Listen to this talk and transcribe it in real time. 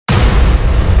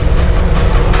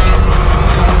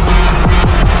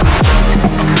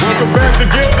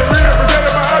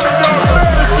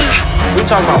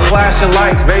Flashing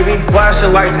lights, baby.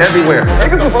 Flashing lights everywhere.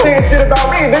 Niggas was saying shit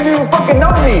about me. They didn't even fucking know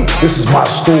me. This is my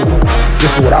story.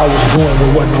 This is what I was doing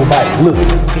when wasn't nobody looking.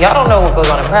 Y'all don't know what goes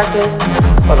on in practice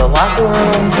or the locker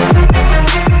room.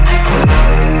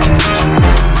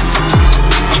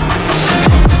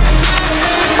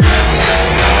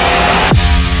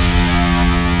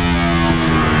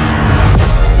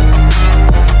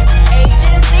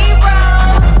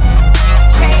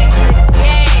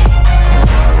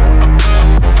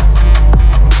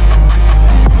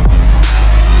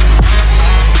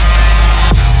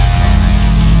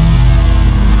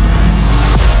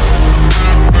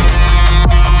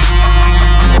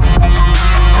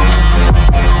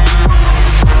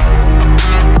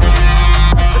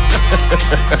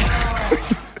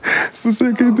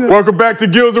 Welcome back to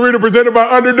Gil's Arena, presented by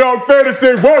Underdog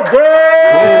Fantasy. Whoa, whoa!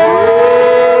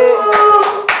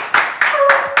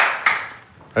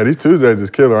 Hey, these Tuesdays is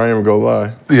killer, I ain't even gonna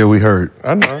lie. Yeah, we heard.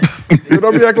 I know. You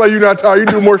don't be acting like you're not tired. You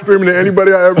do more streaming than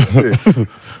anybody I ever seen.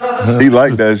 He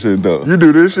like that shit, though. You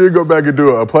do this shit, go back and do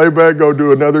a playback, go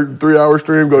do another 3-hour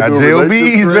stream, go do a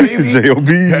JOBs, baby.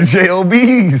 JOBs.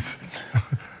 JOBs.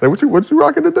 Hey, what you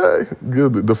rocking today?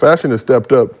 Good. The fashion has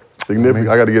stepped up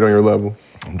significantly. I got to get on your level.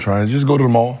 I'm trying to just go to the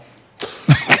mall.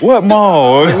 What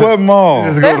mall? What mall?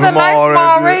 There's a nice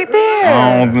mall right there.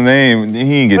 I don't name.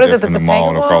 He ain't get that from the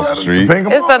mall across the street.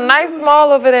 It's a nice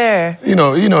mall over there. You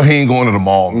know he ain't going to the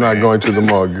mall. I'm not going to the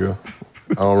mall, Gil.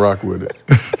 I don't rock with it.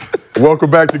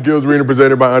 Welcome back to Gil's Arena,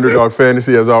 presented by Underdog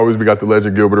Fantasy. As always, we got the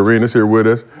legend Gilbert Arenas here with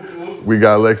us. We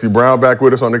got Lexi Brown back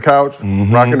with us on the couch,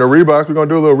 rocking the Reeboks. We're going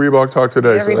to do a little Reebok talk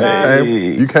today.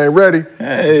 You came ready.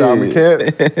 Hey.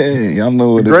 Hey, y'all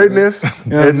know what greatness, it is.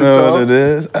 Y'all know what it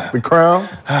is. The crown.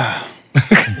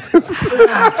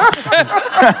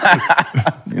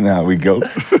 You know how we go.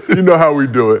 You know how we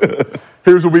do it.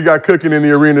 Here's what we got cooking in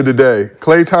the arena today.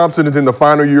 Klay Thompson is in the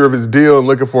final year of his deal and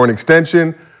looking for an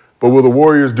extension, but will the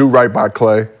Warriors do right by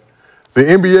Klay? The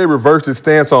NBA reversed its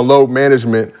stance on load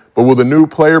management, but will the new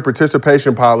player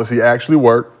participation policy actually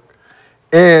work?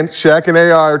 And Shaq and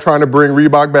AI are trying to bring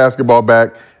Reebok basketball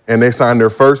back, and they signed their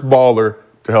first baller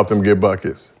to help them get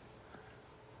buckets.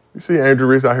 You see Andrew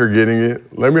Reese out here getting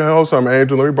it. Let me hold something,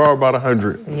 Andrew. Let me borrow about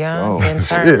 100. Yeah,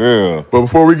 Yeah. But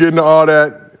before we get into all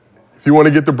that, if you want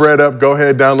to get the bread up, go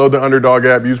ahead, download the Underdog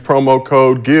app, use promo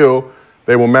code GIL.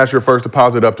 They will match your first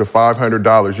deposit up to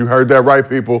 $500. You heard that right,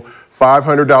 people.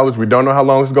 $500. We don't know how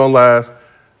long it's going to last.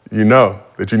 You know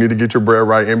that you need to get your bread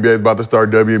right. NBA is about to start.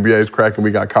 WNBA is cracking.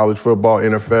 We got college football,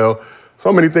 NFL.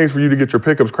 So many things for you to get your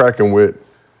pickups cracking with.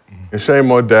 And shame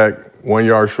on Dak, 1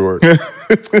 yard short. Shame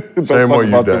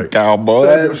on you, Dak.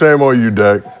 Cowboys. Shame on you,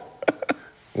 Dak.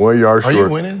 1 yard short. Are you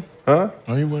winning? Huh?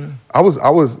 Are you winning? I ain't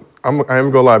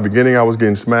gonna lie, beginning I was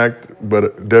getting smacked,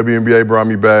 but WNBA brought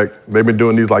me back. They've been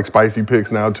doing these like spicy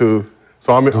picks now too.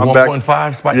 So I'm back.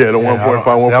 1.5 spicy? Yeah, the 1.5,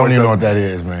 1.7. I don't even know what that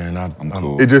is, man. I'm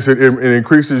cool. It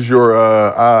increases your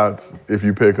odds if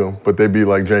you pick them, but they be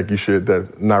like janky shit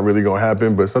that's not really gonna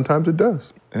happen, but sometimes it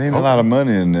does. There ain't a lot of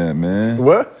money in that, man.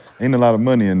 What? Ain't a lot of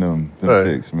money in them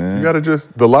picks, man. You gotta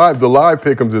just, the live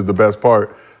pick'ems is the best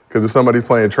part, because if somebody's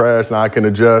playing trash, now I can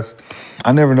adjust.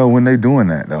 I never know when they doing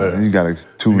that, though. You gotta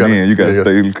tune in. You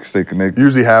gotta stay connected.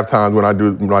 Usually half times when I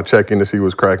check in to see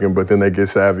what's cracking, but then they get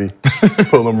savvy,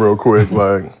 pull them real quick.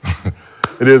 Like,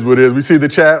 it is what it is. We see the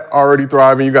chat already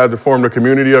thriving. You guys have formed a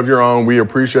community of your own. We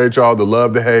appreciate y'all. The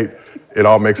love, the hate, it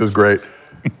all makes us great.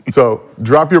 So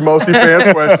drop your mostly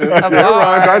fans questions.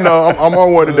 I know. I'm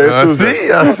on one today. It's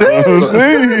Tuesday. I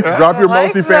see. Drop your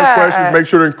mostly fans questions. Make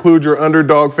sure to include your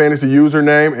Underdog Fantasy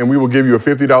username, and we will give you a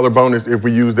 $50 bonus if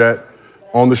we use that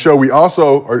on the show. We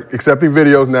also are accepting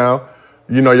videos now.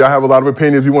 You know, y'all have a lot of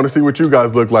opinions. We want to see what you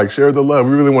guys look like. Share the love.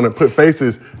 We really want to put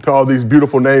faces to all these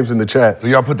beautiful names in the chat. So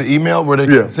y'all put the email where they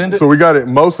can send it? So we got it.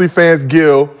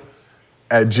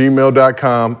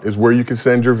 mostlyfansgil@gmail.com is where you can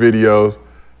send your videos.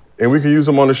 And we can use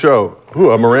them on the show.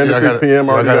 Miranda 6 p.m.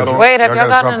 already got on. Wait, have y'all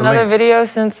gotten another video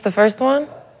since the first one?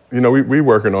 You know, we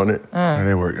working on it. Yeah,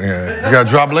 they work. Yeah. You got to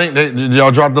drop link? Did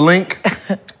y'all drop the link?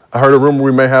 I heard a rumor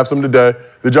we may have some today.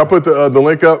 Did y'all put the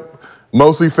link up?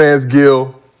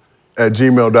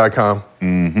 mostlyfansgil@gmail.com.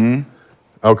 Mm-hmm.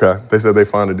 Okay, they said they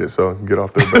funded it, so get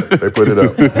off their back. They put it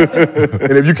up.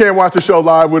 And if you can't watch the show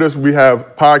live with us, we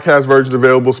have podcast versions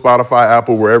available, Spotify,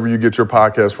 Apple, wherever you get your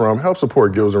podcast from. Help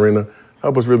support Gil's Arena.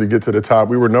 Help us really get to the top.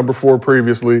 We were number 4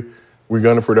 previously. We're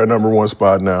gunning for that number 1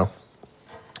 spot now.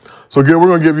 So, Gil, we're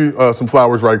going to give you some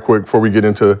flowers right quick before we get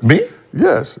into... Me?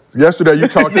 Yes. Yesterday, you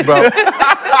talked about...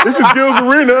 This is Gil's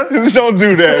Arena. Don't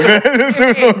do that, man.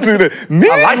 Don't do that. Me?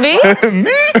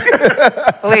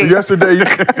 Me? Yesterday,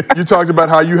 you talked about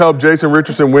how you helped Jason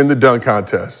Richardson win the dunk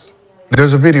contest.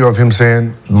 There's a video of him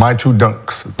saying, my 2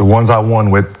 dunks, the ones I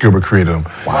won with, Gilbert created them.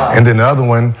 Wow. And then the other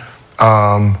one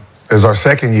is our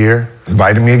second year,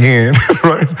 invited me again,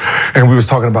 right? And we was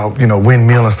talking about,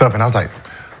 windmill and stuff, and I was like,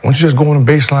 why don't you just go on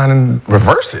the baseline and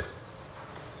reverse it?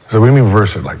 So what do you mean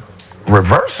reverse it? Like,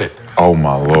 reverse it. Oh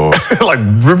my Lord. Like,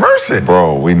 reverse it.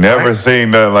 Bro, we never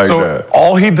seen nothing like that. So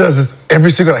all he does is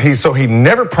every single, so he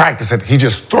never practiced it, he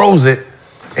just throws it,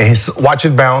 and he watch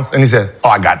it bounce, and he says, oh,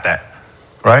 I got that,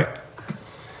 right?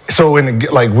 So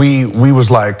we was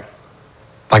like,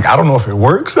 I don't know if it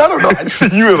works. I don't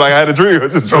know. You were like, I had a dream.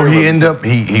 So he ended up,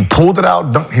 he pulled it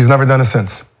out. He's never done it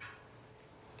since.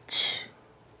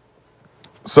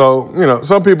 So,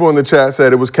 some people in the chat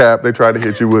said it was cap. They tried to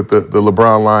hit you with the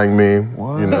LeBron lying meme.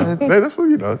 What? That's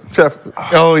what Chef.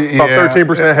 Oh, yeah. About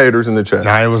 13% haters in the chat.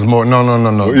 Nah, it was more. No.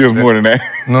 It was more than that.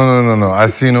 No. I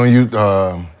seen on you,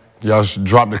 y'all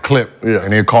dropped the clip,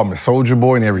 and they called me Soldier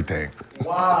Boy and everything.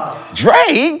 Wow.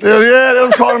 Drake? Yeah, they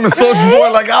was calling him a Soldier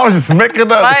Boy like I was just making up.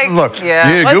 Like, Look, one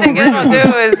thing Gilbert do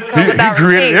is come without he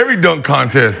created receipts. every dunk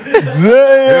contest. Damn.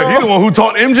 Yeah, he the one who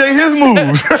taught MJ his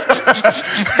moves.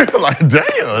 Like,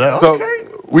 damn. So Okay.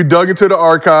 we dug into the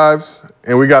archives,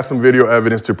 and we got some video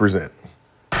evidence to present.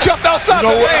 Jumped outside the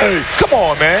lane. Come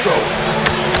on, man.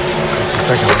 That's the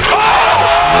second one.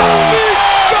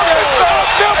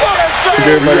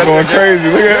 Everybody going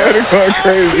crazy. Look at it going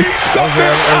crazy. That was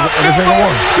every single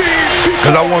one.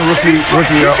 Because I won rookie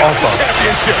All-Star.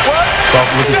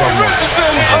 Rookie sophomore.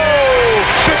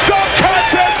 The dunk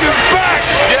contest is back.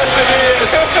 Yes, it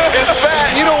is. It's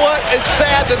back. You know what? It's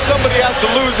sad that somebody has to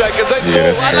lose that because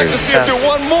I'd like to see if there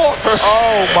won more.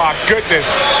 Oh my goodness.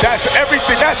 That's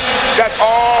everything. That's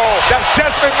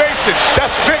Desmond Mason.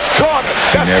 That's Vince Carter.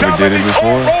 That's never did it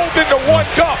before? all rolled into one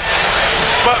dunk.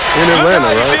 But In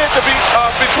Atlanta, look how right? he did to be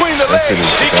between the That legs. shit is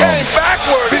He dumb. came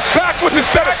backwards. He's backwards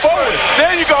instead of forwards.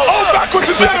 There you go. Oh, backwards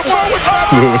instead of forwards.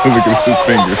 Look at his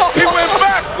fingers. He went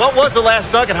back. What was the last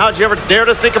dunk and how'd you ever dare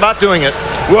to think about doing it?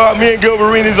 Well, me and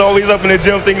Gilbert Arenas always up in the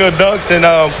gym thinking of dunks, and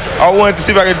I wanted to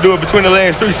see if I could do it between the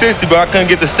legs 360, but I couldn't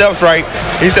get the steps right.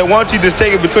 He said, why don't you just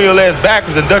take it between your legs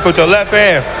backwards and dunk with your left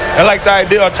hand? I like the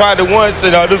idea. I tried it once,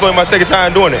 and this is only my second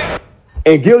time doing it.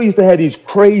 And Gil used to have these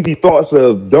crazy thoughts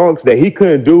of dunks that he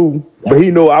couldn't do, but he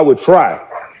knew I would try.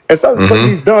 And some of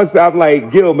these dunks, I'm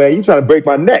like, Gil, man, you trying to break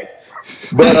my neck.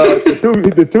 But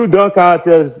the two dunk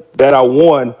contests that I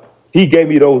won, he gave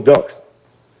me those dunks.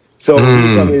 So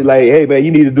he told me like, hey, man,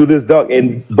 you need to do this dunk.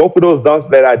 And both of those dunks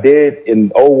that I did in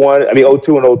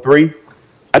 02 and 03,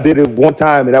 I did it one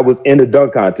time, and that was in the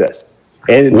dunk contest.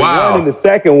 And the one in the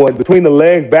second one, between the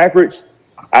legs backwards,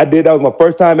 that was my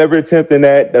first time ever attempting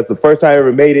that. That's the first time I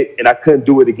ever made it, and I couldn't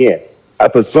do it again.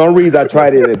 For some reason, I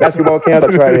tried it at basketball camp.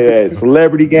 I tried it at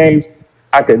celebrity games.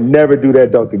 I could never do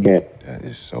that dunk again. That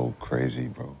is so crazy,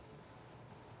 bro.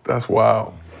 That's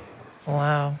wild.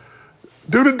 Wow.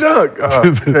 Do the dunk.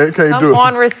 Can't do Come it.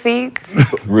 on, receipts.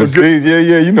 Receipts, yeah,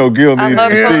 you know Gil I needs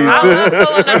love receipts.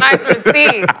 pulling a nice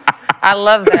receipt. I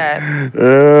love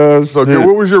that. So, Gil,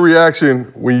 what was your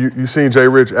reaction when you seen Jay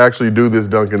Rich actually do this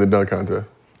dunk in the dunk contest?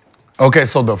 Okay,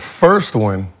 so the first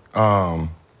one,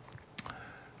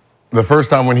 the first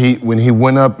time when he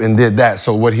went up and did that,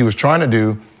 so what he was trying to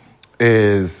do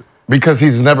is, because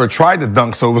he's never tried the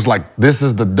dunk, so it was like, this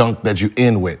is the dunk that you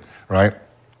end with, right?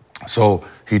 So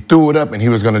he threw it up and he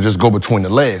was gonna just go between the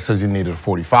legs because he needed a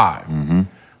 45,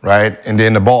 right? And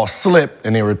then the ball slipped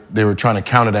and they were trying to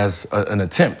count it as an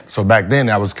attempt. So back then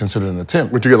that was considered an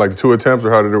attempt. Would you get like the 2 attempts,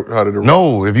 or how did it?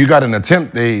 No, if you got an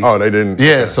attempt, they didn't.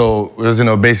 Yeah, so it was,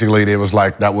 basically it was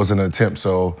like that was an attempt.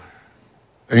 So,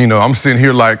 I'm sitting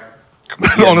here like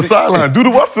on the sideline, do the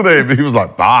what's today? But he was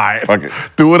like, all right, Fuck it.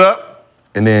 threw it up,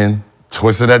 and then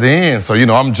twisted at the end. So,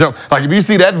 I'm jumping. Like, if you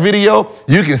see that video,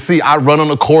 you can see I run on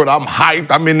the court, I'm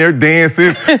hyped, I'm in there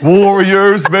dancing,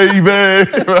 Warriors, baby. Right?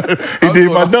 He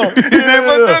did my dunk. He did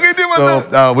my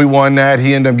dunk. So, we won that.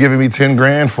 He ended up giving me 10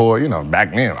 grand for,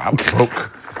 back then, I was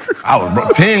broke. I was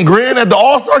broke. 10 grand at the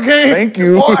All-Star game? Thank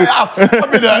you. Boy,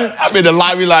 I'm in the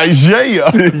lobby like, yeah.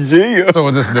 Yeah.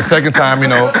 So this the second time,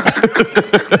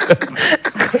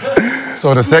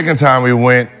 So the second time we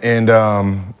went and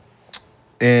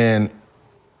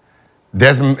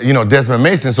Desmond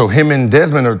Mason, so him and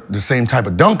Desmond are the same type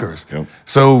of dunkers. Yep.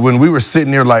 So when we were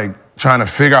sitting there like trying to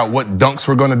figure out what dunks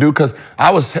we're gonna do, because I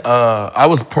was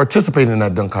participating in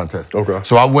that dunk contest. Okay.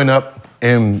 So I went up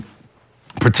and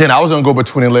pretend I was gonna go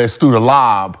between the legs through the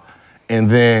lob, and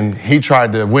then he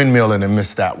tried to windmill and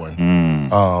missed that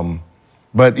one.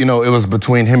 But it was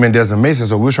between him and Desmond Mason,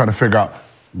 so we were trying to figure out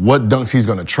what dunks he's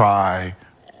gonna try,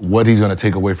 what he's gonna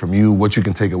take away from you, what you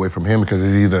can take away from him, because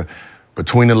it's either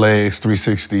between the legs,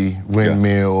 360,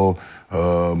 windmill,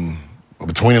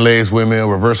 between the legs windmill,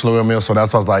 reverse windmill. So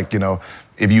that's why I was like,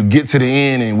 if you get to the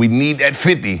end and we need that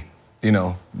 50,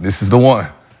 this is the one.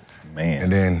 Man.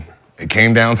 And then it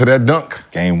came down to that dunk.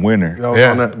 Game winner.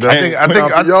 Yeah.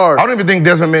 I don't even think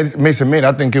Desmond Mason made it.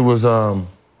 I think it was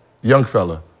young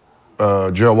fella,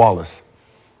 Gerald Wallace.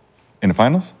 In the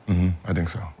finals? Mm-hmm. I think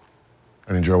so.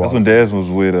 I think Gerald That's Wallace. when Dez was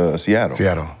with Seattle.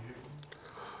 Seattle.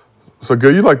 So,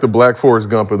 Gil, you like the Black Forrest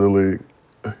Gump of the league.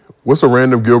 What's a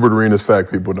random Gilbert Arenas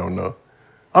fact people don't know?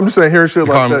 I'm just saying, hearing shit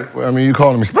like that. You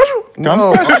calling me special?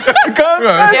 No.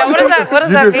 Yeah, what does that mean? What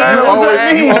does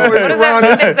that mean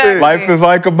exactly? Life is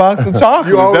like a box of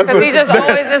chocolates. Because he just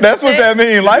always is That's what that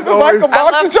means. Life is like a box of I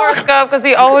love Forrest Gump because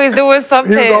he always doing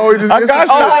something. He was always just I got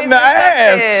shot in the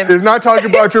ass. It's not talking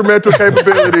about your mental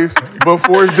capabilities, but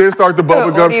Forrest did start the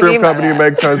Bubba Gum Shrimp Company and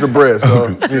make tons of bread.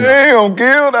 So, Damn,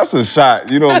 Gil, that's a shot.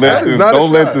 You don't let this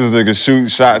nigga shoot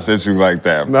shots at you like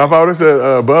that. Now, if I would have said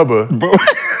Bubba,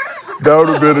 that would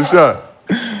have been a shot.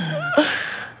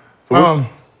 So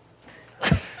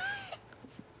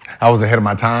I was ahead of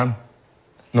my time.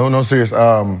 No, serious.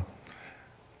 So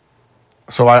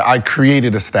I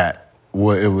created a stat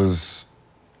where it was,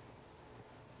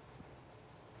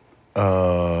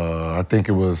 I think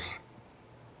it was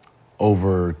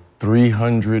over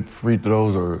 300 free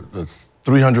throws or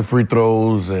 300 free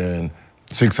throws and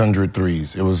 600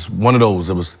 threes. It was one of those.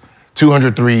 It was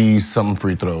 200 threes, something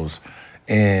free throws.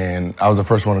 And I was the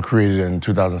first one to create it in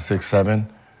 2006-07.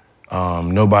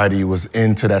 Nobody was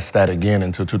into that stat again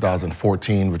until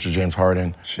 2014, which is James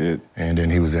Harden. Shit. And then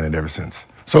he was in it ever since.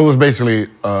 So it was basically,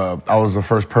 I was the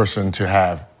first person to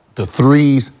have the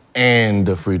threes and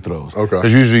the free throws. Okay.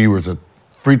 Because usually you was a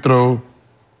free throw,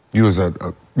 you was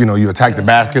you attacked the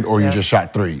basket or you just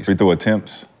shot threes. Free throw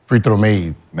attempts? Free throw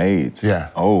made. Made? Yeah.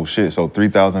 Oh, shit. So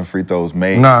 3,000 free throws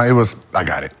made? Nah, it was, I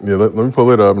got it. Yeah, let me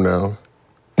pull it up now.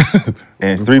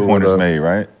 And three-pointers made,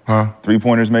 right? Huh?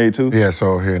 Three-pointers made too? Yeah,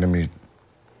 so here, let me,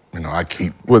 I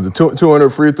keep. What, the 200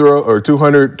 free throw, or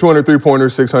 200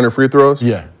 three-pointers, 600 free throws?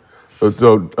 Yeah. So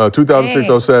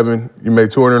 2006-07, you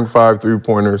made 205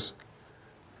 three-pointers.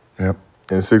 Yep.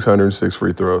 And 606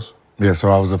 free throws. Yeah, so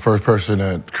I was the first person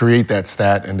to create that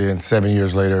stat, and then 7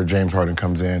 years later, James Harden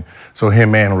comes in. So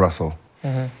him and Russell.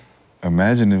 Mm-hmm.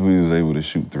 Imagine if we was able to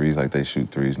shoot threes like they shoot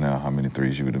threes now, how many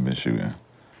threes you would have been shooting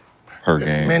per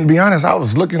game? Man, to be honest, I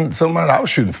was looking, I was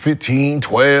shooting 15,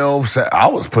 12, I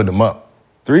was putting them up.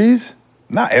 Threes?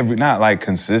 Not like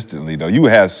consistently though. You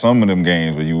had some of them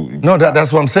games where you. No,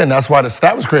 that's what I'm saying. That's why the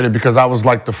stat was created, because I was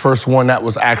like the first one that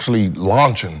was actually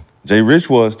launching. Jay Rich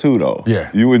was too though.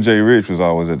 Yeah. You and Jay Rich was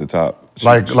always at the top.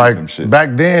 Like back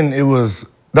then it was,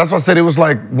 that's what I said, it was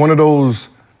like one of those,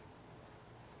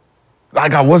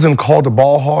 like I wasn't called the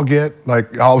ball hog yet.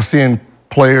 Like I was seeing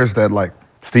players that like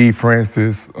Steve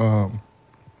Francis,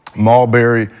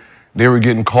 Marbury, they were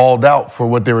getting called out for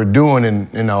what they were doing,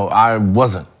 and I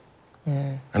wasn't.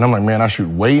 And I'm like, man, I shoot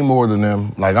way more than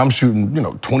them. Like I'm shooting,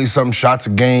 20-something shots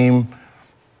a game.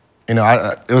 It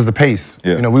was the pace.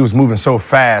 Yeah. We was moving so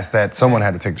fast that someone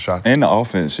had to take the shot. And the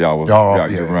offense, y'all was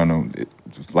running.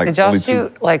 Like did y'all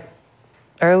shoot like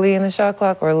early in the shot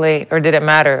clock or late, or did it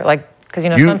matter? Like, because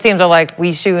some teams are like,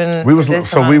 we shooting. We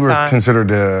were considered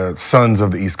the sons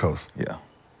of the East Coast. Yeah.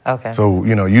 Okay. So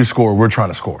you score, we're trying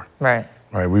to score. Right.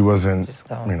 Right. We wasn't.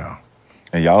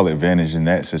 And y'all advantage in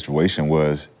that situation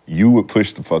was you would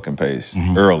push the fucking pace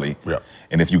early. Yeah.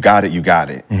 And if you got it, you got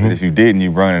it. But if you didn't,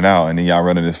 you run it out, and then y'all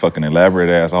running this fucking elaborate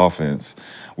ass offense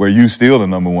where you still the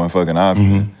number one fucking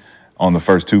option on the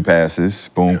first two passes.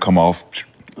 Boom, come off,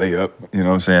 lay up. You know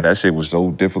what I'm saying? That shit was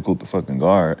so difficult to fucking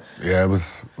guard. Yeah,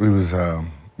 we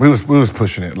was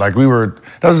pushing it. Like we were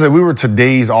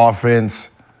today's offense.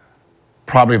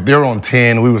 Probably if they're on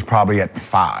 10, we was probably at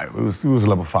 5. It was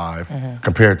level 5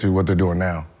 compared to what they're doing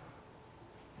now.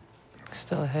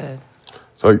 Still ahead.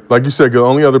 So, like you said, the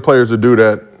only other players to do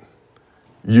that,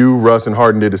 you, Russ, and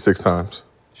Harden did it 6 times.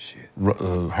 Shit.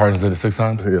 Harden did it 6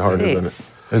 times? Yeah, Harden did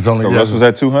it. It's only. So Russ was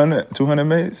at 200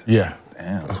 mates? Yeah.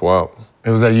 Damn. That's wild. It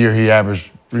was that year he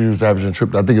was averaging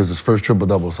triple. I think it was his first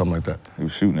triple-double or something like that. He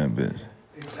was shooting that bitch.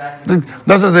 Exactly.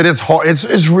 That's what I said. It's hard.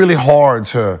 It's really hard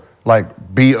to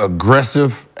like be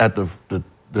aggressive at the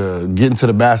getting to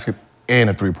the basket and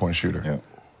a 3-point shooter. Yeah.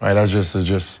 Right.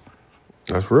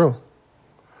 That's real.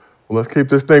 Well, let's keep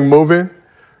this thing moving.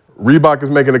 Reebok is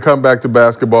making a comeback to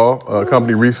basketball. A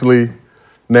company recently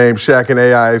named Shaq and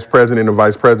AI as president and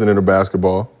vice president of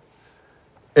basketball.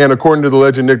 And according to the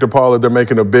legend Nick DePaula, they're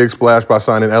making a big splash by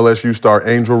signing LSU star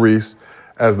Angel Reese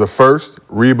as the first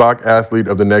Reebok athlete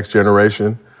of the next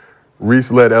generation.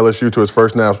 Reese led LSU to its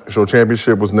first national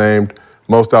championship, was named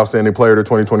Most Outstanding Player of the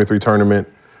 2023 tournament,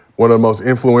 one of the most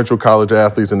influential college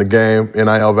athletes in the game,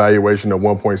 NIL valuation of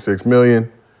 $1.6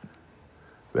 million.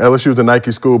 LSU is a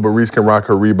Nike school, but Reese can rock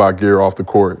her Reebok gear off the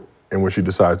court and when she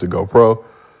decides to go pro.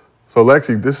 So,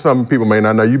 Lexi, this is something people may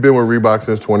not know. You've been with Reebok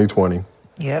since 2020.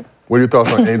 Yep. What are your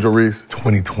thoughts on Angel Reese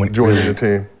 2020 joining the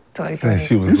team? 2020. Since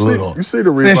she was little. You see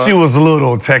the Reebok? Since she was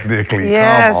little, technically.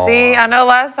 Yeah, Come see, on. I know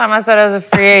last time I said I was a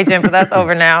free agent, but that's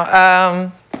over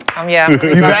now. I'm a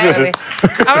Reebok girly.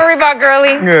 I'm a Reebok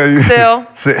girly still.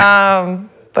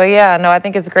 But yeah, no, I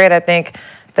think it's great. I think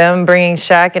them bringing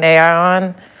Shaq and AI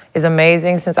on is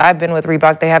amazing. Since I've been with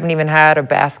Reebok, they haven't even had a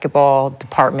basketball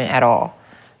department at all.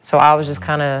 So I was just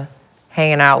kind of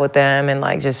hanging out with them and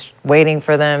like just waiting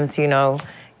for them to, you know,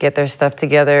 get their stuff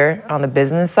together on the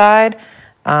business side.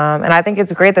 And I think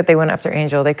it's great that they went after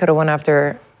Angel. They could have went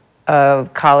after a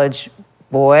college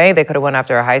boy. They could have went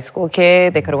after a high school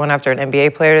kid. They could have went after an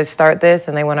NBA player to start this,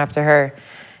 and they went after her.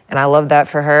 And I love that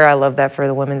for her. I love that for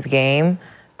the women's game.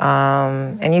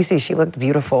 And you see, she looked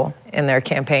beautiful in their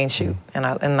campaign shoot. And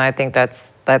I think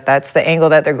that's the angle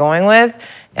that they're going with,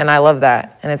 and I love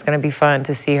that. And it's going to be fun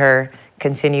to see her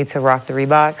continue to rock the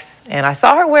Reeboks. And I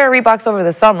saw her wear Reeboks over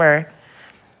the summer,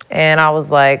 and I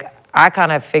was like, I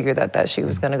kind of figured that she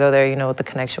was going to go there, you know, with the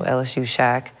connection with LSU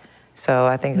Shaq. So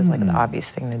I think it's like the obvious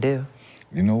thing to do.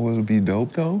 You know what would be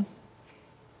dope, though?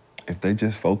 If they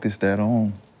just focus that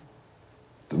on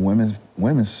the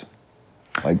women's.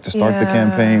 Like, to start the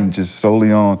campaign just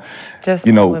solely on, just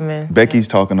you know, women. Becky's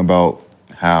talking about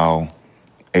how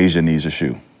Asia needs a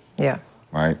shoe. Yeah.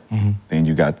 Right? Then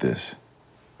you got this,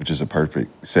 which is a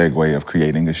perfect segue of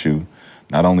creating a shoe,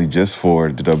 not only just for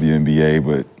the WNBA,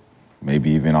 but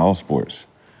maybe even all sports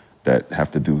that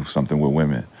have to do something with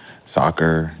women.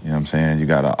 Soccer, you know what I'm saying? You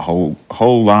got a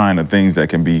whole line of things that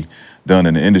can be done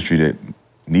in the industry that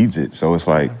needs it. So it's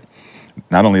like,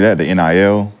 not only that, the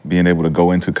NIL, being able to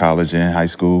go into college and high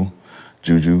school,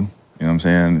 Juju, you know what I'm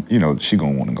saying? You know, she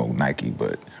gonna wanna go Nike,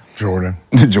 but. Jordan.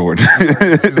 Jordan.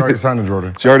 She's already signed to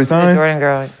Jordan. She already signed? Jordan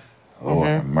girl. Lord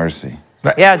have mercy.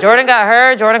 Yeah, Jordan got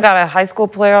her. Jordan got a high school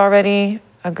player already,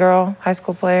 a girl, high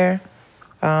school player.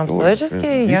 So they're just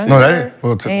getting younger. No, that ain't,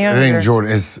 well, it younger. ain't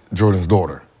Jordan, it's Jordan's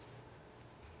daughter.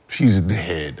 She's the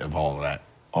head of all of that.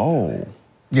 Oh.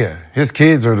 Yeah, his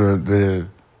kids are the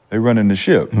they running the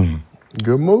ship.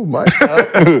 Good move, Mike.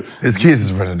 His kids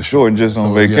is running the ship. Jordan just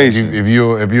on vacation. Yeah,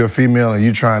 if you're a female and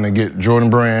you're trying to get Jordan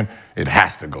brand, it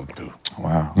has to go through.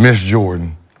 Wow. Miss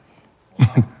Jordan.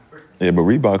 Yeah, but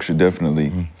Reebok should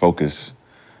definitely focus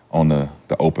on the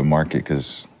open market,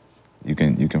 because you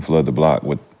can flood the block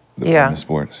with the women's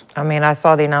sports. I mean, I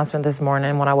saw the announcement this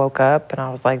morning when I woke up, and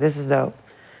I was like, this is dope.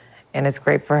 And it's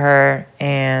great for her.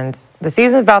 And the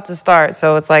season's about to start,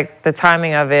 so it's like the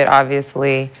timing of it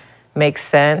obviously makes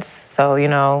sense. So, you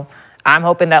know, I'm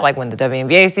hoping that like when the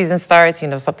WNBA season starts, you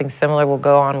know, something similar will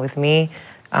go on with me.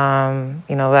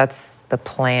 You know, that's the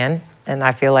plan. And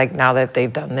I feel like now that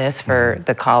they've done this for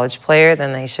the college player,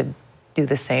 then they should do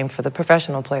the same for the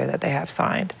professional player that they have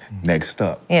signed. Next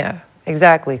up. Yeah,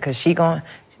 exactly, because we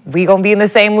gonna be in the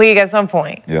same league at some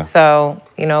point. Yeah. So,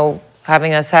 you know,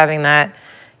 having that,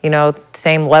 you know,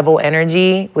 same level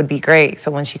energy would be great.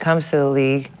 So when she comes to the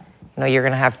league, you know, you're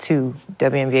gonna have 2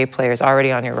 WNBA players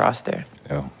already on your roster.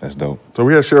 Yeah, that's dope. So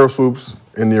we had Cheryl Swoops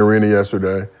in the arena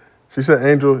yesterday. She said,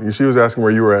 Angel, she was asking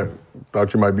where you were at.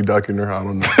 Thought you might be ducking her. I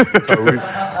don't know. So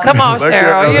come on,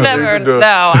 Cheryl. You never know.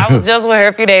 I was just with her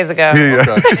a few days ago.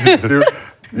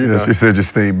 Yeah, she said just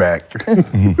stay back.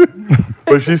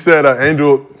 But she said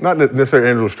Angel, not necessarily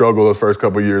Angel struggle those first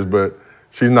couple of years, but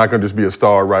she's not going to just be a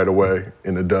star right away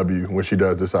in the W when she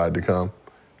does decide to come.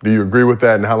 Do you agree with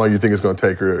that, and how long do you think it's going to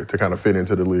take her to kind of fit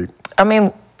into the league? I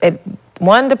mean,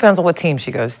 one depends on what team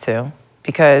she goes to,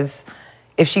 because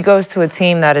if she goes to a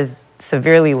team that is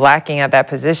severely lacking at that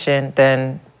position,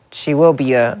 then she will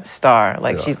be a star.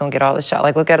 Like, she's going to get all the shots.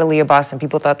 Like, look at Aaliyah Boston.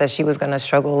 People thought that she was going to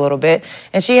struggle a little bit.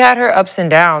 And she had her ups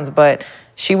and downs, but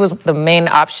she was the main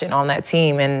option on that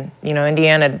team. And, you know,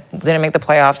 Indiana didn't make the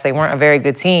playoffs. They weren't a very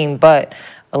good team, but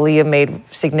Aaliyah made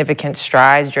significant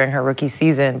strides during her rookie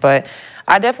season. But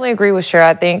I definitely agree with Cher.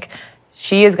 I think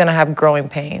she is going to have growing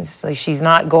pains. Like, she's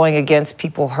not going against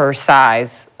people her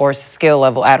size or skill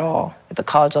level at all at the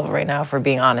college level right now, for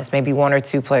being honest. Maybe 1 or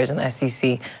 2 players in the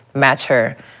SEC match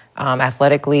her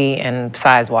athletically and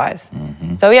size-wise.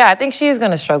 So, yeah, I think she is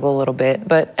going to struggle a little bit,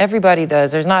 but everybody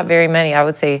does. There's not very many. I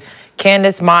would say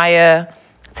Candace, Maya,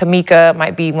 Tamika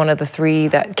might be one of the 3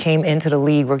 that came into the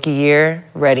league rookie year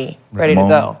ready to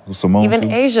go. Simone Even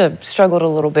too. Asia struggled a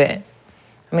little bit.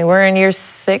 I mean, we're in year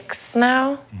 6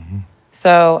 now.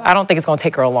 So I don't think it's going to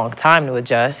take her a long time to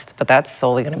adjust, but that's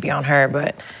solely going to be on her.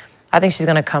 But I think she's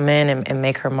gonna come in and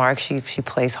make her mark. She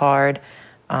plays hard.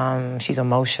 She's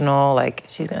emotional. Like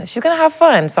she's gonna have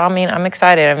fun. So I mean, I'm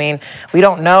excited. I mean, we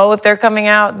don't know if they're coming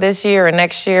out this year or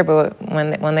next year, but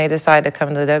when they decide to come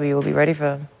to the W, we'll be ready for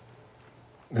them.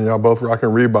 And y'all both rocking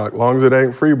Reebok. Long as it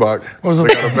ain't Freebok,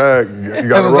 they got a bag. You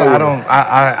got to roll with it.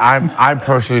 I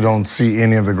personally don't see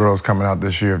any of the girls coming out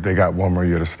this year if they got one more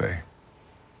year to stay.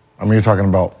 I mean, you're talking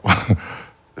about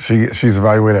she's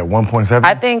evaluated at 1.7.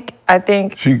 I think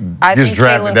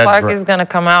Caitlin Clark is gonna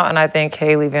come out, and I think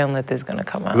Haley Van Lith is gonna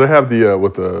come out. They have the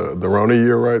with the Rona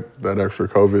year, right? That extra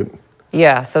COVID.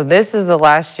 Yeah. So this is the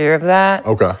last year of that.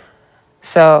 Okay.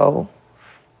 So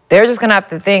they're just gonna have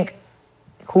to think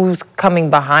who's coming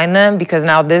behind them, because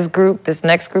now this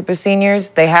next group of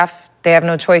seniors, they have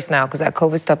no choice now because that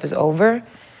COVID stuff is over.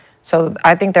 So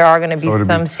I think there are going to be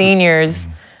some seniors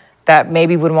that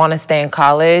maybe would want to stay in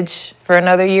college for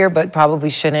another year, but probably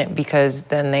shouldn't, because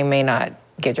then they may not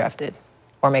get drafted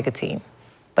or make a team.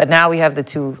 But now we have the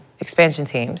 2 expansion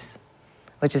teams,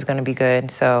 which is going to be good.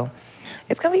 So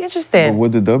it's going to be interesting. But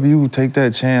would the W take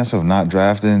that chance of not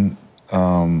drafting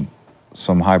some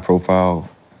high-profile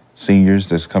seniors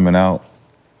that's coming out,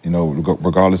 you know,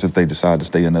 regardless if they decide to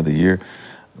stay another year?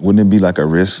 Wouldn't it be like a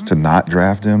risk to not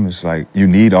draft them? It's like you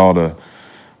need all the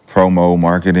promo,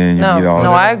 marketing. You need all that.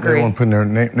 I agree. They wouldn't put their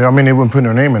name. I mean, they wouldn't put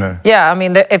their name in there. Yeah, I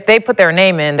mean, if they put their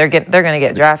name in, they're going to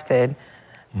get drafted.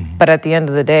 Mm-hmm. But at the end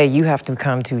of the day, you have to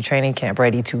come to training camp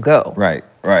ready to go. Right.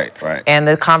 And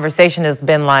the conversation has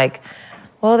been like,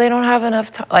 well, they don't have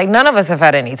enough time. Like, none of us have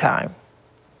had any time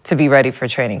to be ready for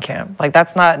training camp. Like,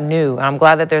 that's not new. I'm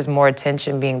glad that there's more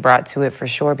attention being brought to it for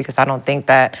sure, because I don't think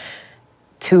that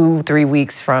 2-3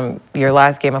 weeks from your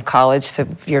last game of college to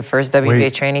your first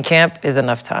WNBA training camp is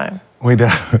enough time.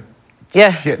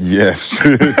 Yeah. Yes.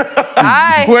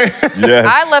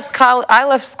 I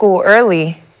left school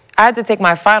early. I had to take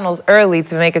my finals early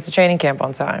to make it to training camp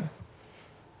on time.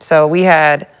 So we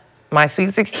had my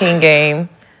Sweet 16 game.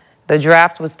 The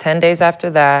draft was 10 days after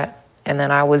that. And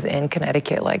then I was in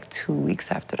Connecticut like 2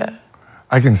 weeks after that.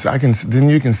 Then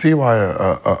you can see why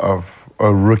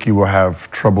a rookie will have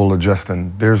trouble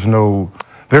adjusting. There's no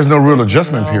real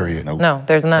adjustment period. No,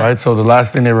 there's not. Right. So the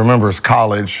last thing they remember is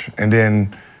college, and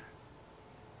then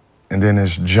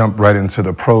it's jump right into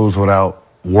the pros without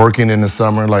working in the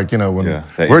summer. Like, you know, when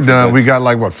we're done, we got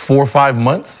like what, 4 or 5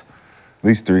 months, at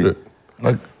least 3.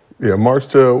 March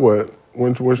to what?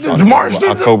 When's March?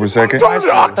 October 2nd.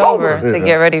 October to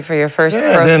get ready for your first.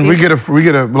 Yeah, then we get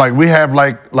a like we have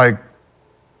like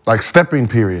stepping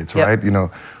periods, right? You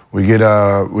know, we get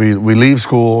we leave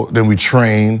school, then we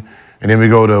train, and then we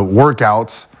go to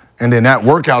workouts, and then that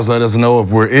workouts let us know if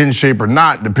we're in shape or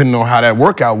not, depending on how that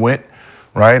workout went,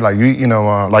 right? Like you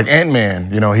know, like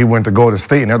Ant-Man, you know, he went to go to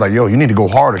state, and they're like, yo, you need to go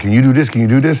harder. Can you do this? Can you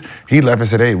do this? He left and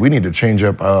said, hey, we need to change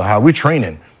up how we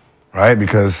training. Right,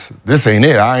 because this ain't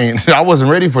it. I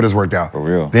wasn't ready for this workout. For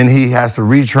real. Then he has to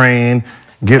retrain.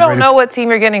 You don't know what team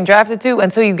you're getting drafted to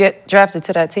until you get drafted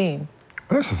to that team.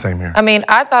 But that's the same here. I mean,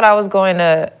 I thought I was going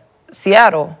to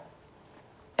Seattle,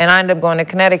 and I ended up going to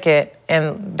Connecticut.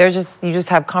 And you just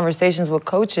have conversations with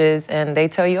coaches, and they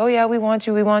tell you, oh yeah, we want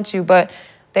you, but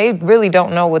they really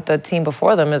don't know what the team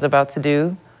before them is about to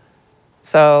do.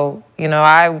 So, you know,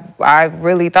 I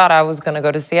really thought I was going to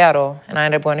go to Seattle, and I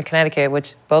ended up going to Connecticut,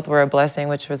 which both were a blessing,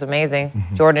 which was amazing.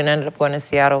 Mm-hmm. Jordan ended up going to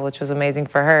Seattle, which was amazing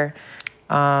for her.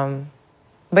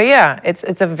 But yeah,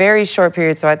 it's a very short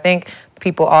period, so I think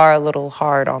people are a little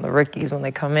hard on the rookies when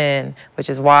they come in, which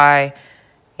is why,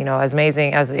 you know, as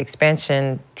amazing as the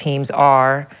expansion teams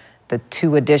are, the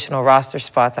 2 additional roster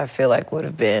spots I feel like would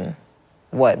have been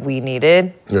what we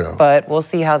needed. Yeah. But we'll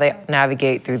see how they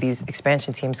navigate through these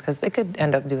expansion teams, because they could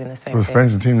end up doing the same thing. The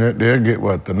expansion team, they'll get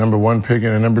what, the number 1 pick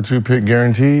and the number 2 pick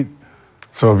guaranteed?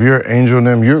 So if you're Angel and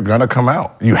them, you're gonna come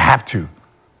out. You have to.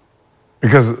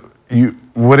 Because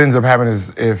what ends up happening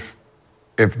is if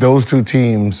those 2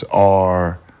 teams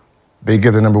they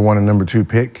get the number 1 and number 2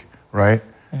 pick, right?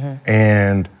 Mm-hmm.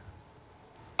 And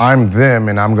I'm them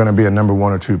and I'm gonna be a number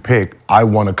 1 or 2 pick, I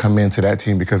wanna come into that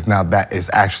team because now that is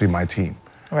actually my team.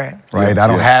 Right. I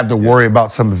don't have to worry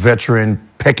about some veteran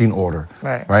pecking order.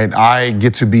 Right. I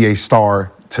get to be a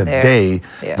star today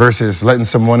versus letting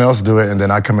someone else do it, and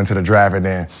then I come into the draft and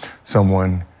then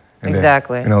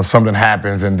then, you know, something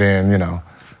happens, and then, you know,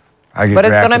 I get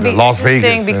drafted to Las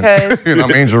Vegas. Because and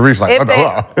I'm Angel Reese like, but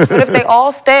if they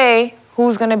all stay,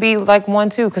 who's going to be like 1,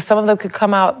 2? Because some of them could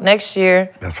come out next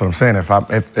year. That's what I'm saying. If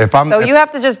I'm so you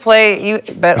have to just play.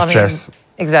 Chess.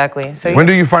 Exactly. So when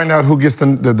do you find out who gets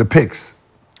the picks?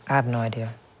 I have no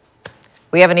idea.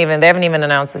 They haven't even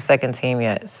announced the second team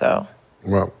yet. So.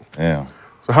 Well, yeah.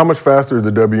 So how much faster is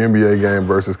the WNBA game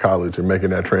versus college and making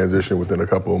that transition within a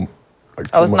couple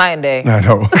it's night and day. I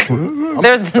know.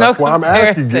 There's no That's why I'm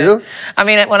asking, comparison. Gil. I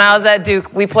mean, when I was at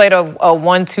Duke, we played a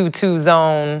 1-2-2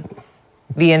 zone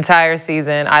the entire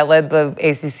season. I led the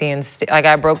ACC in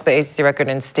I broke the ACC record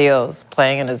in steals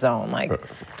playing in a zone.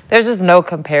 There's just no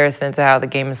comparison to how the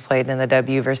game is played in the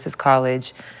W versus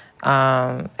college.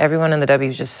 Everyone in the W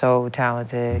is just so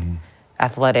talented,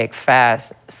 athletic,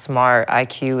 fast, smart.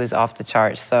 IQ is off the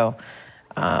charts. So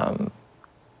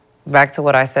back to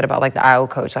what I said about the IO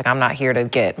coach, I'm not here to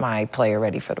get my player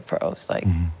ready for the pros.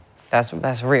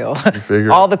 That's real.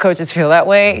 All the coaches feel that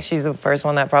way. She's the first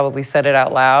one that probably said it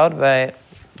out loud, but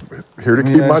here to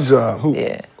keep my job.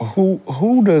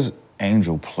 Who does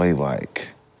Angel play like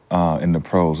in the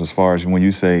pros? As far as when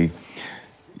you say,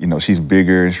 she's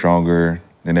bigger and stronger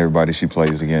than everybody she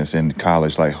plays against in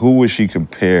college. Who would she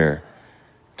compare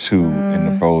to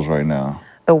in the pros right now?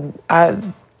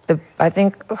 I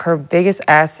think her biggest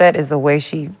asset is the way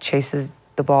she chases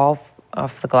the ball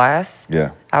off the glass.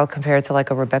 Yeah. I would compare it to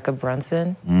a Rebecca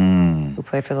Brunson, who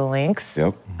played for the Lynx.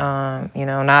 Yep.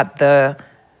 Not the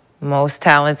most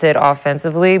talented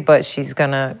offensively, but she's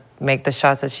gonna make the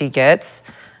shots that she gets.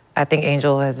 I think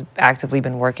Angel has actively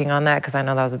been working on that because I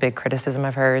know that was a big criticism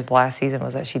of hers last season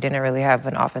was that she didn't really have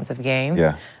an offensive game.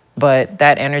 Yeah. But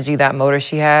that energy, that motor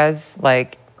she has,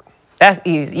 that's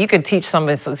easy. You could teach some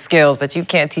of the skills, but you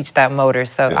can't teach that motor.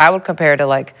 So I would compare it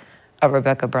to a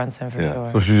Rebecca Brunson for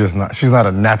sure. So she's not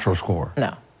a natural scorer.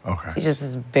 No. Okay. She just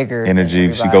is bigger.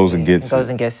 Energy. She goes and gets it. Goes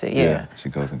and gets it. Yeah. She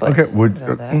goes and gets it.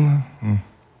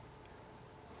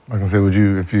 I can say,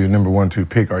 if you're number 1, 2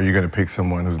 pick, are you going to pick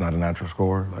someone who's not a natural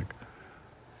scorer?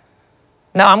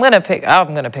 No, I'm gonna pick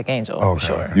Angel for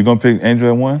sure. You gonna pick Angel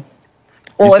at 1?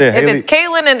 Well, if it's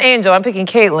Caitlin and Angel, I'm picking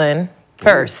Caitlin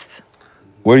first.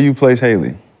 Where do you place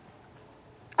Haley?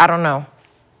 I don't know.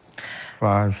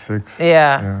 5, 6.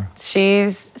 Yeah.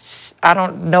 I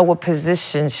don't know what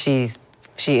position she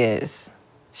is.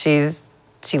 She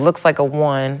looks like a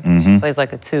 1. She plays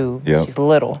like a 2. Yep. She's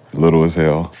little. Little as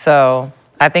hell. So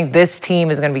I think this team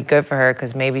is going to be good for her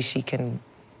because maybe she can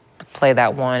play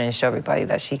that 1 and show everybody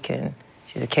that she's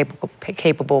a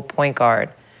capable point guard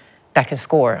that can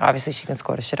score. Obviously, she can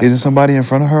score the shit out. Isn't somebody in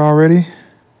front of her already?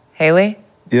 Haley?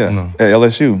 Yeah, at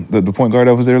LSU, the point guard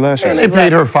that was there last year. They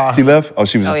paid her $500,000. She left? Oh,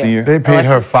 she was a senior? They paid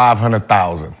her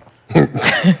 $500,000.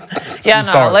 Yeah,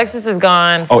 no, Alexis is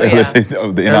gone. So the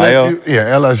NIL?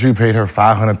 LSU paid her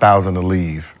 $500,000 to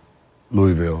leave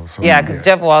Louisville. So because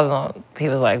Jeff Walton, he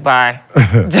was like, bye.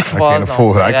 Jeff Walton.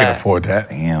 I can't afford that.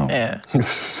 Damn. Yeah.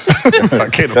 I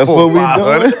can't afford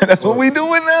 $500,000. That's what we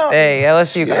doing now. Hey,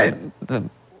 LSU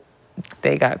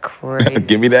they got crazy.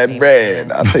 Give me that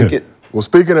bread. I'll take it. Well,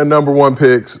 speaking of number 1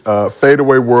 picks,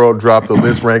 Fadeaway World dropped a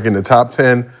list ranking the top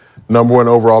 10 number 1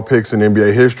 overall picks in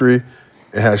NBA history.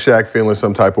 It has Shaq feeling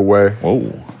some type of way.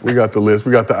 Whoa. We got the list.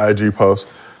 We got the IG post.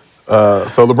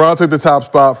 So LeBron took the top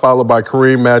spot, followed by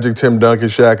Kareem, Magic, Tim Duncan,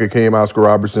 Shaq, Hakeem, Oscar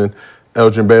Robertson,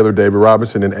 Elgin Baylor, David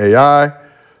Robinson, and AI.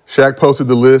 Shaq posted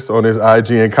the list on his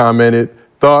IG and commented,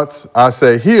 "Thoughts? I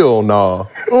say hell nah."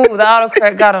 Ooh, the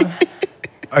autocorrect got him.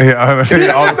 You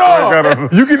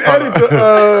can edit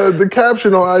the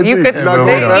caption on IG. You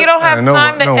don't have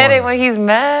time to edit when he's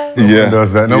mad. No one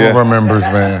does that. No one remembers,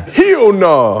 man. Hell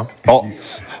nah.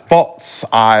 Thoughts,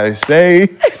 I say.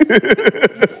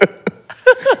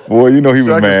 Boy, you know he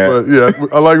was mad. Yeah,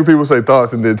 I like when people say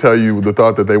thoughts and then tell you the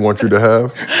thought that they want you to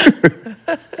have.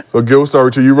 So, Gil, start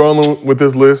with you. You rolling with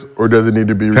this list, or does it need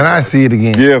to be? Can I see it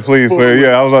again? Yeah, please.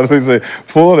 Yeah, I was about to say,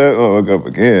 pull that up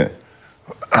again.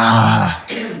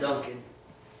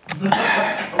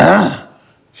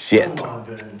 Shit.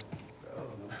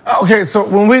 Okay, so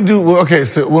when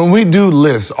we do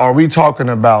lists, are we talking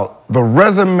about the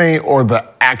resume or the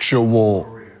actual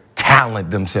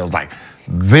talent themselves, like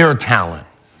their talent,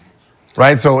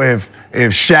 right? So if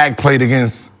Shaq played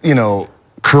against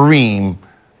Kareem,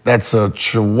 that's a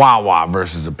Chihuahua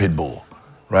versus a pit bull,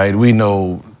 right? We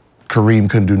know Kareem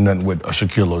couldn't do nothing with a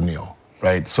Shaquille O'Neal,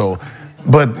 right? So,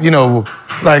 but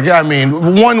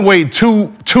one weighed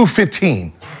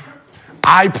 215.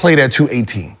 I played at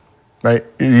 218, right?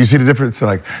 You see the difference?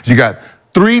 So you got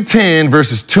 310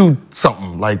 versus 2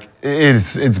 something.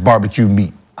 It's barbecue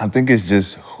meat. I think it's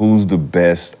just who's the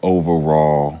best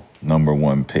overall number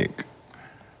 1 pick.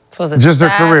 So is it just their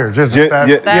career, So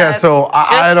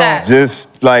I don't That's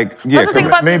the thing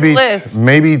about maybe this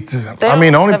list.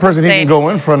 The only person he can go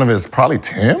in front of is probably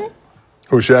Tim.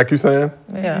 Who, Shaq? You saying?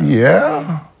 Yeah.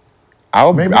 Yeah. I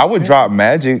would drop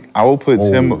Magic. I would put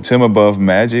Tim above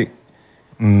Magic.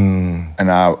 And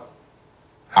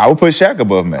I would put Shaq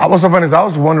above Magic. What's so funny is I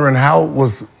was wondering how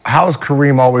is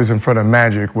Kareem always in front of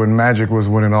Magic when Magic was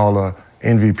winning all the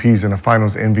MVPs and the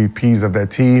finals MVPs of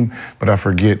that team, but I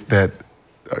forget that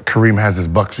Kareem has his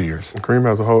Bucks years. Kareem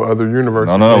has a whole other universe.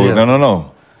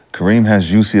 No. Kareem has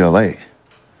UCLA.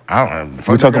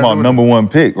 We're talking about number one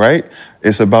pick, right?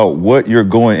 It's about what you're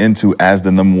going into as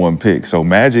the number one pick. So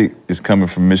Magic is coming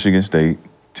from Michigan State.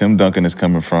 Tim Duncan is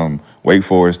coming from Wake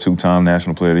Forest, 2-time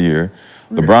National Player of the Year.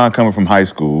 LeBron coming from high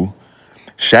school.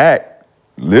 Shaq,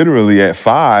 literally at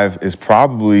 5, is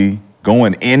probably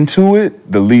going into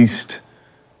it the least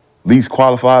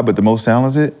qualified, but the most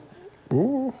talented.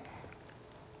 Ooh.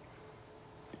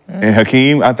 And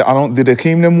Hakeem, did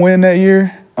Hakeem them win that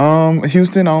year?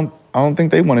 Houston, I don't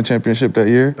think they won a championship that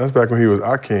year. That's back when he was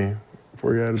Hakeem.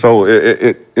 So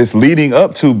it's leading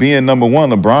up to being number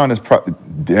one. LeBron is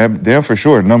damn for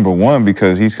sure number one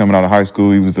because he's coming out of high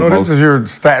school. He was the most. This is your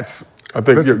stats. I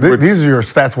think these are your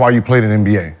stats while you played in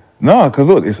NBA. No, because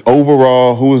look, it's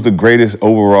overall. Who was the greatest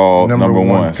overall number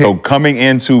one? So coming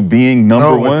into being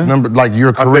number one, like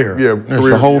your career. Career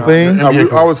the whole thing.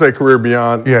 I would say career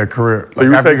beyond. Yeah, career. So you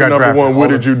were taking number one.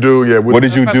 What did you do? Yeah. What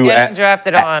did you do? Getting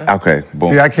drafted on. Okay,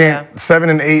 boom. See, I can't. 7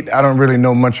 and 8. I don't really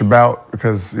know much about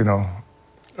because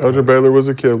Elgin Baylor was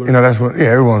a killer. That's what. Yeah,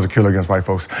 everyone's a killer against white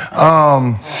folks.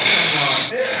 Damn.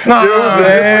 It's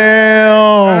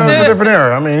a different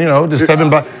era. I mean,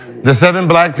 the 7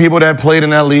 black people that played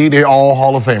in that league, they're all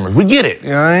Hall of Famers. We get it.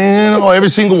 Every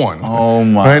single one. Oh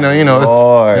my God.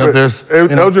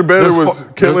 Elgin Baylor was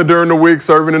killing during the week,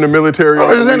 serving in the military.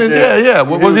 Yeah.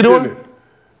 What was he doing?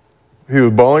 He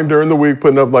was balling during the week,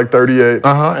 putting up like 38.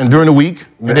 And during the week.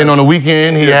 And then on the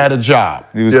weekend, he had a job.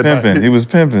 He was pimping. He was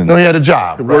pimping. No, he had a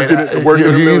job. Working in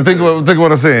the think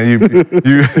what I'm saying.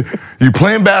 You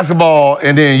playing basketball,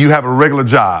 and then you have a regular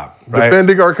job. Right?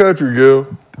 Defending our country,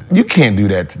 Gil. You can't do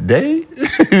that today.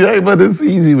 But it's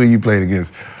easy when you played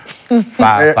against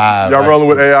 5'5". Y'all rolling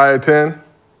with AI at 10?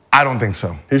 I don't think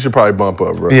so. He should probably bump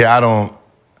up, bro. Yeah, I don't.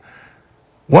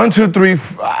 1, 2, 3.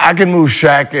 I can move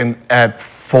Shaq at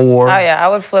 4. Oh yeah, I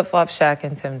would flip-flop Shaq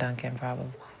and Tim Duncan probably.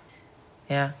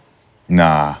 Yeah.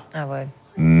 Nah. I would.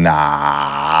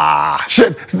 Nah.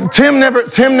 Shit. Tim never.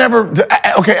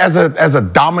 Okay, as a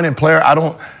dominant player, I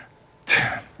don't.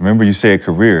 Remember, you said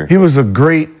career. He was a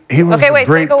great. He was a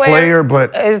great player,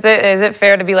 but is it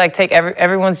fair to be like take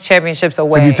everyone's championships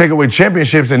away? If you take away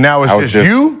championships and now it's just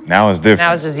you. Now it's different.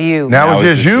 Now it's just you. Now it's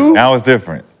just you. Now it's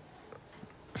different.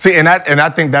 See, and I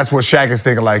think that's what Shaq is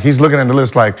thinking. Like he's looking at the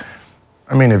list like,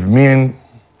 I mean, if me and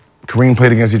Kareem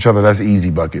played against each other, that's easy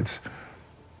buckets.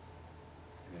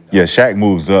 Yeah, Shaq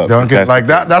moves up. Duncan, like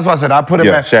that. That's why I said I put him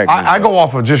at. Shaq I go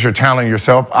off of just your talent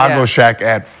yourself. I go Shaq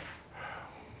at.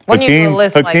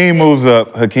 Hakeem moves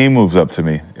up. Hakeem moves up to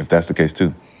me, if that's the case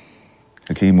too.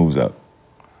 Hakeem moves up.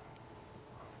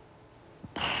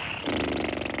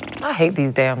 I hate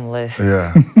these damn lists.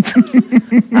 Yeah.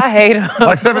 I hate them.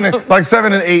 Like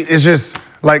 7 and 8 is just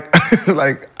like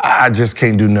I just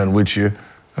can't do nothing with you.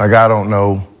 Like I don't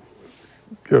know.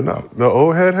 No, the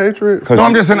old head hatred. No,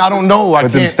 I'm just saying I don't know. I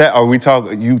can't. Are we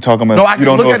talking? You talking about? No, I you can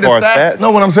don't look know at as far the as stats.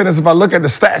 No, what I'm saying is if I look at the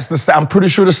stats, I'm pretty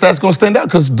sure the stats gonna stand out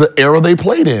because the era they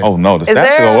played in. Oh no, the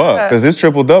stats go up because this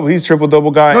triple double. He's triple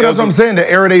double guy. No, that's what I'm saying. The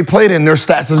era they played in, their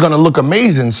stats is gonna look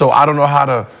amazing. So I don't know how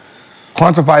to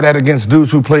quantify that against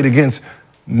dudes who played against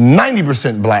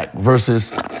 90% black versus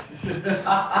 0.5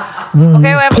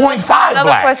 black.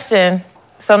 Another question.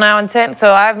 So now in 10,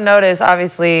 so I've noticed,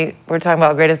 obviously, we're talking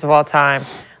about greatest of all time.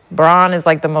 Bron is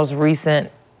like the most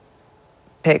recent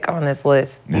pick on this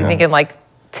list. Do you think in like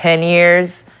 10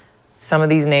 years, some of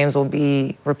these names will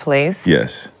be replaced?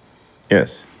 Yes.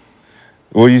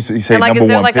 Well, you say and like, number is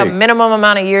there one like pick. a minimum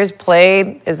amount of years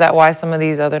played? Is that why some of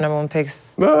these other number one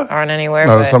picks aren't anywhere?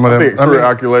 No, some of them. I think career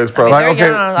accolades probably. Like,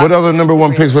 okay, what other number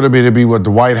one picks would it be? To be what,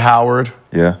 Dwight Howard?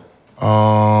 Yeah.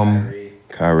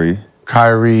 Kyrie.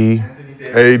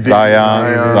 AD.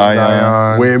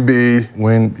 Zion. Wemby.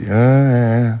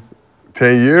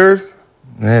 10 years?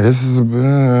 Man, this is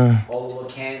Oliver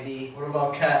Candy. What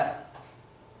about Cat?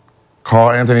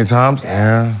 Carl Anthony Towns?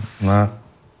 Yeah, nah.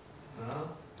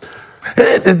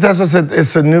 That's what I said.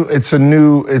 It's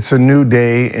a new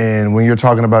day, and when you're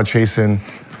talking about chasing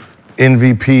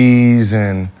MVPs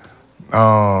and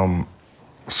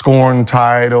scoring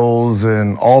titles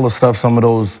and all the stuff some of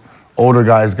those older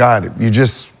guys got, you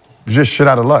just shit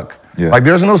out of luck. Yeah. Like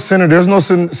there's no center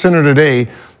today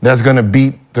that's gonna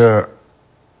beat who's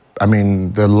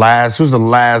the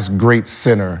last great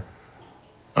center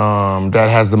that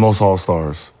has the most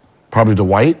All-Stars? Probably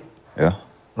Dwight. Yeah.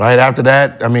 Right after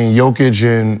that, Jokic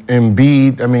and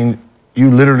Embiid,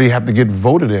 you literally have to get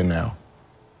voted in now.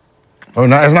 Or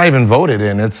not, it's not even voted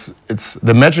in. It's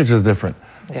the metrics is different.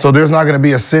 Yeah. So there's not going to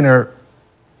be a center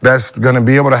that's going to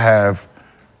be able to have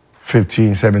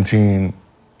 15, 17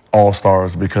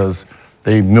 all-stars because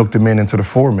they milked them into the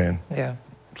 4 men. Yeah.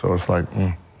 So it's like,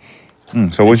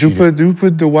 So would you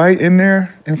put Dwight in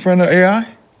there in front of AI?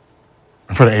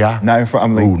 In front of AI? Not in front.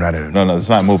 I'm like, not in. No, it's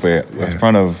not Mope. In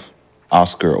front of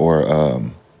Oscar or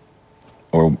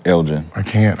Elgin. I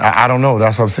can't. I don't know.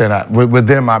 That's what I'm saying. With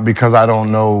them, because I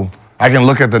don't know. I can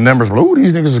look at the numbers, but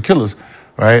these niggas are killers,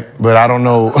 right? But I don't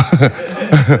know,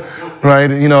 right?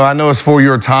 You know, I know it's for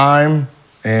your time,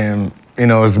 and you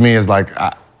know, it's me. It's like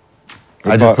I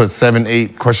just put 7,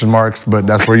 8 question marks, but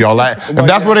that's where y'all at. If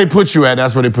that's where they put you at,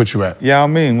 that's where they put you at. Yao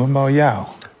Ming, what about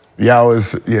Yao? Yao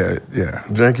is, yeah.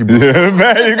 Janky boy. Yeah,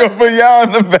 man, you gonna put Yao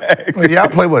in the back. Wait, Yao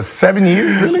played, what, 7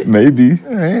 years, really? Maybe.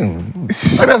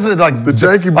 Like, that's like the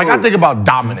janky boy. Like, I think about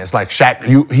dominance. Like,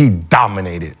 Shaq, he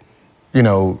dominated. You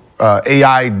know,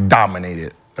 AI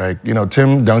dominated. Like, you know,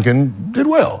 Tim Duncan did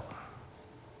well.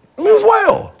 I mean, it was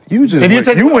well. You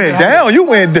went down. You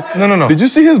went down. No. Did you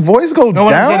see his voice go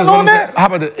down on that? How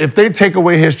about if they take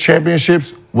away his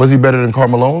championships, was he better than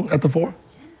Carmelo at the 4?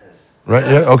 Yes. Right?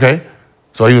 Yeah. Okay.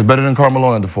 So he was better than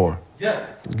Carmelo at the 4.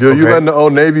 Yes. Gil, you letting the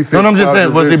Old Navy fit? No, I'm just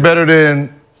saying, was he better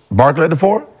than Barkley at the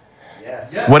 4?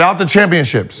 Yes. Without the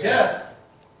championships. Yes.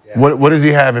 What does he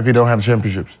have if he don't have the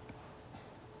championships?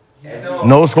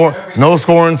 No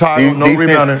scoring title, no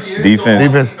rebounding.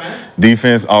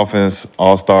 Defense, offense,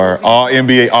 all-star, all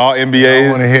NBAs. I don't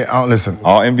want to hear. Listen.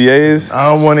 All NBAs.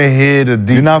 I don't want to hear the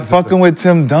defense. You're not fucking with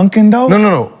Tim Duncan though.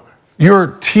 No.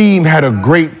 Your team had a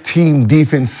great team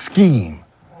defense scheme.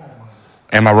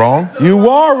 Am I wrong? You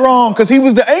are wrong because he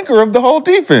was the anchor of the whole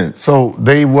defense. So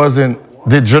they wasn't.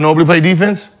 Did Ginobili play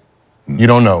defense? You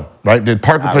don't know, right? Did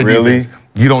Parker play defense?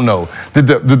 You don't know. Did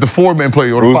the 4 men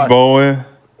play? Or Bruce Bowen?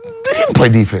 They didn't play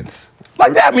defense.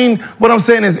 Like that, I mean, what I'm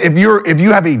saying is if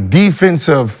you have a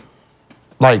defensive,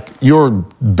 like your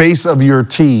base of your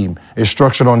team is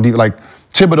structured on like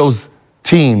Thibodeau's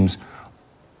teams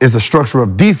is a structure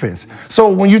of defense. So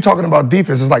when you're talking about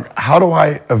defense, it's like, how do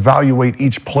I evaluate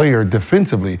each player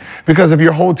defensively? Because if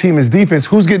your whole team is defense,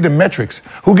 who's getting the metrics?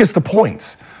 Who gets the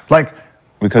points?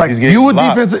 Because he's getting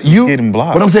blocked. He's getting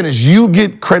blocked. What I'm saying is you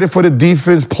get credit for the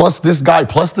defense plus this guy.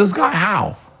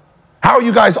 How? How are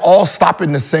you guys all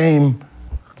stopping the same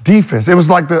defense? It was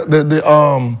like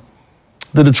the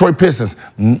Detroit Pistons,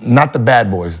 not the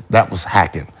bad boys. That was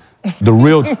hacking. The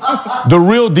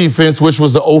real defense, which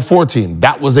was the 04 team,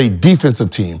 that was a defensive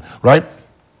team, right?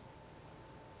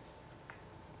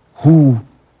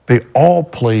 They all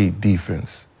played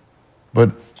defense,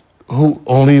 but who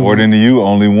only? According to you,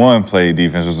 only one played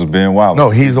defense, which was Ben Wallace.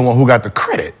 No, he's the one who got the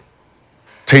credit.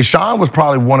 Tayshaun was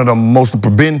probably one of the most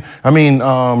Rasheed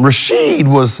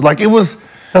was like, it was,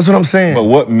 that's what I'm saying. But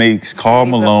what makes Karl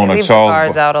Malone or Charles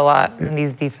guards out a lot in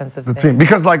these defensive teams.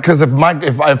 Because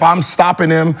if I'm stopping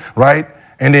him, right,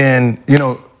 and then, you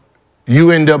know,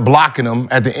 you end up blocking him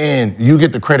at the end, you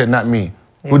get the credit, not me,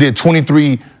 who did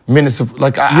 23 minutes of,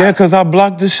 yeah, because I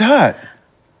blocked the shot.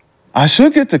 I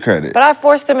should get the credit. But I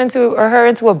forced him into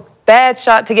a bad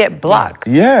shot to get blocked.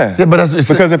 Yeah, but it's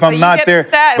because if I'm not there,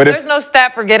 but there's no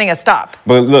stat for getting a stop.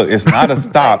 But look, it's not a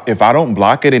stop. If I don't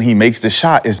block it and he makes the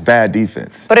shot, it's bad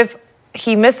defense. But if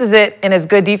he misses it and it's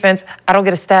good defense, I don't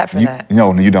get a stat for that.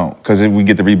 No, you don't, because we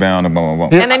get the rebound and blah, blah,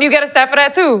 blah. And then you get a stat for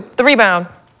that too, the rebound.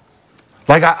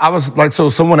 Like I was like, so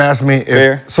someone asked me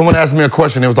a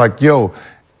question. It was like, yo,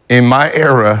 in my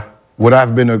era, could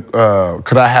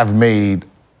I have made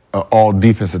an all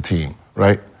defensive team,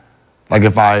 right? Like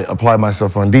if I applied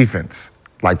myself on defense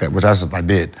like that, which that's what I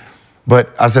did.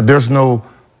 But I said,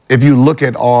 if you look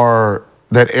at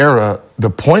that era, the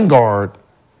point guard,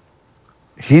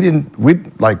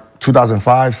 like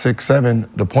 2005, 6, 7,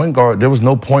 the point guard, there was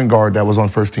no point guard that was on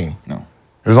first team. No.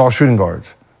 It was all shooting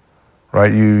guards,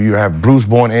 right? You have Bruce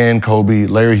Bowen and Kobe,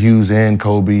 Larry Hughes and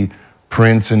Kobe,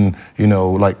 Prince, and, you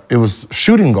know, like it was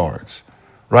shooting guards.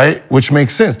 Right? Which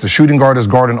makes sense. The shooting guard is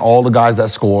guarding all the guys that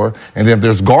score, and then if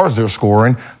there's guards they're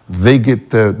scoring, they get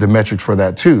the metrics for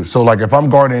that too. So like if I'm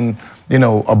guarding, you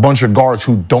know, a bunch of guards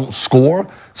who don't score,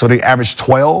 so they average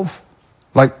 12,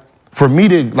 like for me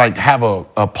to like have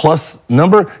a plus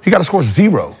number, he got to score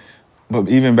 0. But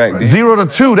even back then, 0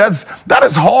 to 2, that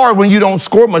is hard when you don't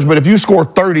score much. But if you score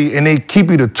 30 and they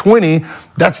keep you to 20,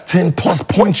 that's 10 plus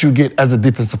points you get as a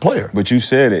defensive player. But you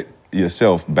said it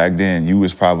yourself, back then, you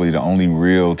was probably the only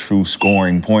real true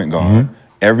scoring point guard. Mm-hmm.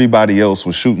 Everybody else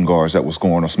was shooting guards that was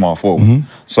scoring a small forward. Mm-hmm.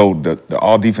 So the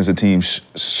all defensive teams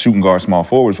shooting guard small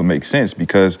forwards would make sense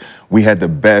because we had the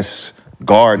best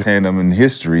guard tandem in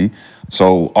history.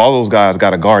 So all those guys got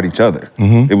to guard each other.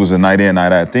 Mm-hmm. It was a night in,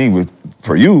 night out thing.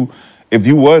 For you, if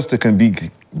you was to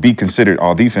be considered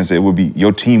all defense, it would be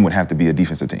your team would have to be a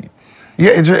defensive team.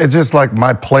 Yeah, it's just like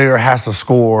my player has to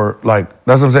score. Like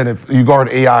that's what I'm saying. If you guard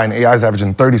AI and AI's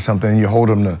averaging 30-something, and you hold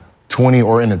them to 20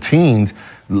 or in the teens,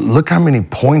 look how many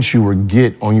points you would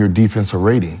get on your defensive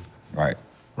rating. Right.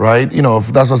 Right? You know, if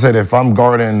that's what I said. If I'm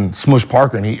guarding Smush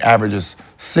Parker and he averages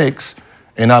 6,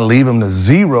 and I leave him to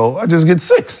 0, I just get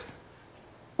 6.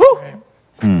 Woo!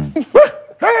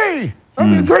 Hey,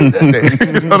 I did great that day.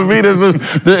 You know what I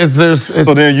mean?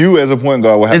 So then you, as a point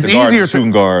guard, will have to guard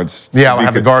shooting guards. Yeah, I would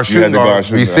have to guard shooting guards.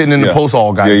 Be sitting in the post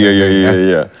all guy.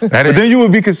 Yeah. But then you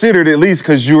would be considered at least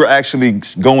because you were actually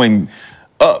going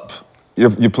up.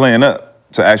 You're playing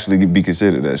up to actually be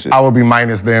considered that shit. I would be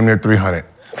minus damn near 300.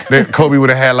 Kobe would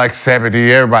have had like 70,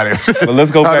 everybody. But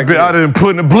let's go back. I'd have been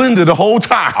putting a blender the whole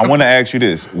time. I want to ask you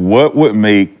this. What would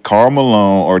make Karl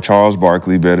Malone or Charles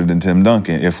Barkley better than Tim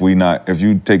Duncan if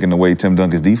you taking away Tim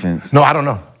Duncan's defense? No, I don't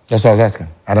know. That's what I was asking.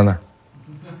 I don't know.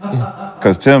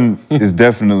 Because Tim is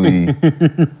definitely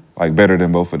like better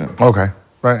than both of them. Okay.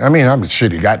 Right. I mean,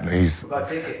 he got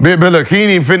but look, he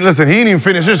didn't even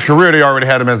finish his career. They already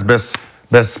had him as best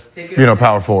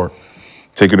power forward.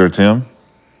 Take it or Tim?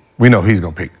 We know he's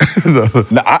gonna pick.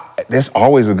 That's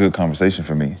always a good conversation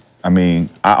for me. I mean,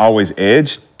 I always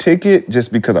edge Ticket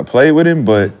just because I played with him,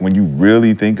 but when you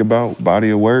really think about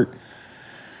body of work,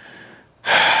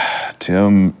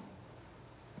 Tim,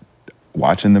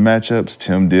 watching the matchups,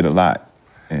 Tim did a lot.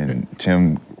 And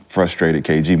Tim frustrated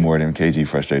KG more than KG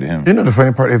frustrated him. You know the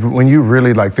funny part, when you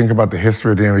really like think about the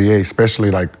history of the NBA,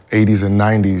 especially like 80s and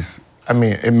 90s, I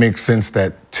mean, it makes sense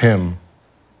that Tim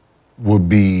would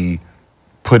be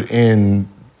put in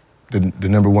the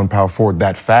number 1 power forward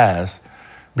that fast,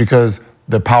 because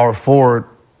the power forward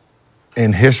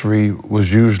in history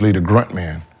was usually the grunt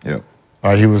man. Yep.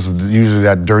 He was usually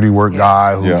that dirty work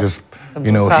guy who just,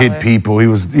 hit people. He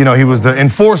was the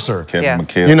enforcer. Kevin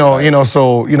McHale.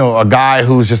 So a guy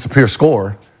who's just a pure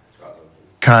scorer,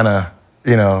 kind of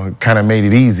made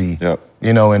it easy. Yep.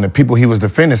 And the people he was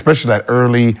defending, especially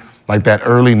the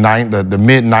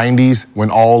mid 90s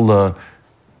when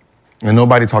and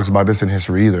nobody talks about this in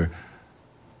history either.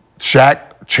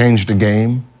 Shaq changed the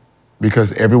game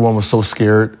because everyone was so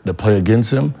scared to play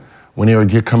against him. When they were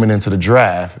coming into the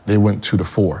draft, they went 2 to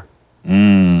 4.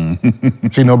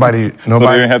 See, nobody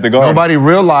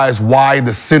realized why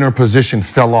the center position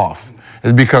fell off.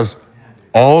 It's because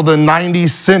all the 90s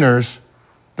centers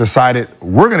decided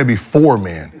we're going to be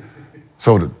 4-man.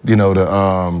 So the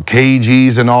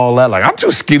KGs and all that, like I'm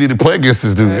too skinny to play against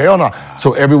this dude. Hell no.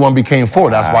 So everyone became 4.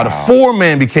 That's why the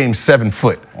 4-man became 7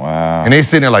 foot. Wow. And they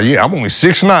sitting there like, yeah, I'm only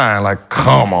 6'9". Like,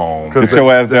 come on. Get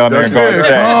your ass down there and guard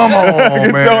Shaq. Come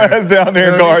on, man. Get your ass down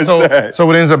there and guard Shaq. So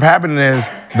what ends up happening is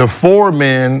the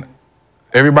 4-men,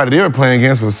 everybody they were playing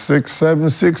against was 6'7",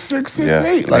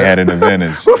 6'6", 6'8". They had an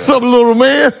advantage. What's up, little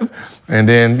man? And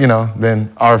then,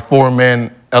 then our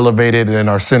 4-men elevated and then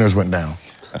our centers went down.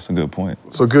 That's a good point.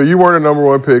 So good, you weren't a number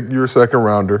 1 pick, you were a second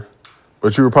rounder,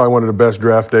 but you were probably one of the best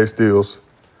draft day steals.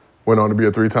 Went on to be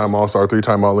a 3-time All-Star,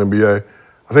 3-time All-NBA.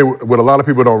 I think what a lot of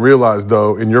people don't realize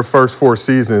though, in your first 4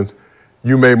 seasons,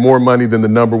 you made more money than the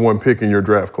number 1 pick in your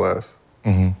draft class.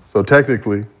 Mm-hmm. So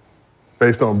technically,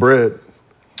 based on bread,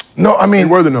 no, I mean,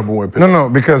 you were the number 1 pick. No,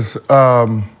 because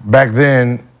back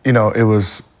then, it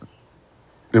was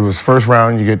first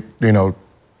round, you get,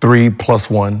 3 plus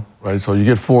 1. Right, so you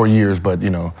get 4 years, but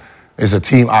it's a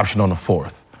team option on the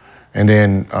 4th. And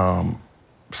then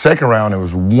second round, it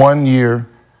was 1 year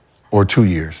or 2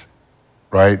 years,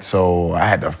 right? So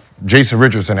Jason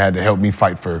Richardson had to help me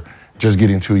fight for just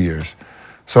getting 2 years.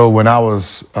 So when I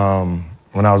was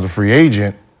a free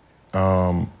agent,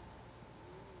 I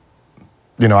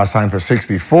signed for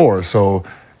 64. So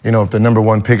if the number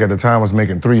 1 pick at the time was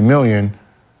making $3 million,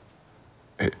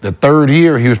 the 3rd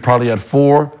year he was probably at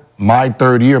 4. My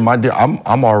 3rd year,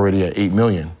 I'm already at $8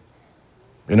 million.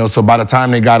 So by the time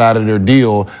they got out of their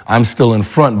deal, I'm still in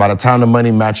front. By the time the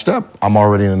money matched up, I'm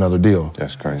already in another deal.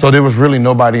 That's crazy. So there was really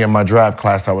nobody in my draft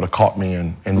class that would have caught me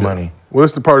in money. Well,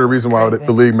 that's the part of the reason why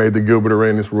the league made the Gilbert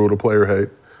Arenas rule to player hate.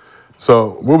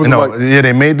 So what was it like? Yeah,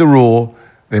 they made the rule.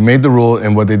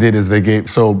 And what they did is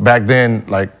so back then,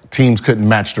 like teams couldn't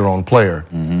match their own player.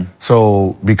 Mm-hmm.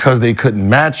 So because they couldn't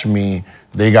match me,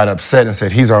 they got upset and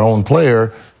said, he's our own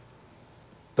player.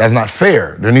 That's not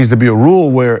fair. There needs to be a rule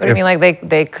where. What do you mean, like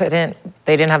they didn't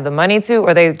have the money to,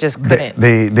 or they just couldn't?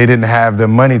 They didn't have the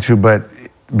money to, but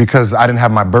because I didn't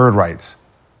have my bird rights,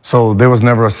 so there was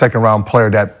never a second round player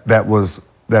that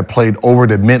that played over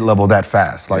the mid-level that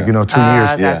fast. Like, 2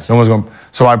 years, no one's going to.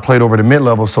 So I played over the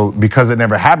mid-level, so because it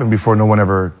never happened before, no one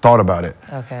ever thought about it.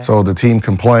 Okay. So the team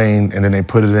complained, and then they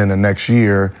put it in the next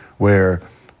year where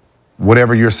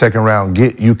whatever your second round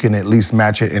get, you can at least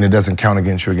match it, and it doesn't count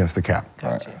against you against the cap.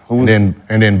 Gotcha. And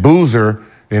then Boozer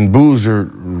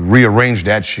rearranged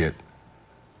that shit.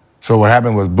 So what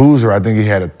happened was Boozer, I think he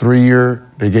had a 3-year,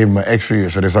 they gave him an extra year,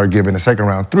 so they started giving the second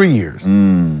round 3 years.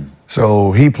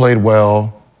 So he played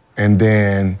well, and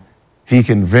then he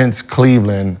convinced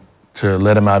Cleveland to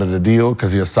let him out of the deal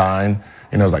because he signed,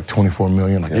 it was like $24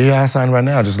 million. Like, I signed right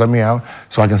now, just let me out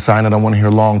so I can sign it. I want to hear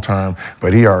long term.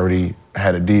 But he already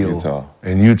had a deal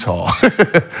in Utah.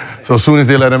 So as soon as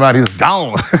they let him out, he was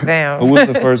gone. Damn. Who was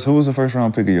the first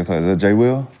round pick of your class? Is that Jay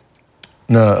Will?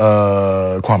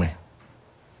 No, Kwame.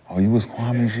 Oh, you was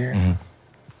Kwame's year?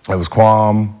 It was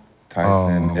Kwame.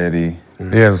 Tyson, Eddie.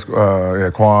 Yeah, it was,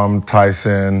 Kwame,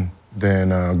 Tyson, then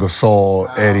Gasol,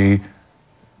 Eddie,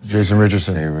 Jason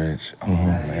Richardson. Jay Rich. Oh,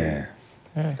 man.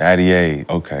 88,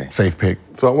 okay. Safe pick.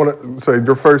 So I want to say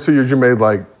your first 2 years you made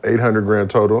like $800 grand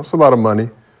total. It's a lot of money,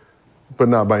 but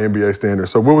not by NBA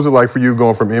standards. So what was it like for you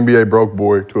going from NBA broke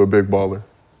boy to a big baller?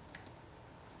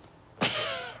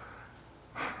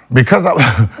 Because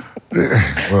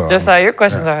Just your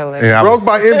questions are hilarious. Yeah, broke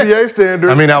by NBA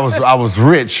standards. I mean, I was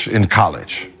rich in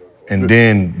college, and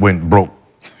then went broke.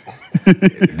 I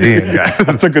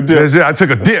took a dip. Yeah, I took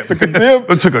a dip. I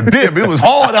took a dip. It was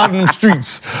hard out in the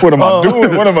streets. What am I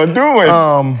doing? What am I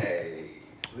doing?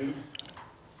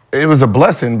 It was a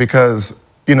blessing because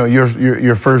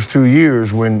your first 2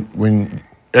 years when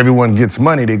everyone gets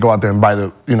money, they go out there and buy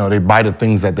they buy the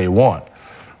things that they want,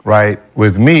 right?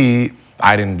 With me,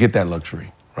 I didn't get that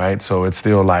luxury, right? So it's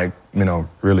still like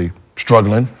really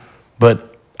struggling,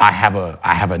 but I have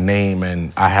a name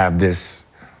and I have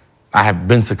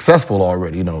been successful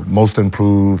already, most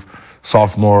improved,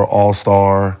 sophomore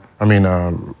All-Star,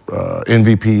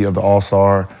 MVP of the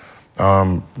All-Star,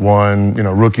 won,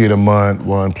 Rookie of the Month,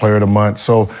 won Player of the Month.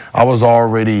 So I was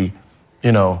already,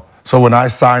 so when I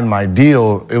signed my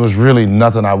deal, it was really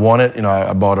nothing I wanted.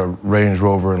 I bought a Range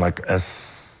Rover and like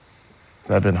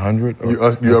S700. You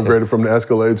upgraded from the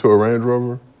Escalade to a Range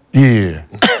Rover? Yeah.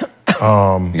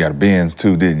 You got a Benz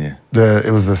too, didn't you?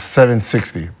 It was the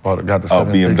 760. Got the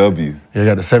 760. BMW. Yeah, I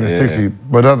got the 760. Yeah.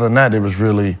 But other than that, it was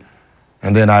really.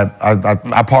 And then I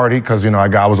partied because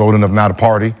I was old enough now to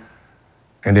party,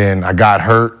 and then I got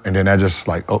hurt, and then I just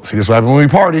like, see, this is what happens when we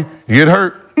party. You get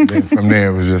hurt. And then from there,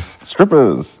 it was just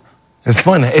strippers. It's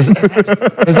fun. It's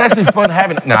actually fun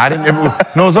having. No, I didn't. It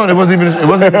wasn't even. It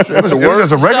was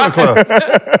just a regular club.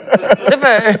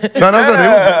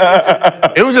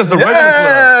 It was just a regular club.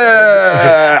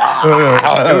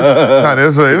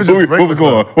 It was just a regular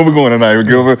club. Where we going tonight? We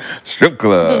go over strip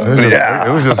club.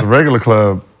 It was just a regular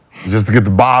club. Just to get the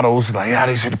bottles. Like,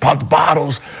 they said to pop the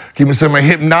bottles. Keep me saying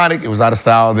Hypnotic. It was out of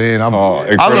style then. I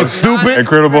look stupid.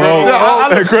 Incredible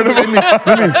Hulk. Incredible.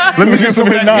 Let me get some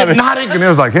Hypnotic. And it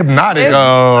was like, Hypnotic. We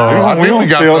don't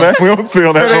sell that. We don't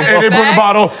sell that. And they put the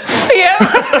bottle. Yeah.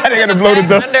 They got to blow the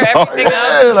dust Under everything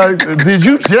else. Like, did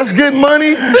you just get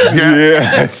money?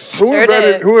 Yes. Who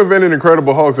invented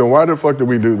Incredible Hulks, and why the fuck did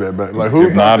we do that back? Like, who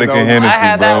Hypnotic and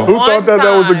Hennessy, bro. Who thought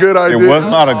that was a good idea? It was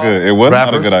not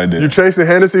a good idea. You chasing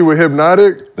Hennessy with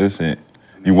Hypnotic? Listen,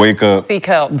 you wake up. Seek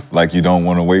help. Like you don't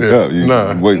want to wake up. You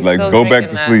wait, like go back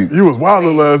to sleep. You was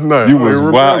wilding last night. You was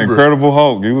wild, Incredible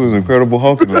Hulk. You was Incredible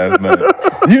Hulk last night.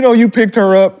 You picked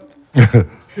her up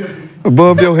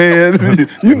above your head.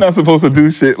 You're not supposed to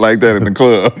do shit like that in the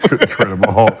club.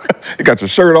 Incredible Hulk. You got your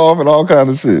shirt off and all kind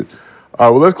of shit. All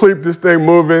right, well, let's keep this thing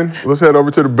moving. Let's head over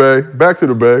to the Bay, back to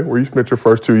the Bay, where you spent your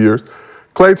first 2 years.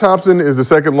 Klay Thompson is the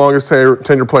second longest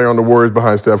tenured player on the Warriors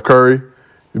behind Steph Curry.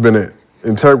 He's been an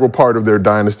integral part of their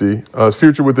dynasty. His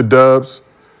future with the Dubs,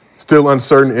 still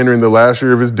uncertain entering the last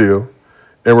year of his deal.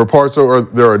 And reports are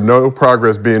there are no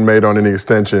progress being made on any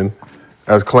extension,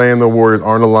 as Klay and the Warriors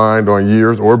aren't aligned on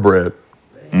years or bread.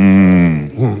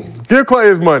 Give Klay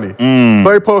his money.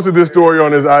 Klay posted this story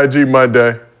on his IG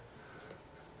Monday.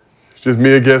 It's just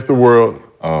me against the world.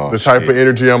 The type of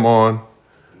energy I'm on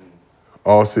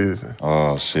all season.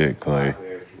 Oh, shit, Klay.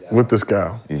 With the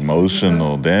scowl.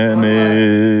 Emotional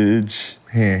damage.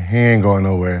 He ain't going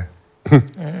nowhere.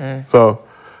 So,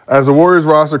 as the Warriors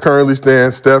roster currently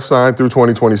stands, Steph signed through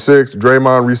 2026.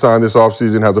 Draymond re-signed this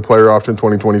offseason, has a player option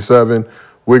 2027.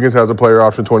 Wiggins has a player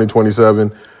option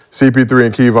 2027. CP3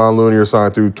 and Kevon Looney are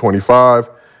signed through 25.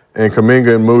 And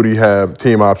Kuminga and Moody have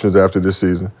team options after this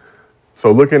season.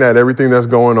 So looking at everything that's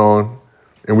going on,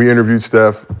 and we interviewed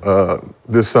Steph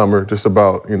this summer just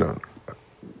about,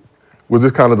 was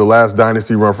this kind of the last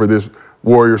dynasty run for this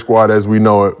Warrior squad as we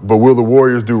know it, but will the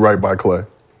Warriors do right by Klay?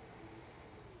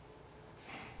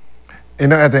 You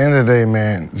know, at the end of the day,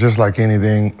 man, just like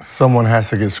anything, someone has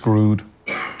to get screwed,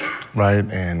 right?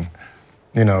 And,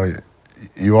 you know,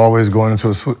 you always going into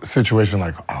a situation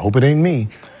like, I hope it ain't me.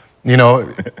 You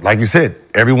know, like you said,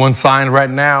 everyone's signed right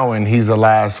now, and he's the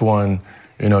last one,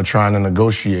 you know, trying to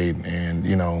negotiate. And,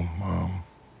 you know,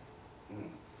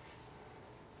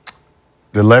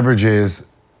 the leverage is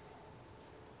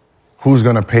who's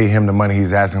going to pay him the money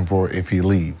he's asking for if he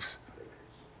leaves?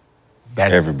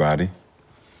 That's everybody.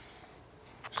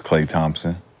 It's Klay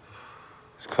Thompson.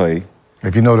 It's Klay.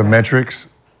 If you know the metrics,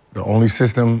 the only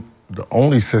system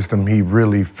he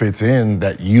really fits in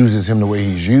that uses him the way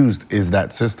he's used is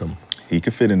that system. He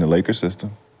could fit in the Lakers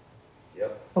system.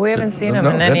 We haven't seen him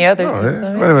in any other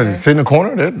system. Wait a minute, sit in the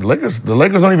corner. The Lakers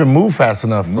don't even move fast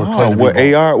enough for Klay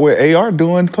to what AR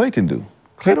doing, Klay can do.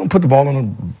 Klay don't put the ball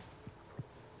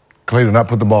Klay do not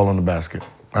put the ball on the basket.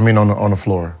 I mean, on the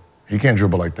floor. He can't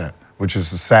dribble like that, which is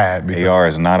sad. Because AR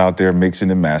is not out there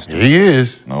mixing and mastering. He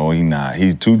is. No, he's not.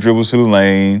 He's 2 dribbles to the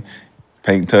lane,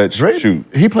 paint touch, shoot.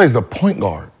 He plays the point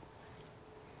guard.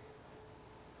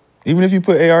 Even if you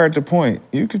put AR at the point,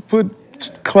 you could put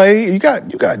Klay. You got.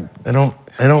 They don't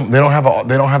have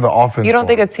the offense. You don't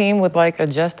think a team would like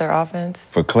adjust their offense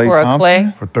for Klay for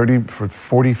Thompson? Klay? For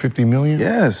 40, 50 million?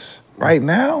 Yes. Right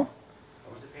now?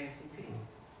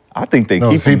 I think they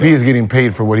no, keep CP him. is getting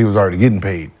paid for what he was already getting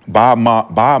paid. Bob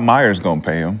Myers gonna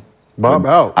pay him. Bob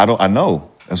out. I know.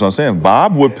 That's what I'm saying.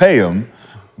 Bob would pay him,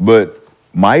 but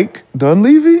Mike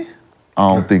Dunleavy,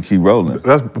 I don't think he rolling.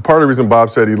 That's part of the reason Bob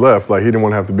said he left. Like he didn't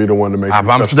want to have to be the one to make.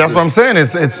 That's what I'm saying.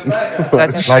 It's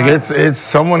like it's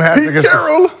someone has to get.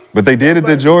 Carroll. But they did it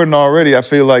to Jordan already. I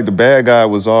feel like the bad guy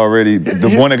was already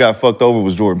the one that got fucked over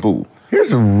was Jordan Poole.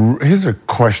 Here's a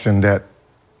question that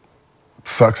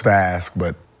sucks to ask,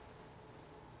 but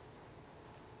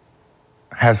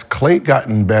has Klay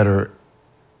gotten better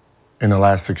in the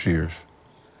last 6 years?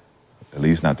 At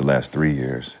least not the last 3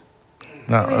 years.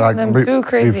 No, them 2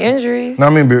 crazy injuries. No, I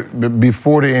mean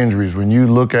before the injuries, when you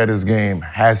look at his game,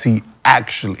 has he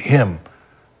actually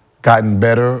gotten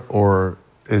better, or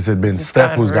has it been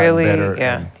Steph who's gotten better?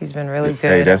 Yeah, he's been really good.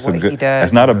 Hey, that's at what he does.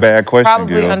 That's not a bad question.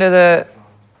 Probably Gil. under the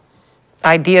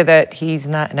idea that he's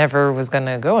never was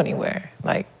gonna go anywhere.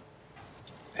 Like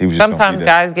he was sometimes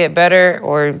guys get better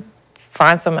or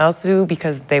find something else to do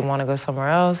because they want to go somewhere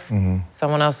else. Mm-hmm.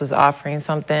 Someone else is offering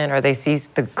something, or they see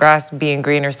the grass being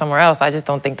greener somewhere else. I just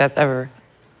don't think that's ever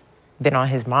been on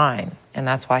his mind, and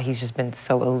that's why he's just been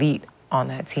so elite on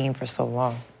that team for so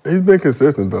long. He's been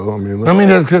consistent though.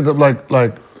 That's because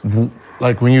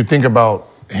like when you think about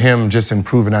him just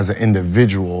improving as an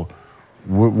individual,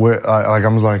 I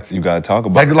was like, you gotta talk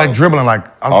about it. Like dribbling, like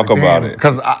I was talk about it.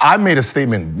 Because I made a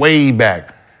statement way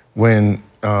back when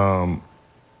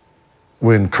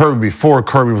before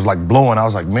Kirby was like blowing, I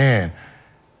was like, man,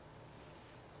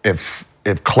 if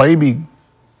Klay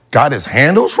got his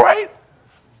handles right,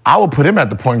 I would put him at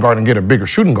the point guard and get a bigger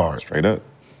shooting guard. Straight up.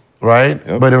 Right?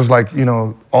 Yep. But it was like, you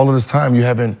know, all of this time you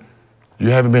haven't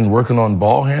been working on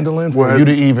ball handling for you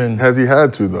to even. Has he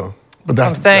had to though? But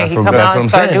that's I'm saying he come out and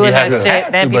start doing that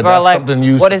shit. Then people are like,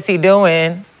 what is he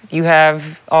doing? You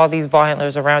have all these ball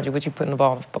handlers around you. What you putting the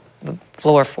ball on the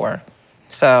floor for?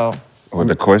 So. Well,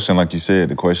 the question, like you said,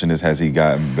 the question is, has he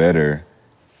gotten better?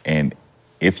 And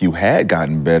if you had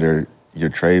gotten better, your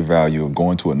trade value of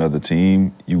going to another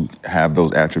team, you have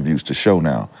those attributes to show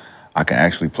now. I can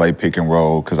actually play pick and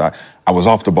roll because I was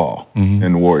off the ball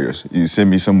in the Warriors. You send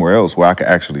me somewhere else where I can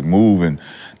actually move, and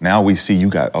now we see you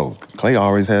got, Klay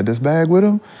always had this bag with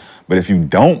him. But if you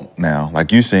don't now,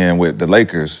 like you saying with the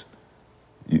Lakers,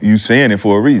 you saying it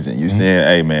for a reason. You saying,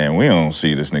 hey, man, we don't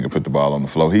see this nigga put the ball on the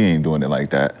floor. He ain't doing it like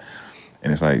that.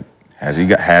 And it's like, has he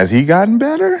gotten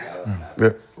better? Yeah,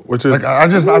 which is like, I'm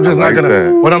just not gonna.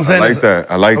 That. What I'm saying I like is, that.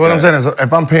 I like what that. I'm saying is,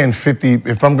 if I'm paying 50,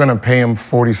 if I'm gonna pay him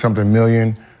 40-something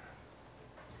million,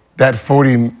 that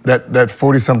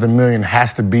 40-something million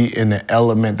has to be in the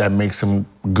element that makes him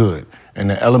good, and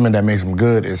the element that makes him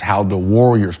good is how the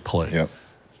Warriors play. Yep.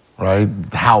 Right?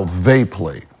 How they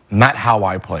play. Not how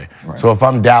I play. Right. So if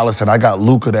I'm Dallas and I got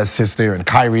Luka that sits there and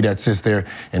Kyrie that sits there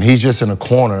and he's just in a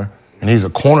corner and he's a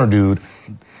corner dude,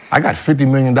 I got $50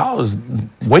 million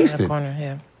wasted. In the corner,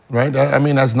 yeah. Right? I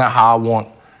mean, that's not how I want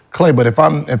Klay. But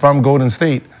if I'm Golden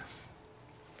State,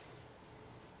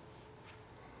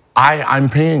 I'm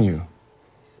paying you.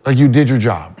 Like, you did your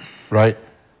job, right?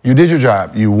 You did your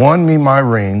job. You won me my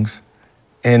rings,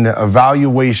 and the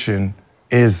evaluation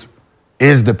is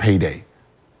the payday.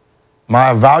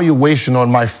 My evaluation on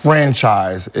my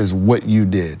franchise is what you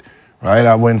did, right?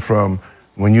 I went from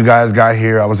When you guys got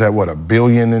here, I was at what, $1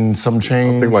 billion and some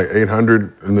change? I think like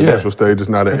 800 in the initial stage. It's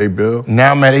not at $8 billion.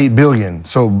 Now I'm at $8 billion.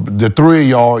 So the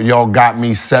three of y'all got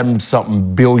me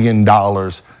 $7-something billion.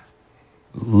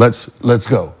 Let's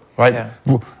go, right?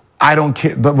 Yeah. I don't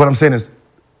care. What I'm saying is,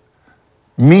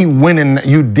 me winning,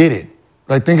 you did it.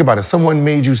 Like, think about it. Someone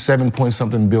made you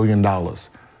 $7-point-something billion,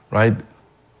 right?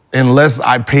 Unless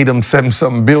I pay them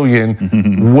 $7-something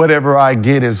billion, whatever I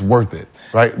get is worth it,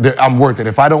 right? I'm worth it.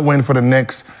 If I don't win for the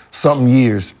next something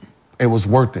years, it was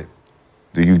worth it.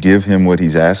 Do you give him what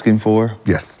he's asking for?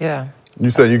 Yes. Yeah.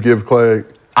 You said you give Klay.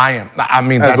 I am. I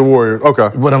mean, as a Warrior. Okay.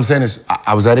 What I'm saying is,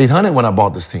 I was at 800 when I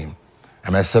bought this team.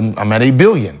 I'm at $8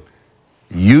 billion.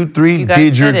 You three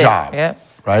did your job,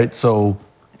 right? So,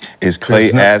 is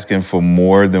Klay asking for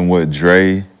more than what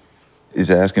Dre is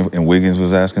asking and Wiggins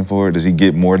was asking for? Does he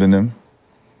get more than them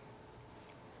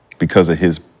because of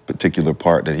his particular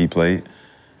part that he played?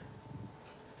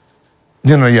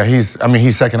 Yeah, he's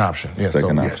second option. Yes,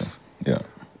 second option. Yeah.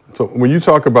 So when you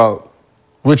talk about,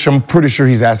 which I'm pretty sure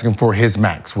he's asking for his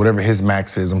max, whatever his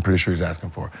max is, I'm pretty sure he's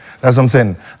asking for. That's what I'm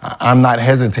saying. I'm not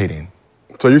hesitating.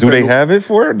 So you do they have it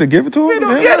for it to give it to him?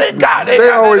 Yeah, they got it. They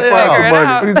always find some money.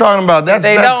 What are you talking about? What is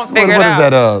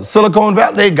that? Silicon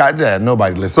Valley? They got that.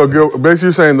 Nobody listens. So Gil, basically,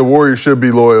 you're saying the Warriors should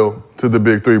be loyal to the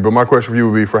big three. But my question for you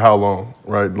would be, for how long,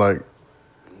 right? Like,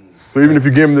 so even if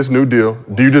you give them this new deal,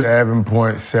 do you just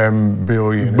 $7.7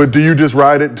 billion? But do you just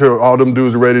ride it till all them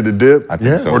dudes are ready to dip? I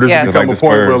think so. Or does it become a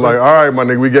point where, like, all right, my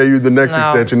nigga, we gave you the next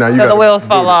extension. Now you got the wheels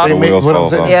fall off. They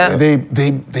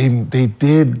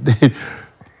did.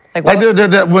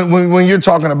 When you're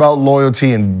talking about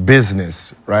loyalty in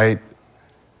business, right?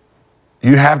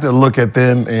 You have to look at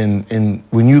them and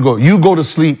when you go to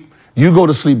sleep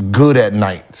good at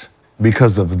night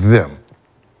because of them.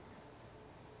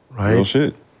 Right? Real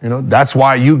shit. That's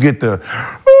why you get the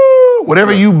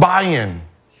whatever you buy in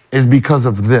is because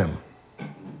of them.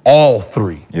 All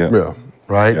three. Yeah.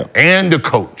 Right? Yep. And the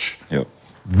coach. Yep.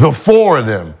 The four of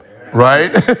them. Right?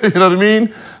 You know what I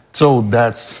mean? So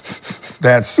that's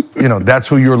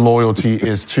who your loyalty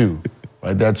is to,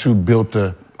 right? That's who built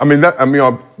the.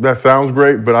 That sounds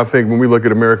great, but I think when we look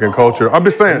at American culture, I'm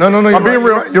just saying. No. I'm being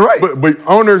real. You're right. But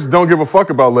owners don't give a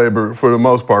fuck about labor for the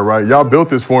most part, right? Y'all built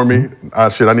this for me. I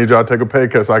need y'all to take a pay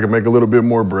cut so I can make a little bit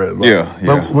more bread. Like,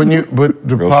 But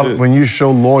when you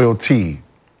show loyalty,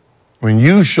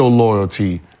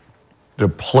 the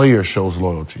player shows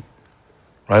loyalty.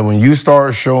 Right? When you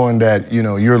start showing that,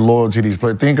 you're loyal to these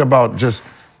players, think about just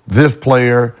this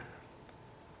player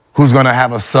who's going to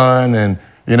have a son and,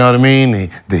 you know what I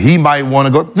mean? He might want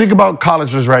to go. Think about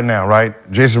colleges right now, right?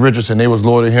 Jason Richardson, they was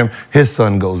loyal to him. His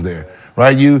son goes there,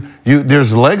 right?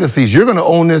 There's legacies. You're going to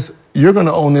own this. You're going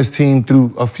to own this team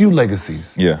through a few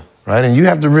legacies. Yeah. Right? And you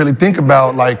have to really think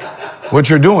about, like, what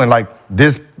you're doing. Like,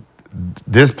 this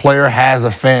player has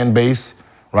a fan base.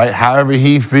 Right? However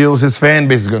he feels his fan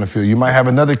base is going to feel. You might have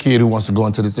another kid who wants to go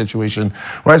into the situation,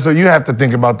 right? So you have to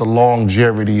think about the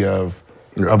longevity of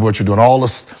what you're doing, all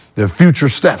the future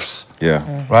steps.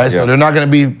 Yeah. Right? Yeah. So they're not going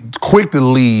to be quick to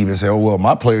leave and say, oh, well,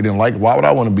 my player didn't like it. Why would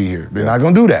I want to be here? They're not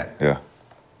going to do that. Yeah.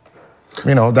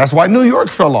 That's why New York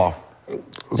fell off.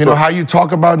 How you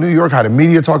talk about New York, how the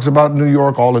media talks about New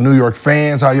York, all the New York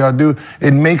fans, how y'all do,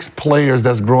 it makes players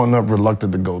that's growing up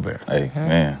reluctant to go there. Hey,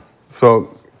 man.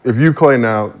 So if you Klay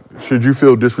now, should you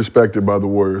feel disrespected by the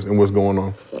Warriors and what's going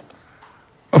on?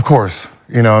 Of course.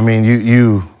 We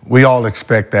all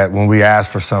expect that when we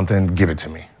ask for something, give it to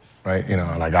me, right?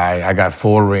 Like I got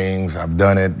 4 rings, I've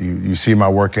done it. You see my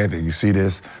work ethic, you see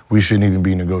this. We shouldn't even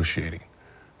be negotiating,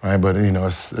 right? But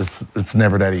it's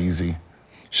never that easy.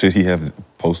 Should he have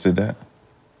posted that?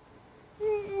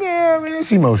 Yeah,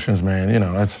 it's emotions, man.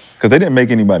 That's because they didn't make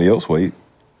anybody else wait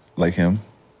like him.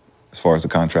 As far as the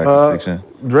contract extension?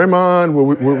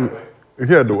 Draymond, he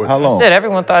had to wait. How long? Shit,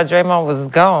 everyone thought Draymond was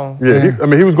gone. Yeah,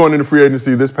 he was going into free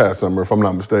agency this past summer, if I'm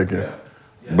not mistaken.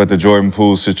 But the Jordan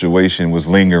Poole situation was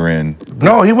lingering.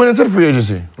 No, he went into the free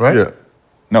agency, right? Yeah.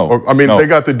 No. They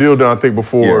got the deal done, I think,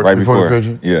 before. Yeah, right before before. the free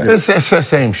agency. Yeah. It's the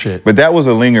same shit. But that was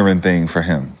a lingering thing for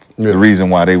him. Yeah. The reason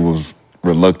why they was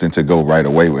reluctant to go right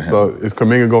away with him. So is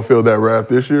Kuminga gonna feel that wrath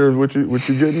this year? What you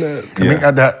getting at?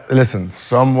 Kuminga, listen,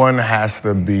 someone has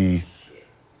to be.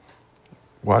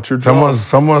 Watch your jaw.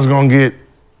 Someone's gonna get.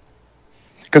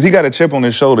 Because he got a chip on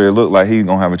his shoulder. It looked like he's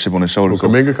going to have a chip on his shoulder.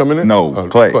 Kuminga coming in? No,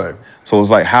 Klay. So it's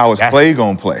like, how is Klay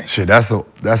going to play? Shit, that's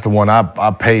the one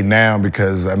I pay now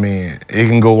because, I mean, it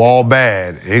can go all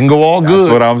bad. It can go all good.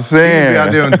 That's what I'm saying. He can be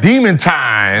out there on demon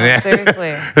time. Seriously.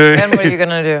 Then what are you going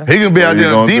to do? He can be out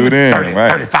there on demon 30,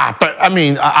 35, 30. I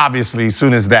mean, obviously, as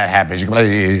soon as that happens, you can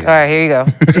be like, All right, here you go.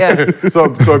 Yeah.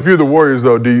 So if you're the Warriors,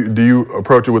 though, do you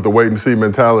approach it with the wait-and-see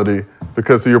mentality?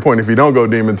 Because to your point, if you don't go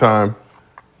demon time,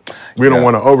 we don't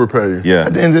want to overpay you. Yeah.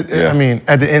 At the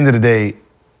end of the day,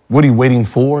 what are you waiting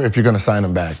for if you're going to sign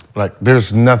him back? Like,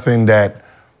 there's nothing that.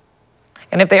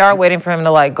 And if they are waiting for him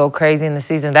to like go crazy in the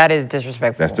season, that is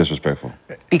disrespectful. That's disrespectful.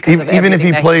 Because of even if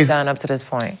he that plays he's done up to this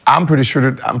point. I'm pretty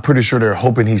sure they're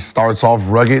hoping he starts off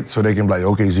rugged so they can be like,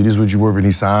 okay, so this is what you worth when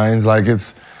he signs. Like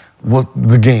it's what's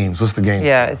the game?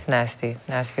 Yeah, it's nasty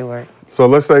work. So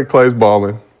let's say Klay's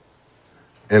balling,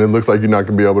 and it looks like you're not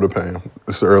going to be able to pay him.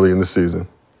 It's early in the season.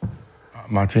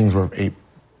 My team's worth $8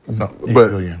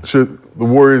 billion. Should the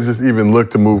Warriors just even look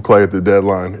to move Klay at the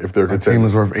deadline if they're contending? My team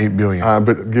is worth $8 billion.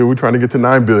 But we're trying to get to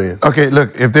 $9 billion. Okay,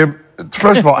 look, if they're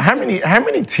first of all, how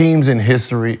many teams in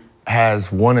history has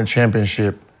won a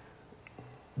championship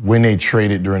when they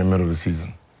traded during the middle of the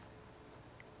season?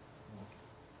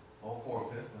 All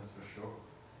 4 Pistons for sure.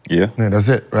 Yeah. Yeah, that's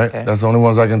it, right? Okay. That's the only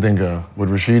ones I can think of. With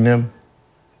Rasheed and them?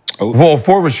 Oh, Well,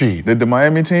 for Rasheed. did the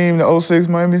Miami team, the 06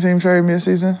 Miami team trade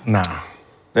mid-season? Nah.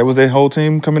 That was their whole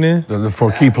team coming in? For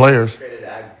key players. Traded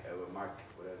with Mark,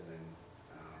 whatever his name.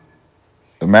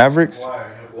 The Mavericks?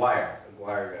 Aguirre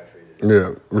got traded.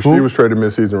 Yeah, Rasheed was traded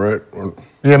mid-season, right?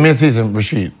 Yeah, mid-season,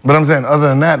 Rasheed. But I'm saying, other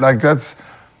than that, like that's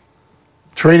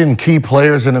trading key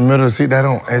players in the middle of the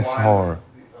season. It's hard.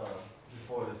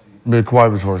 Before the season. Be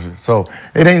quiet before the season. So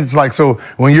it ain't it's like so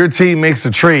when your team makes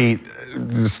a trade,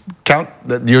 just count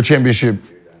that your championship.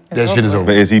 That shit is over.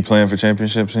 But is he playing for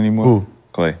championships anymore? Who?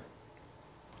 Klay.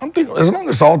 I'm thinking as long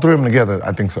as all 3 of them together,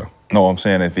 I think so. No, I'm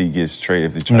saying if he gets traded,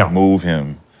 if they try No. to move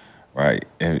him, right?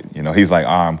 And, he's like,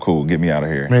 I'm cool, get me out of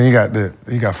here. Man,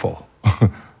 he got full.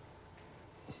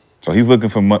 So he's looking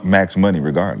for max money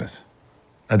regardless.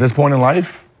 At this point in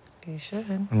life, You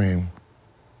should. I mean,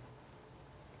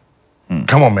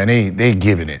 come on, man, they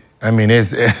giving it. I mean,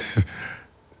 it's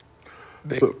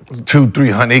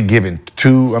 200-300. They giving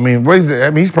 2. I mean, what is it? I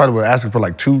mean, he's probably asking for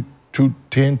like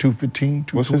 210, 215.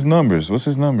 What's his numbers? What's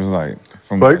his numbers like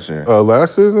from Like last year?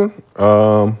 last season,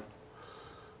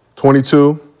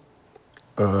 22,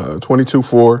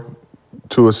 4,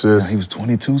 2 assists. He was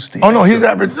 22 still. Oh no, he's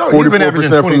averaged. No, he's been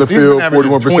averaging 44% 20, from the he's been field,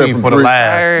 averaging 41% 20 from for the three.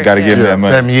 last Got to give him that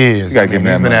money. 7 years. You got to give him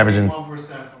that He's been money. averaging 1% from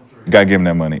 3. You got to give him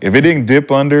that money. If it didn't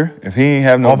dip under, if he ain't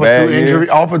have no off of bad 2 year, injuries.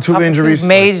 Off of 2 injuries.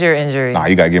 Major injuries. nah,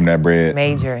 you got to give him that bread.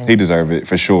 Major He injuries. deserved it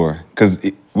for sure. Because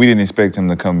we didn't expect him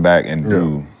to come back and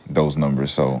do those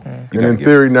numbers. So, you And gotta in give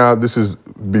theory now, this is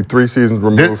be 3 seasons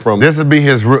removed from. This would be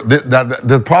his.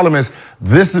 The problem is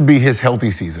this would be his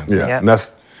healthy season. Yeah, Yep. and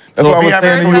that's That's So what I if was he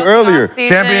saying to you averaged- earlier.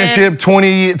 Season. Championship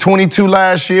 22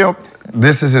 last year.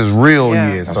 This is his real Yeah.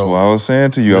 year. That's So what I was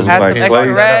saying to you. I was Has like, some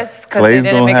extra rest because they Klay's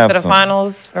didn't gonna make it have to the some.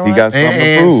 finals. For He once. got something to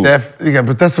and prove. Steph, yeah,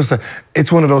 but that's what's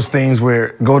it's one of those things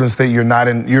where Golden State, you're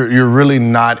really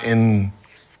not in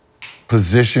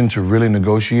position to really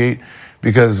negotiate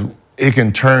because it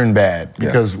can turn bad.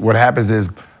 Because what happens is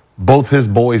both his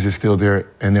boys are still there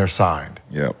and they're signed.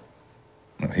 Yep.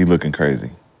 He looking crazy.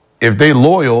 If they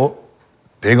loyal,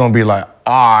 they're gonna be like,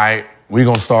 all right, we're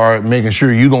gonna start making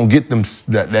sure you're gonna get them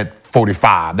that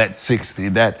 45, that 60,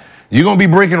 that you're gonna be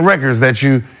breaking records that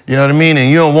you know what I mean? And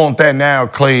you don't want that now.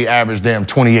 Klay averaged damn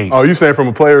 28. Oh, you saying from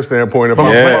a player standpoint? If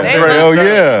I'm Yeah. playing Hell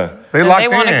yeah. They If locked they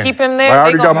want to in. keep him there. I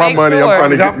already they got gonna my make money. Sure.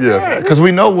 I'm trying to get Because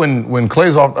we know when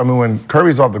Klay's off. I mean, when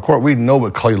Curry's off the court, we know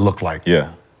what Klay looked like. Yeah.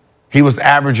 He was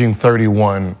averaging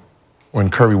 31 when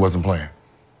Curry wasn't playing.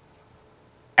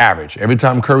 Average. Every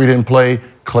time Curry didn't play,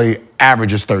 Klay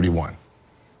averages 31.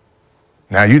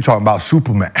 Now you talking about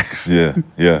Supermax. Yeah.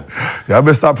 Yeah. Y'all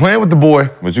better stop playing with the boy.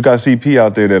 But you got CP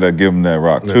out there that'll give him that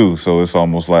rock too. So it's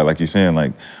almost like you're saying,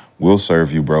 like, we'll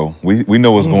serve you, bro. We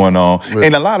know what's going on.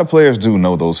 And a lot of players do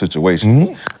know those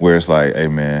situations where it's like, hey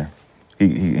man,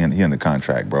 he in the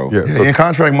contract, bro. Yeah. So in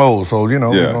contract mode, so you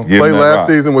know. Yeah. You know. Give him Play that last rock.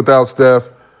 season without Steph,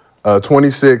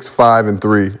 26, 5, and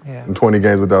 3 Yeah. in 20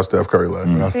 games without Steph Curry last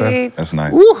year. See? That's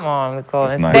nice. Come on,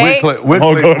 Golden nice. State. We're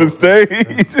Oh, go to state.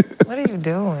 What are you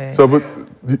doing? So, but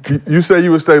you say you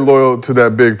would stay loyal to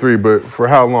that big 3, but for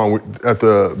how long? At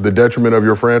the detriment of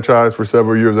your franchise for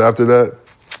several years after that,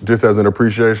 just as an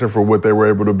appreciation for what they were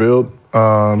able to build.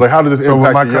 Like, how does this with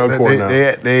impact the young core now?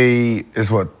 they it's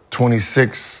what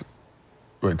 26,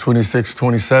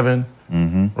 27,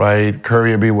 right?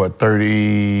 Curry would be what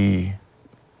 30.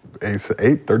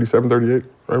 37, 38, right,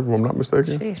 if I'm not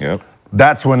mistaken. Jeez. Yep.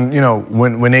 That's when,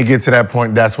 when they get to that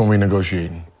point, that's when we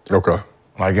negotiating. Okay.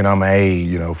 Like,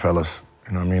 I'm fellas,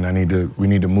 I mean? We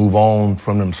need to move on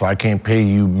from them, so I can't pay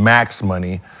you max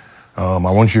money. I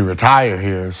want you to retire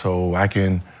here so I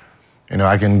can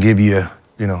give you,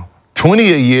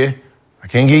 20 a year. I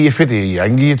can't give you 50 a year. I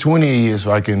can give you 20 a year so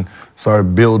I can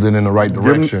start building in the right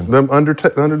direction. Give them under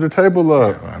the table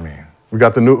love. Yeah, I mean, we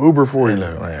got the new Uber for you. You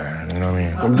know what I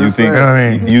mean? I'm just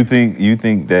saying. You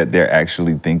think that they're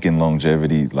actually thinking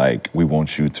longevity, like we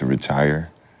want you to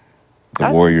retire? The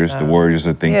Warriors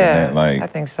are thinking that, like. I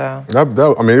think so. I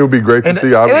mean, it would be great to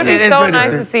see. It would be so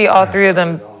nice to see all three of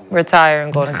them retire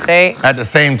in Golden State. At the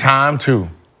same time, too.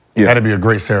 Yeah. That'd be a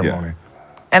great ceremony. Yeah.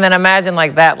 And then imagine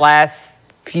like that last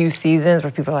few seasons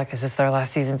where people are like, is this their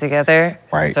last season together?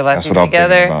 Right. Is this their last That's season what I'm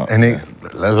together? thinking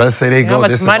about. And let's say they You know go. how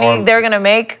much money they're gonna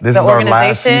make? This the is our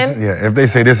last organization? season. Yeah. If they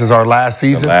say this is our last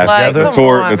season together, Come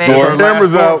on, man.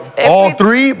 Cameras out. All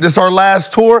three. This is our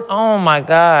last tour. Oh my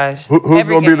gosh. Who's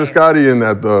gonna be the Scotty in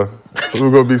that though? Who's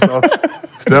gonna be Steph?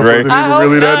 Wasn't even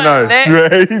really that nice.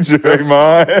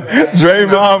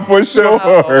 Draymond for sure.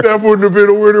 Steph wouldn't have been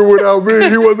a winner without me.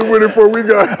 He wasn't winning before we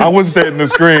got. I was setting the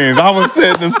screens. I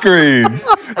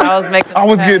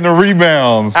was getting the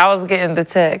rebounds. I was getting the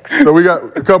text. So we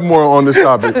got a couple more on this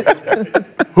topic.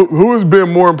 Who has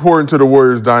been more important to the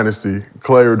Warriors dynasty,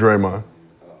 Klay or Draymond?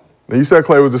 Now you said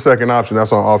Klay was the second option.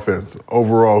 That's on offense.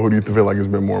 Overall, who do you feel like has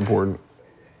been more important?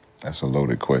 That's a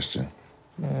loaded question.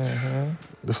 Mm-hmm.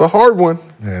 It's a hard one.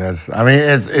 Yeah,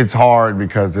 it's hard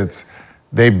because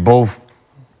they both.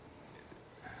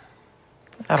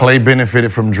 Klay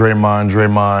benefited from Draymond.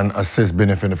 Draymond assist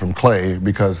benefited from Klay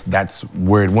because that's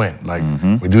where it went. Like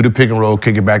we do the pick and roll,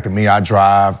 kick it back to me. I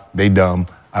drive. They dumb.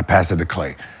 I pass it to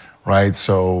Klay, right?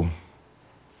 So.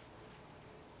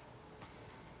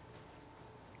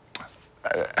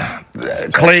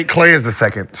 Klay is the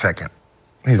second.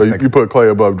 He's so you put Klay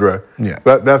above Dre. Yeah.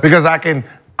 That's because I can't.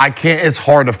 It's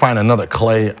hard to find another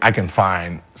Klay. I can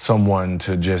find someone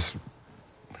to just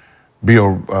be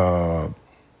I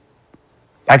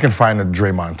can find a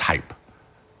Draymond type.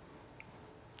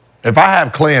 If I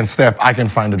have Klay and Steph, I can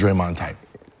find a Draymond type.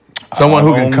 Someone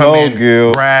who can come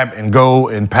in, grab, and go,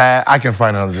 and pass. I can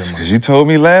find another Draymond. You told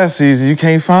me last season you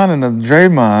can't find another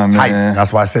Draymond, type. man.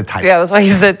 That's why I said type. Yeah, that's why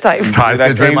you said type. I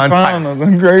said Draymond type.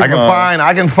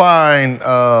 I can find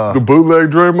the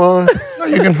bootleg Draymond. No,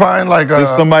 you can find like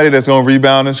just somebody that's gonna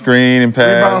rebound and screen and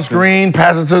pass. Rebound, screen,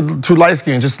 pass it to light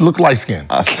skin. Just look light skin.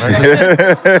 Like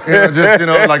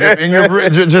in your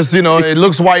it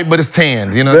looks white but it's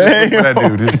tanned. Just look for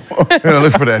that dude.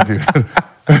 Look for that dude.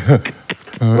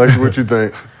 Like, what you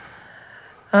think?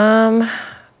 I'm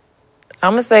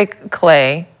gonna say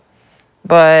Klay,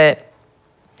 but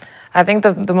I think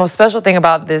the most special thing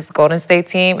about this Golden State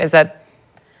team is that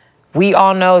we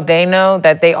all know, they know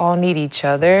that they all need each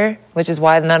other, which is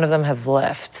why none of them have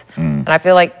left. And I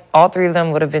feel like all three of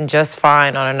them would have been just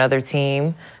fine on another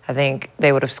team. I think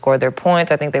they would have scored their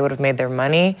points. I think they would have made their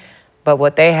money. But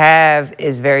what they have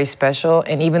is very special.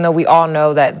 And even though we all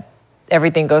know that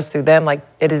everything goes through them, like,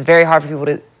 it is very hard for people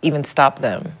to even stop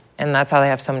them. And that's how they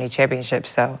have so many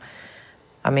championships. So,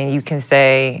 I mean, you can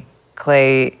say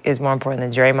Klay is more important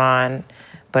than Draymond,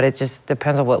 but it just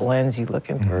depends on what lens you're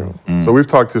looking through. So we've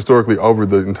talked historically over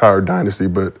the entire dynasty,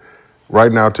 but right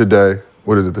now, today,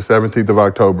 what is it, the 17th of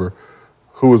October,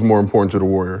 who is more important to the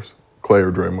Warriors, Klay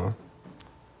or Draymond?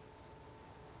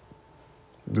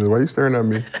 Dude, why are you staring at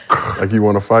me? Like you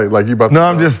want to fight? Like you about to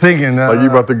I'm just thinking. Like you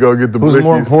about to go get the who's blickies?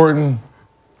 more important?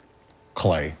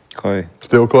 Klay.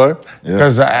 Still Klay?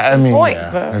 Because I mean, Point,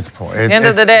 that's the point. At the end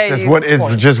of the day,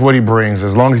 it's just what he brings.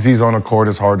 As long as he's on the court,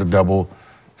 it's hard to double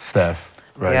Steph.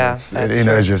 Right? Yeah,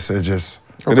 It's just.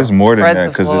 It is more than Spreads that the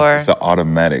because floor. it's an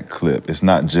automatic clip. It's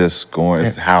not just scoring,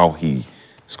 it's how he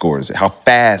scores it, how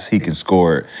fast he can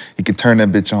score it. He can turn that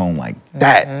bitch on like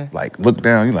that. Like, look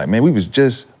down, you're like, man, we was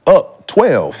just up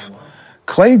 12.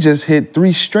 Klay just hit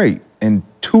 3 straight in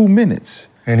 2 minutes.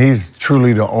 And he's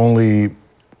truly the only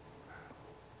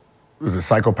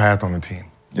psychopath on the team.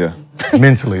 Yeah.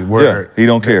 Mentally, where he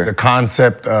don't care. The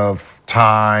concept of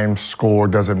time, score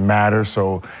doesn't matter.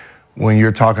 So when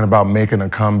you're talking about making a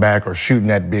comeback or shooting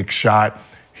that big shot,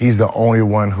 he's the only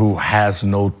one who has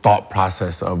no thought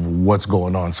process of what's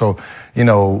going on. So,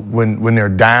 when they're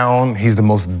down, he's the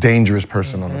most dangerous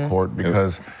person on the court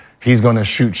because he's going to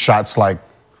shoot shots like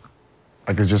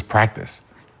it's just practice.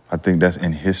 I think that's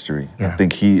in history. Yeah. I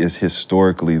think he is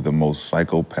historically the most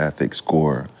psychopathic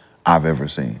scorer I've ever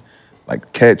seen.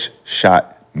 Like catch,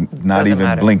 shot, not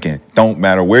even blinking. Don't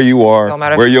matter where you are, Don't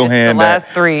matter where if your it's hand the last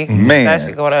at. three. Man. That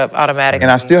should go up automatically.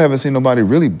 And I still haven't seen nobody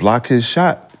really block his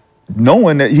shot,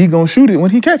 knowing that he gonna shoot it when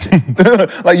he catch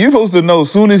it. Like, you're supposed to know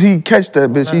as soon as he catch that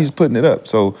bitch, he's putting it up.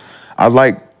 So I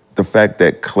like the fact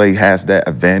that Klay has that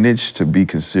advantage to be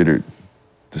considered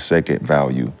the second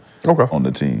value on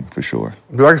the team, for sure.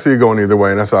 Because I can see it going either way,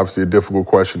 and that's obviously a difficult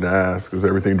question to ask, because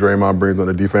everything Draymond brings on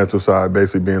the defensive side,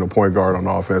 basically being a point guard on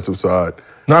the offensive side.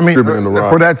 No, I mean, distributing the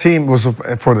rock. for that team,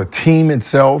 for the team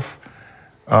itself,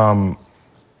 there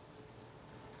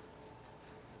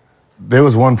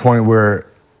was one point where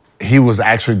he was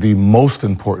actually the most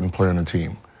important player on the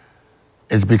team.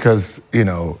 It's because,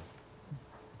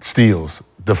 steals,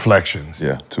 deflections,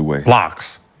 two-way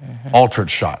blocks, altered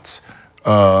shots,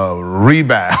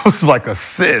 rebounds, like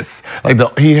assists.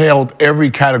 Like he held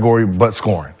every category but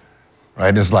scoring,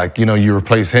 right? It's like, you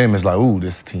replace him, it's like, ooh,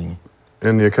 this team.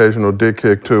 And the occasional dick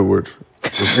kick too, which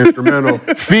was instrumental.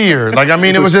 Fear,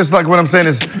 it was just like what I'm saying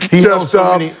is he held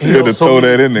so many. He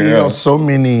held so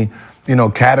many,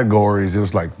 categories. It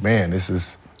was like, man, this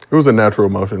is. It was a natural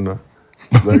motion though.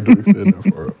 Like to extend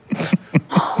that far up.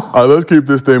 All right, let's keep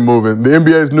this thing moving. The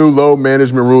NBA's new load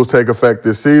management rules take effect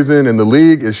this season, and the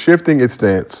league is shifting its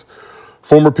stance.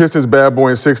 Former Pistons bad boy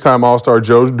and six-time All-Star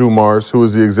Joe Dumars, who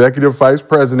is the executive vice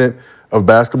president of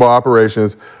basketball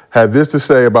operations, had this to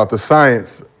say about the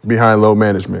science behind load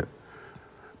management.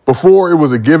 Before, it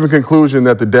was a given conclusion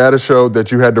that the data showed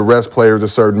that you had to rest players a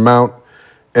certain amount,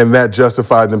 and that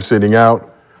justified them sitting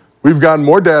out. We've gotten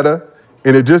more data,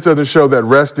 and it just doesn't show that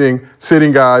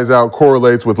sitting guys out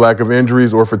correlates with lack of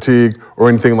injuries or fatigue or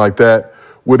anything like that.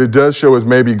 What it does show is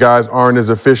maybe guys aren't as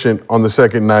efficient on the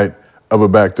second night of a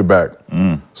back-to-back.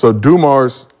 So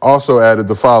Dumars also added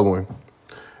the following.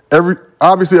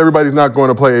 Obviously, everybody's not going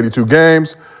to play 82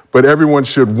 games, but everyone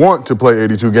should want to play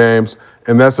 82 games,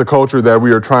 and that's the culture that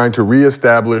we are trying to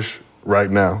reestablish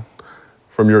right now.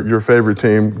 From your favorite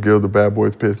team, Gil, the Bad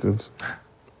Boys Pistons,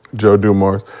 Joe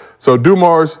Dumars. So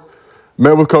Dumars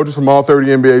met with coaches from all 30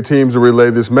 NBA teams to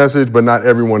relay this message, but not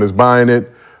everyone is buying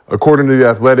it. According to The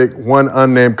Athletic, one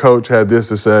unnamed coach had this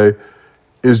to say,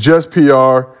 "It's just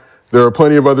PR. There are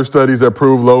plenty of other studies that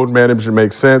prove load management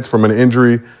makes sense from an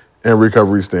injury and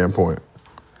recovery standpoint."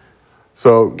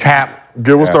 So,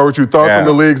 Gil, we'll start with you. Thoughts on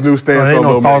the league's new stance on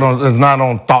load management? It's not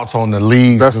on thoughts on the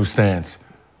league's new stance.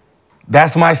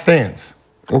 That's my stance.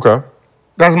 Okay.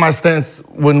 That's my stance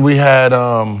when we had...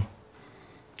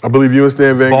 I believe you and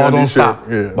Stan Van Ball don't stop.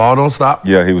 Yeah. Ball don't stop.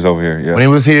 Yeah, he was over here. Yeah. When he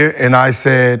was here, and I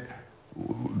said,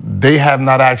 they have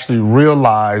not actually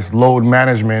realized load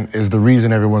management is the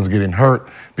reason everyone's getting hurt,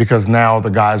 because now the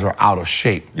guys are out of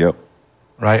shape. Yep.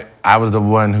 Right? I was the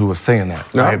one who was saying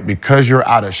that. Right? Because you're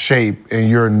out of shape and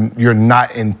you're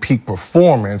not in peak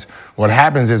performance, what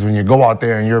happens is when you go out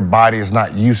there and your body is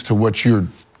not used to what you're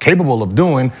capable of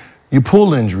doing, you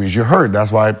pull injuries, you're hurt.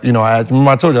 That's why, I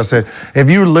told you, I said, if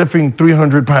you're lifting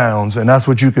 300 pounds and that's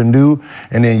what you can do,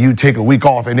 and then you take a week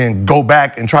off and then go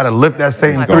back and try to lift that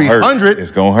same 300,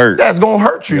 it's gonna hurt. That's gonna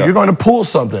hurt you. Yep. You're gonna pull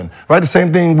something, right? The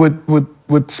same thing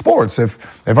with sports. If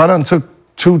I done took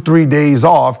 2-3 days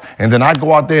off and then I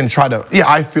go out there and try to,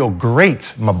 I feel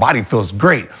great. My body feels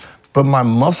great, but my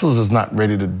muscles is not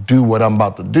ready to do what I'm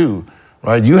about to do.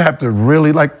 Right? You have to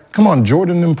really, come on,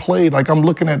 Jordan then played. I'm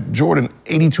looking at Jordan,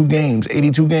 82 games,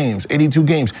 82 games, 82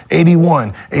 games,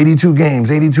 81, 82 games,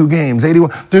 82 games,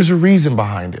 81. There's a reason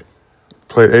behind it.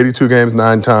 Played 82 games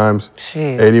 9 times,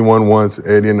 81 once,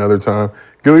 80 another time.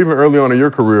 Gil, even early on in your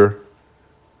career,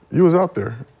 you was out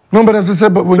there. No, but as I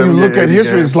said, but when you look at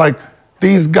history, games. It's like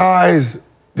these guys,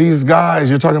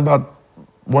 you're talking about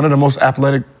one of the most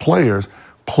athletic players,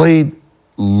 played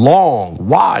long.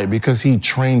 Why? Because he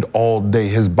trained all day.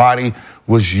 His body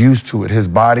was used to it. His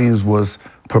body was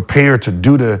prepared to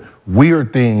do the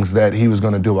weird things that he was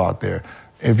going to do out there.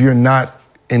 If you're not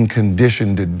in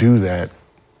condition to do that.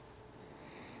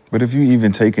 But if you're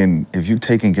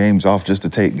taking games off just to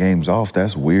take games off,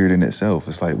 that's weird in itself.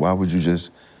 It's like, why would you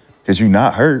just, because you're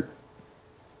not hurt.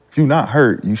 If you're not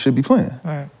hurt, you should be playing.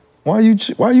 Right. Why are you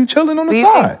chilling on the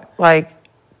side? Think,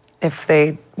 if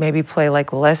they maybe play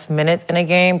less minutes in a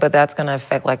game, but that's gonna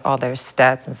affect all their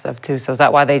stats and stuff too. So is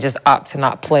that why they just opt to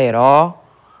not play at all?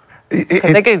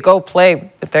 Because they could go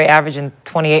play, if they're averaging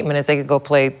 28 minutes, they could go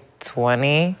play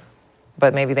 20,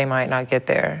 but maybe they might not get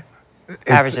their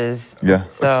averages. Yeah.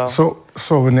 So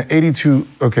in the 82,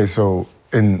 so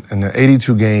in the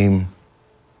 82 game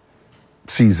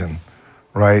season,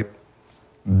 right?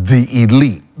 The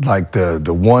elite,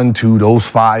 the 1, 2, those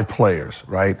 5 players,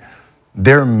 right?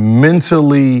 They're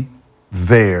mentally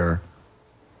there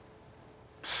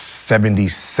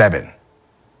 77,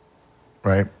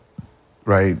 right?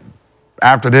 right?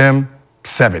 After them,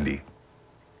 70.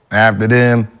 After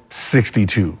them,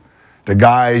 62. The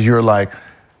guys you're like,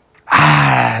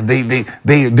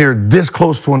 they're this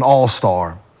close to an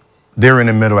all-star. They're in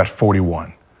the middle at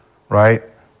 41, right?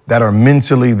 That are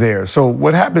mentally there. So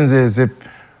what happens is if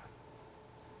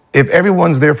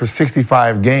everyone's there for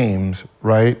 65 games,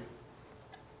 right,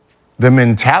 the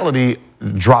mentality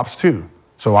drops too.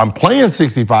 So I'm playing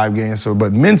 65 games,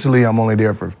 but mentally I'm only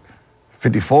there for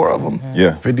 54 of them.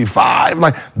 Yeah. 55.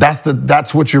 Like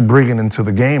that's what you're bringing into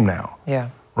the game now. Yeah.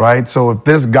 Right? So if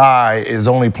this guy is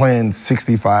only playing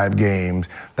 65 games,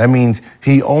 that means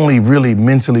he only really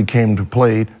mentally came to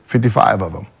play 55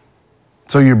 of them.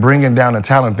 So you're bringing down the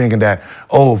talent thinking that,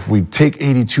 if we take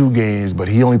 82 games, but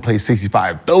he only plays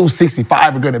 65, those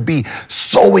 65 are going to be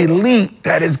so elite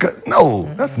that it's good. No,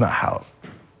 that's not how the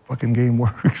fucking game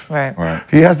works. Right.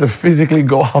 He has to physically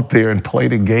go out there and play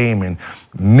the game and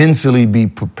mentally be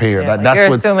prepared. Yeah,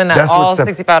 you're assuming that all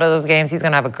 65 of those games, he's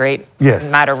going to have a great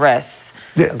night of rest.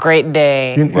 Yeah. A great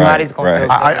day. Your body's going to feel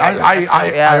good.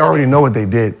 I already know what they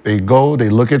did. They go, they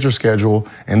look at your schedule,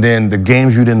 and then the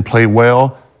games you didn't play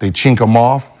well, they chink them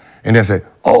off, and then say,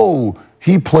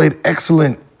 he played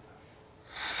excellent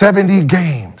 70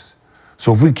 games.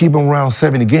 So if we keep him around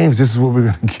 70 games, this is what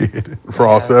we're going to get. For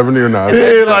all 70 or not?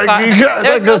 Yeah,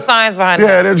 there's no science behind it.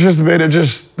 Yeah,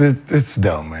 it's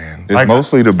dumb, man. It's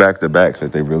mostly the back-to-backs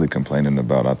that they really complaining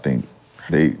about, I think.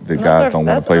 The guys don't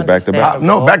want to play back-to-backs.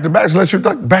 No, back-to-backs, unless you're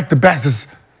back-to-backs,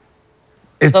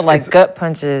 it's like gut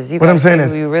punches. What I'm saying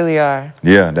is, you really are.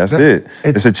 Yeah, that's it.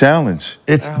 It's a challenge.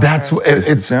 This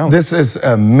is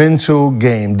a mental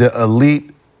game. The elite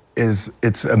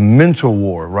it's a mental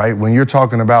war, right? When you're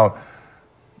talking about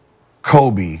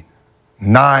Kobe,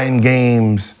 9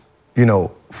 games,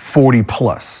 40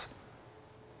 plus,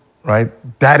 right?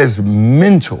 That is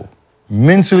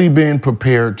mentally being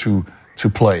prepared to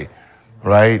play.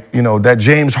 Right? That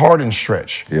James Harden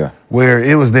stretch. Yeah. Where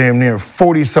it was damn near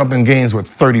 40-something games with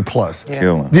 30 plus.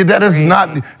 Yeah. That is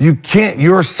not,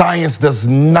 your science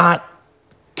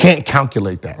can't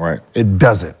calculate that. Right. It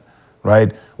doesn't,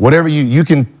 right? Whatever you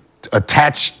can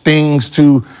attach things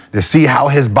to see how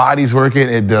his body's working,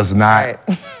 it does not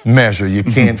measure. You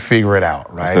can't figure it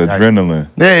out, right? It's adrenaline.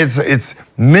 It's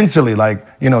mentally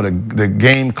like, the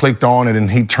game clicked on and then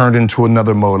he turned into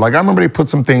another mode. Like I remember they put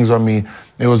some things on me.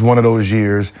 It was one of those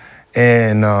years.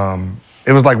 And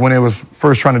it was like when it was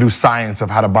first trying to do science of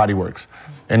how the body works.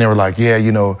 And they were like,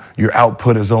 your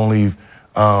output is only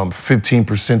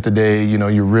 15% a day.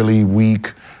 You're really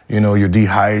weak. You're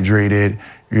dehydrated.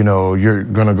 You're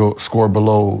going to go score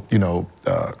below,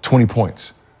 20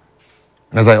 points.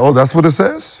 And I was like, that's what it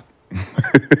says?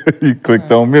 You clicked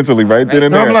on mentally right then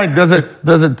and there. I'm like,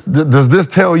 does this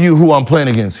tell you who I'm playing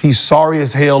against? He's sorry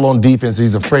as hell on defense.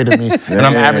 He's afraid of me. And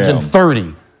I'm averaging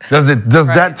 30. Does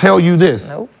that tell you this?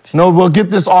 Nope. No, well, get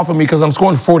this off of me because I'm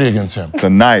scoring 40 against him.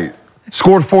 Tonight.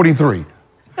 Scored 43.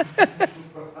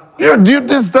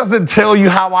 This doesn't tell you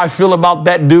how I feel about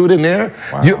that dude in there.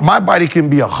 Wow. My body can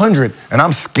be 100, and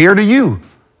I'm scared of you,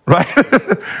 right?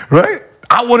 Right?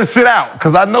 I want to sit out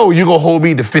because I know you're gonna hold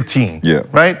me to 15. Yeah.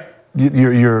 Right?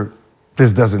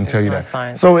 This doesn't tell you that.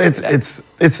 Science. So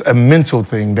it's a mental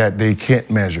thing that they can't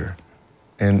measure,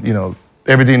 and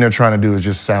everything they're trying to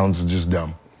do sounds just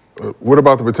dumb. What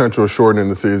about the potential of shortening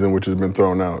the season, which has been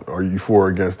thrown out? Are you for or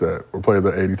against that? Or play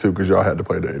the 82 because y'all had to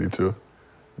play the 82?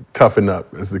 Toughen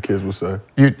up, as the kids would say.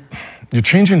 You're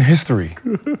changing history.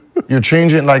 You're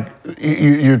changing,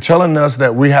 you're telling us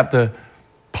that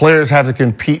players have to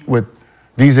compete with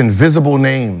these invisible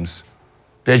names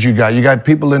that you got. You got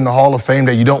people in the Hall of Fame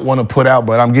that you don't want to put out,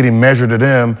 but I'm getting measured to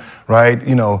them, right?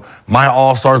 My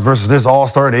All-Stars versus this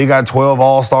All-Star, they got 12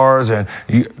 All-Stars, and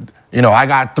I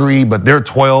got 3, but they're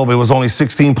 12. It was only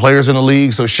 16 players in the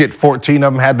league, so 14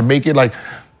 of them had to make it.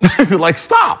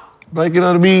 Stop. You know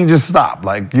what I mean? Just stop.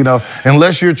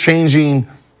 Unless you're changing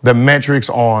the metrics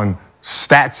on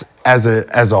stats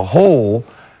as a whole,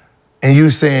 and you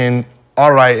saying,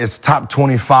 all right, it's top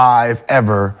 25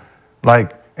 ever,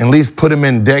 at least put them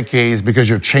in decades because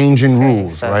you're changing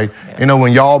rules, right? Yeah.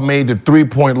 When y'all made the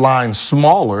three-point line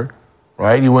smaller,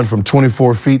 right? You went from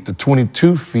 24 feet to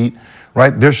 22 feet,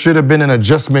 right? There should have been an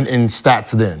adjustment in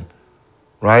stats then.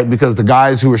 Right? Because the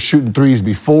guys who were shooting threes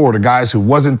before, the guys who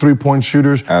wasn't three-point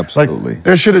shooters. Absolutely.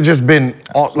 There should have just been,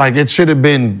 it should have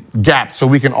been gaps so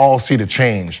we can all see the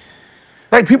change.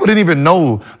 People didn't even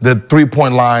know the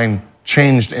three-point line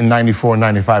changed in 94 and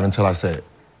 95 until I said it.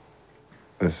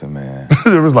 Listen, man.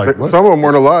 It was what? Some of them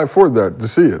weren't alive for that, to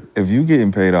see it. If you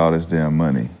getting paid all this damn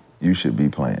money, you should be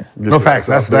playing. No facts.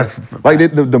 That's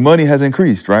the money has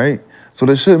increased, right? So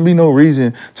there shouldn't be no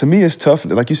reason. To me, it's tough.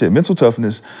 Like you said, mental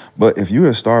toughness. But if you're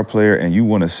a star player and you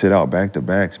want to sit out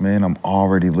back-to-backs, man, I'm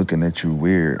already looking at you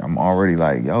weird. I'm already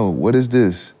like, yo, what is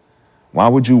this? Why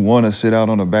would you want to sit out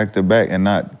on a back-to-back and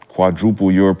not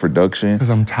quadruple your production?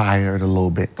 Because I'm tired a little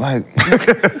bit. Like,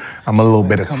 I'm a little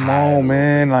bit tired. Come on,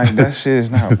 man. Like, that shit is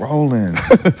not rolling.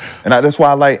 And that's why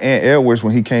I like Ant Edwards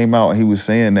when he came out and he was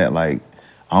saying that, like,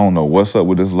 I don't know what's up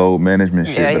with this load management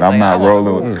shit, but I'm not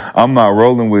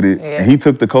rolling with it. Yeah. And he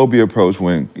took the Kobe approach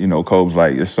when, you know, Kobe's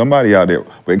like, there's somebody out there.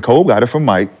 When Kobe got it from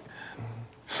Mike,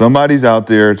 somebody's out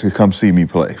there to come see me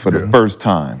play for the first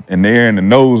time. And they're in the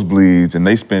nosebleeds and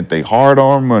they spent their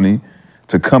hard-earned money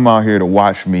to come out here to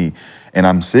watch me. And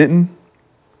I'm sitting,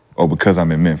 because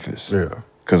I'm in Memphis. Yeah.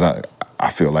 Because I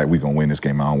feel like we're going to win this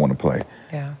game. I don't want to play.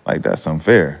 Yeah. Like, that's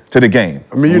unfair to the game.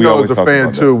 I mean, you know, as a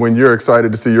fan, too, when you're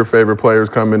excited to see your favorite players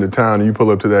come into town and you pull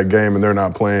up to that game and they're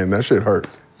not playing, that shit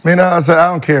hurts. I mean, I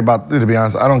don't care about, to be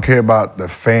honest, I don't care about the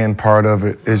fan part of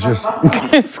it. It's just,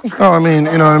 no, I mean,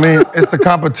 you know what I mean? It's the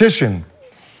competition.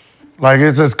 Like,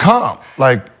 it's just comp.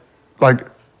 Like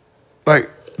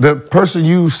the person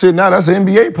you sitting out, that's an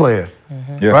NBA player,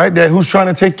 right? That who's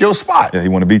trying to take your spot. Yeah, he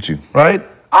want to beat you. Right?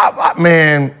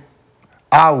 Man,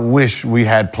 I wish we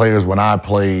had players when I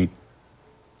played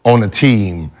on a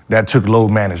team that took load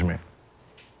management.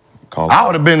 I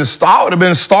would have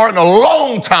been starting a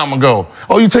long time ago.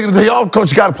 Oh, you taking the day off?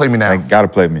 Coach, you got to play me now. You got to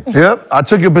play me. Yep. I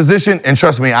took your position, and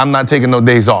trust me, I'm not taking no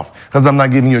days off because I'm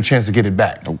not giving you a chance to get it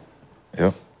back. Nope.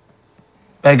 Yep.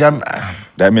 Like,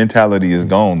 that mentality is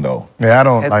gone, though. Yeah, I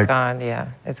don't It's like. gone,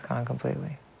 yeah. It's gone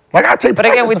completely. Like, I take But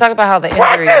again, we talk about how the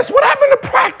practice. injuries. What happened to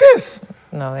practice?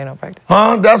 No, they don't practice.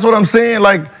 Huh? That's what I'm saying.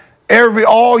 Like,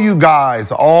 all you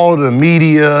guys, all the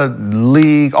media,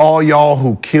 league, all y'all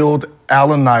who killed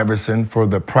Allen Iverson for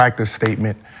the practice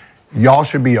statement, y'all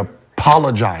should be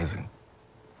apologizing.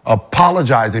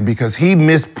 Apologizing because he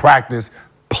missed practice,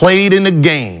 played in the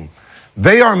game.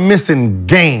 They are missing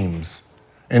games,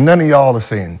 and none of y'all are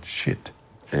saying shit.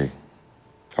 Hey,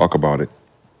 talk about it.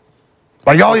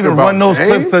 Like, y'all even run those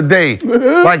clips today.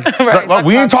 Like,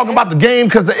 we ain't talking about the game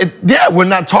because, we're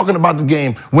not talking about the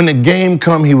game. When the game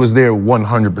come, he was there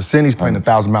 100%. He's playing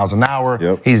 1,000 miles an hour.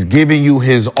 Yep. He's giving you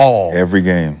his all. Every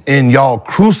game. And y'all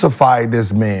crucified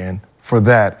this man for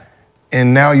that.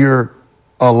 And now you're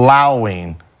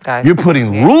allowing, you're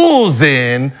putting rules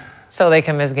in. So they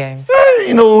can miss games.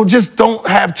 You know, just don't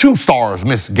have 2 stars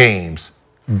miss games.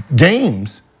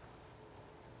 Games?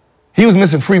 He was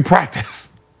missing free practice.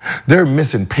 They're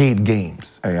missing paid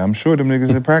games. Hey, I'm sure them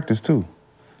niggas in practice too.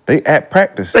 They at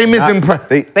practice. They missing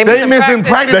practice. They missing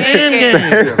practice and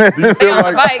games. Do you feel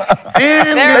like bike?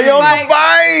 They on the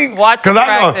bike. Watching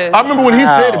practice. I remember when he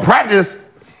said practice,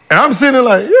 and I'm sitting there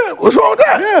like, yeah, what's wrong with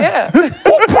that? Yeah.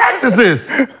 Who practices?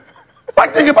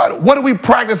 Like, think about it. What are we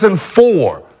practicing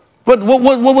for? What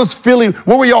was Philly?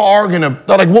 What were y'all arguing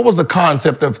about? Like, what was the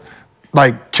concept of,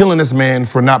 like, killing this man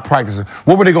for not practicing?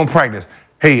 What were they gonna practice?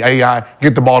 Hey, AI,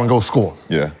 get the ball and go score.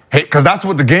 Yeah. Hey, because that's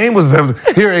what the game was.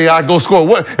 Here, AI, go score.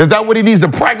 What is that? What he needs to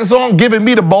practice on? Giving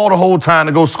me the ball the whole time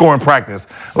to go score and practice.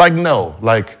 Like, no.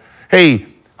 Like, hey,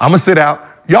 I'm gonna sit out.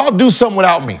 Y'all do something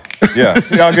without me. Yeah.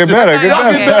 Y'all get better.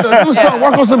 Y'all get better. Do something.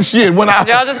 Work on some shit.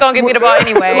 Y'all just gonna give me the ball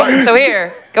anyway. So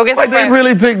here, go get some. Like, they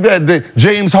really think that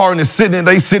James Harden is sitting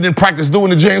in practice doing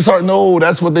the James Harden. No,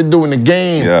 that's what they do in the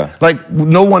game. Yeah. Like,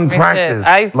 no one practiced.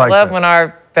 I used to love when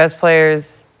our best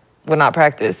players would not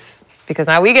practice because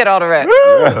now we get all the reps.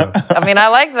 Yeah. I mean, I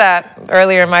liked that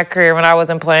earlier in my career when I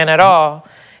wasn't playing at all.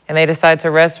 And they decide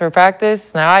to rest for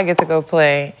practice. Now I get to go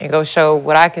play and go show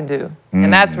what I can do.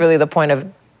 And that's really the point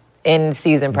of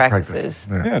in-season practices.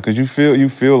 Yeah, because you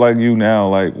feel like you now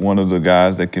like one of the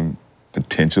guys that can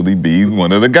potentially be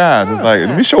one of the guys. It's like,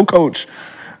 let me show coach.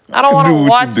 I don't want to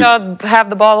watch y'all have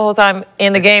the ball the whole time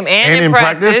in the game and in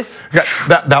practice.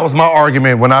 That was my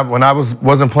argument when I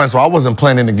wasn't playing. So I wasn't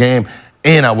playing in the game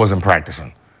and I wasn't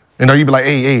practicing. You know, you'd be like,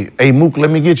 hey, Mook,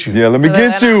 let me get you. Yeah, let me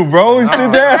get you, bro.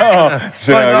 Sit down.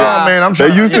 Man,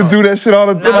 they used to do that shit all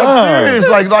the time. I'm serious.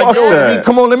 Like, yo,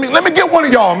 come on, let me get one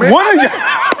of y'all, man. One of y'all.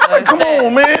 Like, come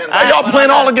on, man. Y'all playing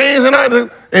all the games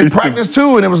in practice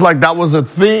too, and it was like that was a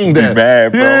thing that.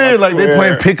 Bad, bro. Yeah, like they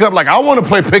playing pickup. Like I want to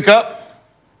play pickup.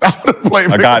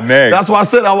 I got next. That's why I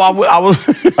said I was.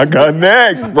 I got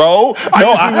next, bro.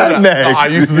 I had next. I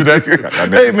used to do that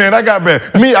too. Hey, man, I got bad.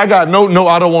 I got no,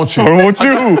 I don't want you. I don't want you.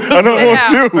 I don't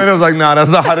want you. And it was like, nah, that's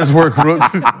not how this works, bro.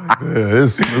 Yeah,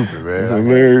 it's stupid, man.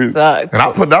 Hilarious.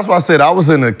 And that's why I said I was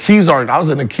in the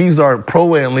Kezar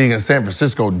Pro-Am League in San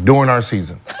Francisco during our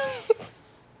season.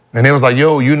 And it was like,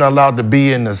 yo, you're not allowed to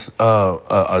be in this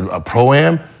a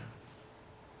Pro-Am.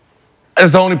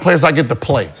 It's the only place I get to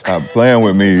play. Stop playing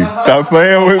with me. Stop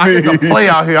playing with me. I get to play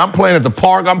out here. I'm playing at the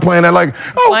park. I'm playing at what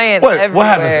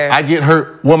happens? I get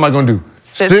hurt. What am I going to do?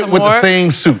 Sit with the same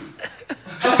suit.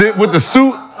 Sit with the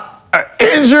suit,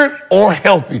 injured or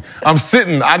healthy. I'm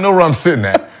sitting. I know where I'm sitting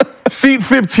at. Seat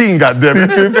 15,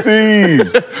 goddammit.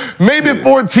 15. Maybe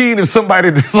 14 if somebody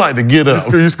decided to get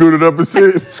up. You scooted up and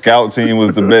sit. Scout team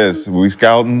was the best. We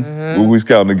scouting? Who we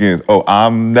scouting against? Oh,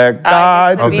 I'm that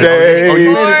guy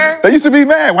today. They used to be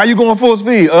mad. Why you going full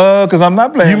speed? Because I'm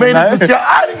not playing. You made it to scout.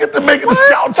 I didn't get to make it to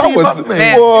scout team.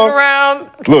 Man, sit around,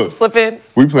 look, slipping.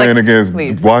 We playing against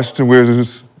Washington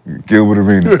Wizards. Gilbert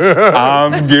Arenas.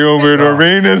 I'm Gilbert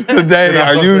Arenas today.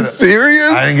 Are you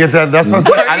serious? I didn't get that. That's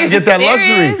what I didn't get that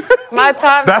luxury. My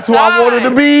time. That's where I wanted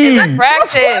to be. It's a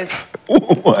practice.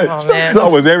 What? Oh, man.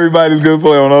 That was everybody's good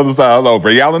player on the other side. Oh,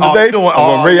 Ray Allen today?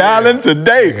 Ray Allen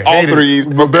today. All threes.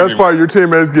 The best part, your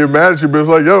teammates get mad at you, but it's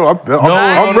like, yo, I'm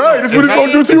right. This is what he's going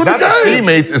to do to you in the game.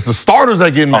 Teammates, it's the starters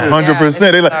that get mad.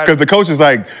 100%. Because the coach is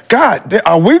like, God,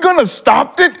 are we going to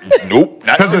stop it? Nope.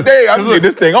 Not today. I'm getting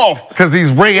this thing off. Because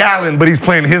he's Ray Allen, but he's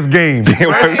playing his game.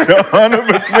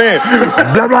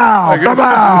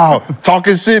 100%.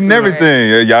 Talking shit and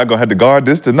everything. Y'all going to have to guard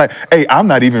this tonight. Hey, I'm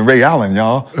not even Ray Allen,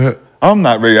 y'all. I'm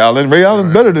not Ray Allen. Ray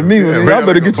Allen's better than me. Y'all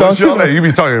better get y'all shit. You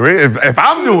be talking, if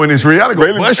I'm doing this, Ray Allen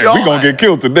gonna bust y'all. We gonna get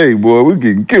killed today, boy. We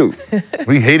getting killed.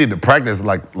 We hated to practice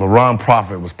like LaRon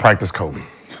Prophet was practice Kobe.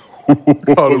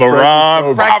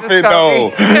 LaRon Prophet,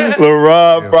 though.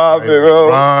 LaRon Prophet,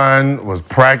 bro. LaRon was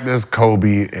practice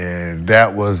Kobe, and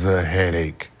that was a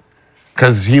headache.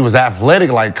 Because he was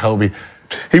athletic like Kobe.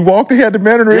 He walked, he had the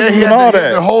mannerisms and all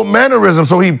that. The whole mannerism,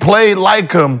 so he played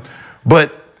like him,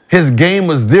 but his game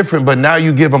was different, but now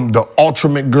you give him the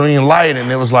ultimate green light,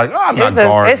 and it was like, I'm not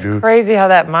guard, dude. It's crazy how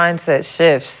that mindset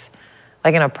shifts.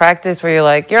 Like in a practice where you're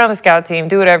like, you're on the scout team,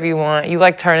 do whatever you want. You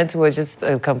like turn into just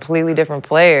a completely different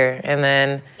player, and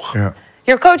then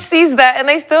your coach sees that, and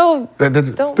they still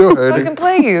don't fucking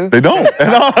play you. They don't.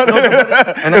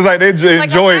 It's like they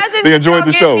enjoy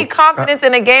the show. Give me confidence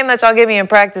in a game that y'all give me in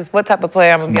practice. What type of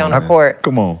player I'm gonna be on the court?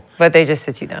 Come on. But they just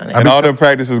sit you down. And all their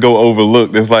practices go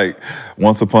overlooked. It's like,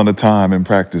 once upon a time in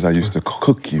practice, I used to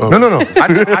cook you. No.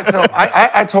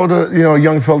 I told a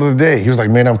young fella today, he was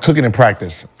like, man, I'm cooking in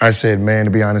practice. I said, man,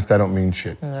 to be honest, that don't mean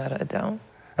shit. No, I don't.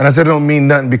 And I said, it don't mean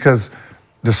nothing because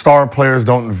the star players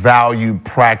don't value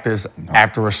practice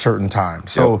after a certain time.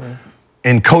 So,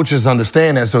 and coaches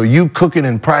understand that. So you cooking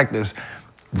in practice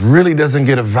really doesn't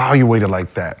get evaluated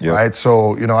like that, right?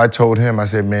 So, I told him, I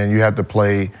said, man, you have to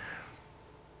play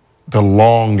the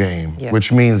long game,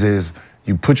 which means is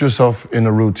you put yourself in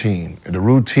a routine. And the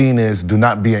routine is do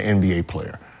not be an NBA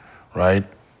player, right?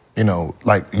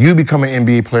 Like you become an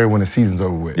NBA player when the season's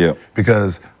over with. Yeah.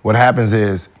 Because what happens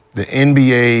is the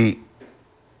NBA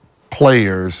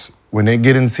players, when they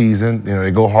get in season,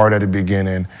 they go hard at the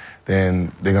beginning,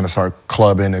 then they're gonna start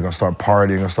clubbing, they're gonna start partying,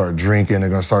 they're gonna start drinking, they're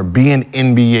gonna start being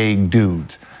NBA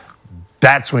dudes.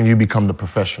 That's when you become the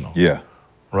professional. Yeah.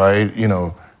 Right?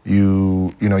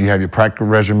 You have your practice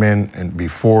regimen, and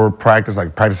before practice,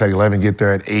 like practice at 11, get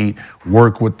there at 8,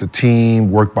 work with the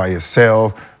team, work by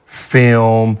yourself,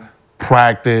 film,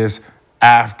 practice,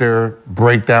 after,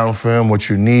 breakdown film, what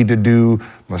you need to do,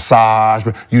 massage.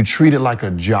 You treat it like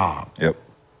a job. Yep.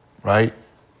 Right?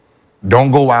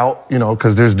 Don't go out,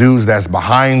 because there's dudes that's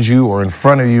behind you or in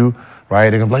front of you,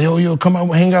 right? They're gonna be like, yo, come out,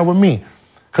 hang out with me.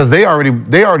 Because they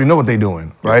already know what they're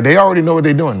doing, right? They already know what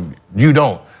they're doing. You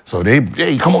don't. So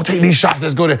hey, come on, take these shots,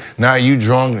 let's go there. Now you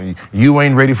drunk, you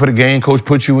ain't ready for the game, coach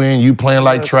put you in, you playing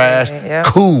like trash. Yeah.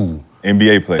 Cool.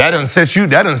 NBA player. That done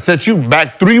set you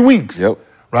back 3 weeks. Yep.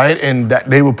 Right? And that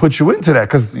they will put you into that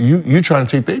because you trying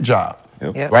to take their job.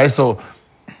 Yep. Right? So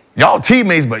y'all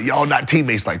teammates, but y'all not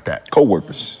teammates like that.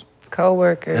 Co-workers.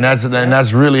 And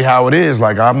that's really how it is.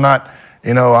 Like I'm not,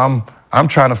 I'm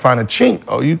trying to find a chink.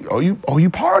 Oh, you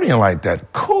partying like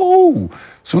that? Cool.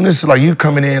 Soon as like you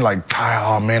coming in like,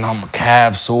 oh man, I'm a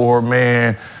calf sore,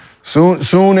 man.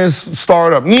 Soon as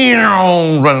start up,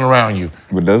 running around you.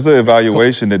 But that's the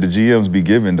evaluation that the GMs be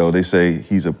given though. They say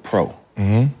he's a pro.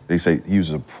 Mm-hmm. They say he was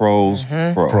a pro's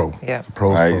pro. Yeah.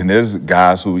 Pro's right? pro. And there's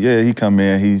guys who, he come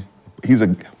in, he's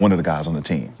one of the guys on the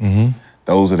team. Mm-hmm.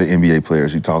 Those are the NBA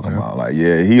players you're talking about. Like,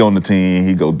 he on the team,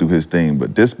 he go do his thing.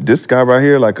 But this guy right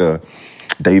here, like a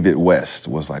David West,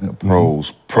 was like a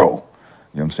pro's pro.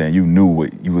 You know what I'm saying? You knew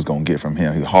what you was gonna get from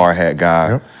him. He's a hard hat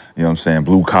guy. Yep. You know what I'm saying?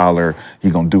 Blue collar. He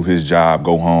gonna do his job,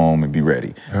 go home, and be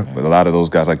ready. Yep. But a lot of those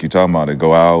guys, like you're talking about, they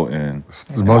go out and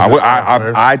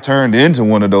I turned into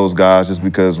one of those guys just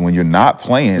because when you're not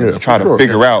playing, you try to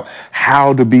figure out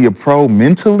how to be a pro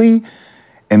mentally.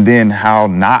 and then how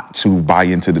not to buy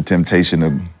into the temptation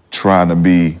of trying to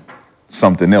be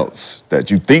something else that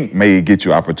you think may get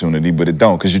you opportunity, but it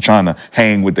don't, because you're trying to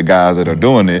hang with the guys that are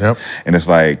doing it. Yep. And it's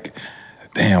like,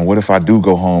 damn, what if I do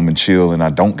go home and chill and I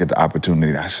don't get the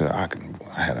opportunity? I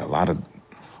had a lot of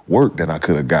work that I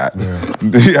could have got.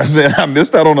 Yeah. I said I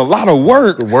missed out on a lot of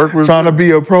work. The work was trying to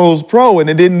be a pro's pro, and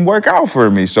it didn't work out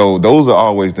for me. So those are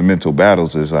always the mental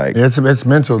battles. It's like it's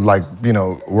mental, like, you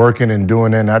know, working and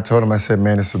doing it. And I told him, I said,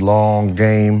 man, it's a long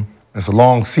game, it's a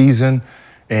long season,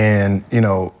 and you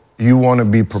know, you want to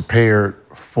be prepared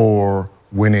for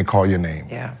when they call your name.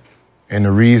 Yeah. And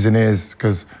the reason is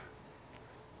because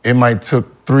it might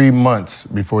took 3 months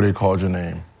before they called your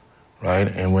name, right?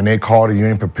 And when they called it, you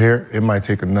ain't prepared, it might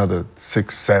take another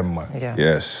 6, 7 months. Yeah.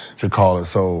 Yes. To call it.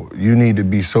 So you need to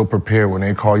be so prepared when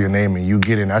they call your name and you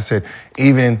get in. I said,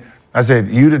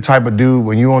 you the type of dude,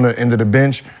 when you on the end of the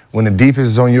bench, when the defense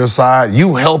is on your side,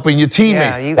 you helping your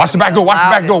teammates. Yeah, watch the back door, watch the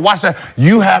back door, watch that.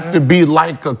 You have to be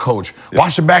like a coach.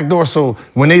 Watch the back door, so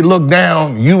when they look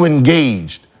down, you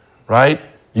engaged, right?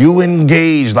 You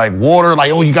engaged, like water,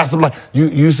 like, oh, you got something, like,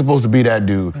 you supposed to be that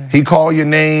dude. He called your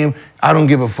name, I don't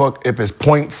give a fuck if it's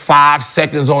 0.5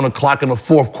 seconds on the clock in the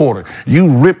fourth quarter. You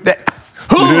rip that,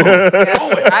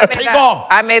 I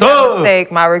made that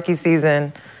mistake my rookie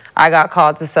season. I got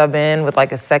called to sub in with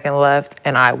like a second left,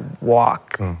 and I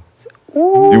walked.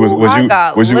 Ooh, I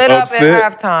got lit up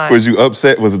at halftime. Was you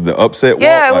upset? Was it the upset walk?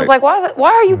 Yeah, it was like, why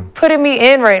are you putting me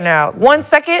in right now? 1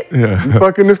 second? Yeah. You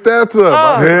fucking the stats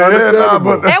up.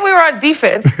 And we were on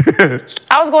defense.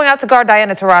 I was going out to guard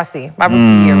Diana Taurasi my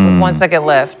rookie year with 1 second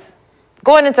left.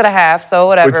 Going into the half, so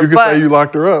whatever. But you could say you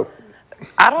locked her up.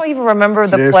 I don't even remember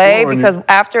the play because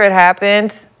after it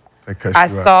happened, I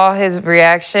saw his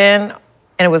reaction.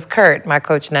 And it was Kurt, my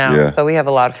coach now. Yeah. So we have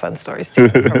a lot of fun stories too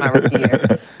from my rookie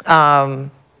year.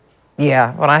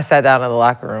 Yeah, when I sat down in the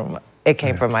locker room, it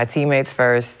came from my teammates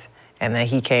first, and then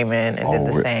he came in and did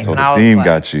the same. So the team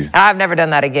got you. And I've never done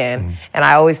that again. And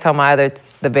I always tell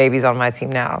the babies on my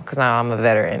team now, because now I'm a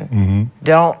veteran,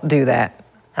 don't do that.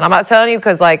 And I'm not telling you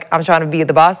because like I'm trying to be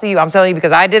the boss of you. I'm telling you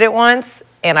because I did it once,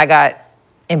 and I got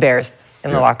embarrassed in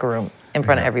the locker room in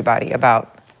front of everybody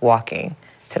about walking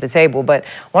to the table. But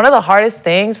one of the hardest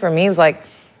things for me was like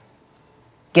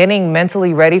getting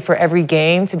mentally ready for every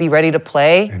game to be ready to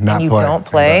play and you don't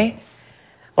play.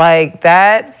 Like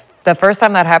that, the first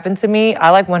time that happened to me,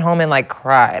 I like went home and like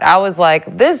cried. I was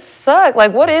like, this sucked.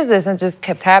 Like, what is this? And it just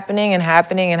kept happening and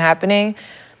happening and happening.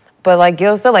 But like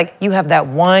Gil said, like you have that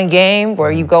one game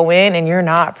where you go in and you're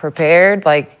not prepared,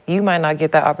 like you might not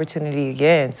get that opportunity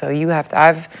again. So you have to,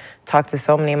 I've talked to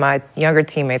so many of my younger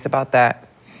teammates about that.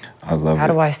 I love it. How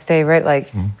do I stay ready?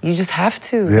 Like, you just have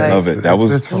to. Yeah, like, I love it. That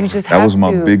was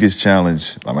my biggest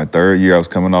challenge. Like my third year, I was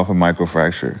coming off a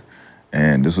microfracture.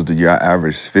 And this was the year I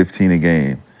averaged 15 a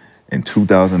game. In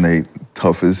 2008,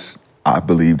 I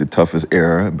believe the toughest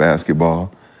era in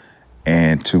basketball.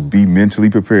 And to be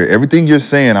mentally prepared, everything you're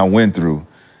saying I went through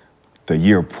the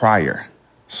year prior.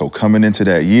 So coming into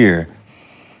that year,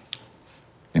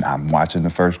 and I'm watching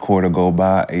the first quarter go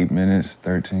by, 8 minutes,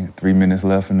 3 minutes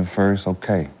left in the first,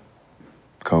 okay.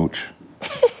 Coach.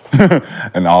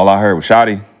 And all I heard was,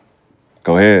 Shotty,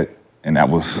 go ahead. And that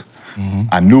was,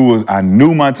 I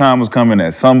knew my time was coming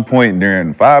at some point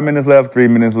during 5 minutes left, 3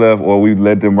 minutes left, or we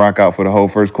let them rock out for the whole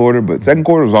first quarter, but second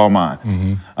quarter was all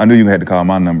mine. I knew you had to call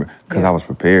my number because I was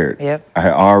prepared. I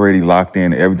had already locked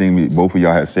in everything both of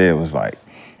y'all had said was like,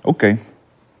 okay,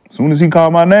 as soon as he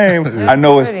called my name, I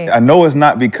know it's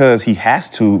not because he has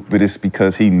to, but it's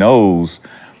because he knows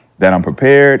that I'm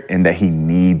prepared and that he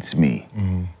needs me.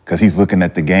 Because he's looking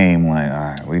at the game like, all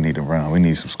right, we need to run. We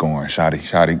need some scoring.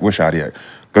 Shotty, where's Shotty at?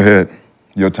 Go ahead.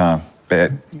 Your time.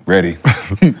 Bet. Ready.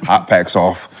 Hot packs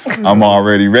off. I'm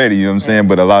already ready, you know what I'm saying?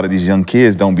 But a lot of these young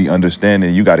kids don't be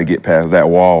understanding you got to get past that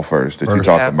wall first that you're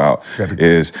talking about.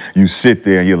 Is you sit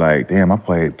there and you're like, damn, I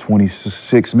played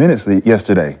 26 minutes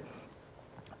yesterday.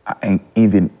 I ain't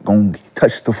even gonna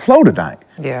touch the floor tonight.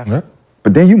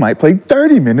 But then you might play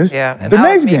 30 minutes the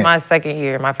next game. My second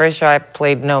year. My first year, I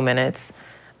played no minutes.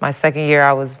 My second year,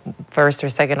 I was first or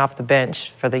second off the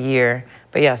bench for the year.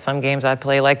 But yeah, some games I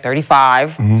play like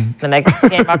 35. The next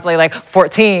game I play like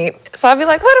 14. So I'd be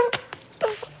like, what the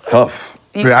fuck? Tough.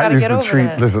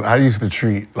 I used to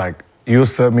treat like, you'll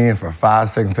sub me in for 5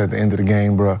 seconds at the end of the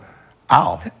game, bro.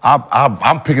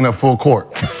 I'm picking up full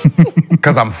court.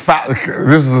 because I'm fat.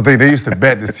 This is the thing. They used to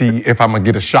bet to see if I'm gonna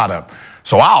get a shot up.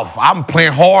 So I'm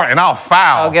playing hard and I'll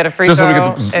foul. I'll get a free just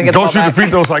throw. So go shoot the free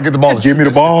throw so I get the ball. Give me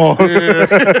the ball. Get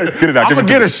it out. I'm gonna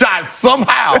get a shot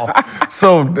somehow.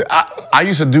 So I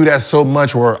used to do that so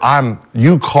much where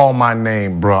you call my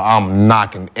name, bro. I'm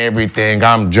knocking everything.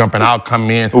 I'm jumping. I'll come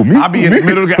in. I'll be in the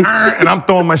middle of the game and I'm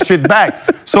throwing my shit back.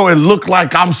 So it looked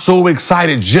like I'm so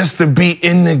excited just to be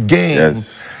in the game.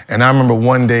 Yes. And I remember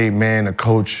one day, man, the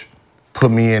coach put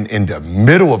me in the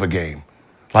middle of a game.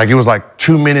 Like it was like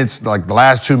 2 minutes, like the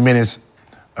last 2 minutes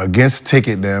against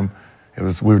Ticket them.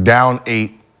 We were down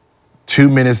 8, 2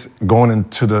 minutes going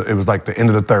into it was like the end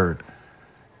of the third.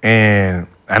 And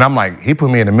I'm like, he put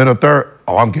me in the middle of the third,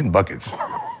 I'm getting buckets.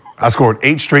 I scored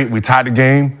 8 straight, we tied the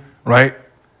game, right?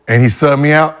 And he subbed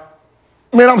me out.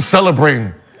 Man, I'm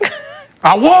celebrating.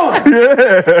 I won!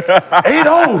 Yeah!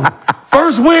 8-0,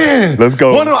 first win. Let's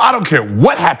go. I don't care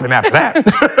what happened after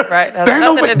that. Right. Stand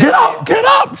over, get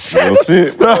up, shit. Real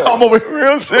shit. I'm over here.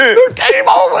 Real shit. Game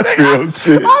over, nigga. Real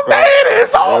shit, I made it,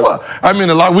 it's over. I'm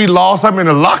in we lost, I'm in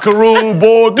the locker room,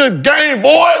 boy. Good game,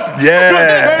 boys.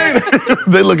 Yeah. Good game.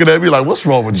 They looking at me like, what's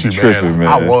wrong with you, Tripping, man.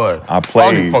 I won. I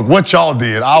played. Fuck what y'all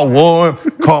did. I won.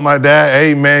 Called my dad,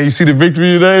 hey, man, you see the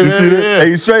victory today? You see that?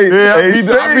 8 straight. Yeah, I 8 beat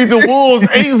straight. the Wolves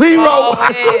 8-0.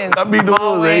 I beat the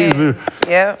Small Wolves wins. 8-0.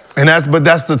 Yeah. And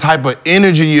that's the type of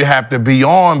energy you have to be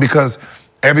on because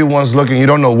everyone's looking. You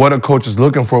don't know what a coach is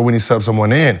looking for when he subs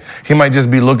someone in. He might just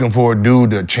be looking for a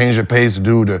dude to change the pace, a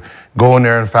dude to go in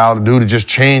there and foul, a dude to just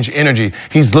change energy.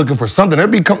 He's looking for something.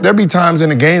 There'll be times in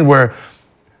the game where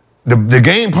the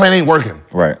game plan ain't working.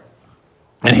 Right.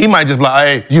 And he might just be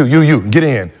like, hey, you, get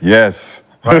in. Yes.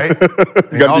 Right?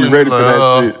 You gotta be ready for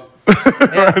that shit.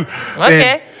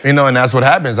 Okay. And that's what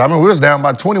happens. I mean, we was down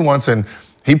by 20 once, and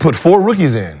he put 4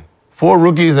 rookies in. 4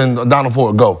 rookies and down to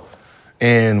 4, go.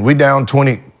 And we down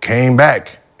 20, came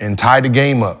back and tied the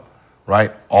game up,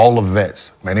 right? All the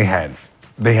vets, man, they had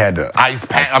the ice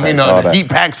pack, the heat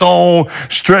packs on,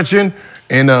 stretching,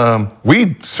 and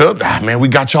we subbed, man, we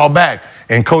got y'all back.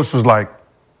 And coach was like,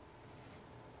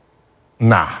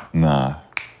 nah.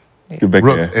 Get back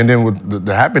Brooks. there. And then what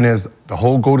the happened is the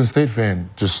whole Golden State fan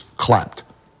just clapped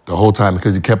the whole time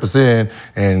because he kept us in,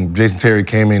 and Jason Terry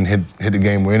came in and hit the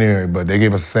game winner, but they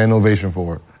gave us a standing ovation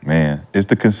for it. Man, it's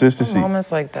the consistency.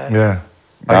 Moments like that. Yeah.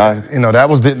 Like, that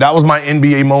was my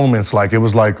NBA moments. Like, it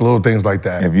was like little things like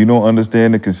that. If you don't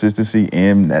understand the consistency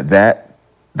and that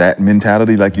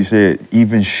mentality, like you said,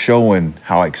 even showing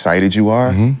how excited you are,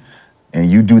 and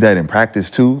you do that in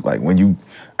practice too, like when you,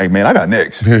 hey man, I got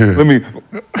next. Let me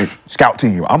scout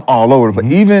team. I'm all over. But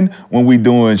even when we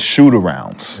doing shoot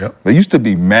arounds, they used to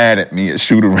be mad at me at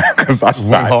shoot around because I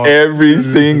shot every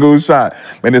single shot.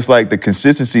 And it's like the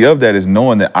consistency of that is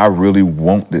knowing that I really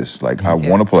want this. Like I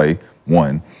want to play.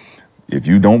 One, if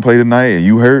you don't play tonight and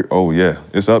you hurt, oh yeah,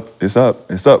 it's up.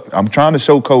 I'm trying to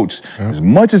show coach as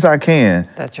much as I can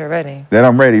that you're ready. That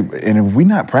I'm ready. And if we're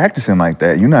not practicing like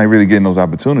that, you're not really getting those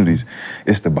opportunities.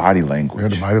 It's the body language. Yeah,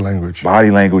 the body language.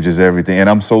 Body language is everything. And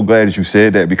I'm so glad that you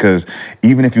said that because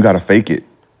even if you got to fake it,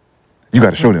 you got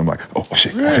to show them like, oh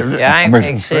shit. Yeah, I ain't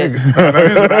fake shit.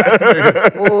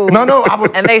 No.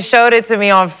 And they showed it to me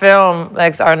on film,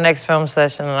 like our next film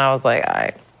session, and I was like, all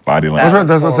right. Body language.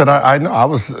 That's what I said. I know. I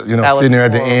was, sitting there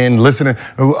at the end listening.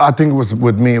 I think it was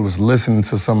with me. It was listening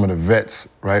to some of the vets,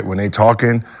 right, when they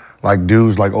talking, like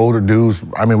dudes, like older dudes.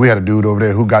 I mean, we had a dude over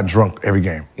there who got drunk every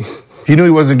game. He knew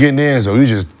he wasn't getting in, so he was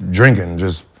just drinking, and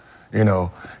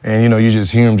you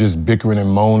just hear him just bickering and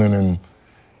moaning,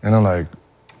 and I'm like,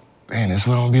 man, this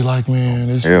what I'm gonna be like, man.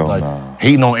 This is like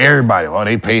hating on everybody. Well,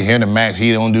 they pay him the max.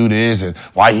 He don't do this, and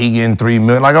why he getting $3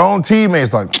 million? Like our own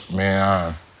teammates, like,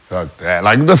 man. Fuck that.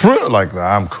 Like, the fruit, like,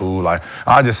 I'm cool. Like,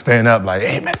 I'll just stand up, like,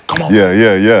 hey, man, come on. Yeah.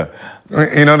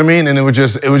 You know what I mean? And it was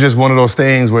just one of those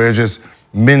things where it just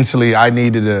mentally I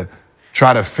needed to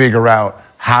try to figure out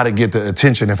how to get the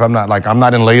attention. If I'm not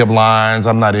in layup lines,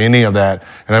 I'm not in any of that.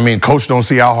 And I mean, coach don't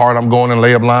see how hard I'm going in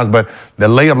layup lines, but the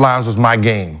layup lines was my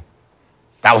game.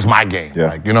 That was my game. Yeah.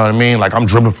 Like, you know what I mean? Like, I'm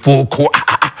dribbling full court.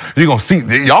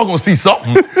 Y'all gonna see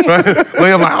something. Right?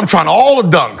 I'm trying all the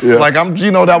dunks. Yeah. Like,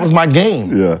 that was my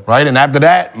game. Yeah. Right? And after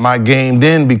that, my game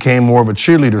then became more of a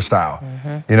cheerleader style.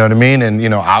 You know what I mean?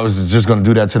 And, I was just gonna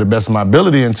do that to the best of my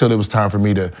ability until it was time for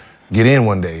me to get in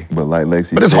one day. But like Lexi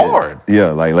said. But it's hard.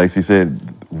 Yeah, like Lexi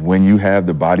said, when you have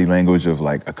the body language of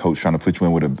like a coach trying to put you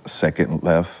in with a second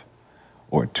left,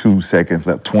 or 2 seconds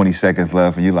left, 20 seconds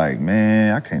left, and you're like,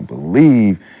 man, I can't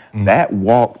believe that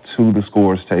walk to the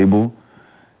scores table,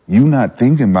 you not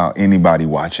thinking about anybody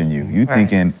watching you. You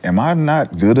thinking, am I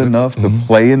not good enough to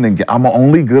play in the game? I'm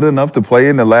only good enough to play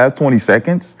in the last 20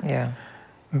 seconds? Yeah.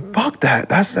 Fuck that.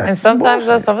 That's And sometimes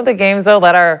bullshit. some of the games though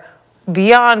that are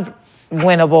beyond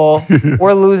winnable,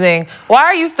 we're losing. Why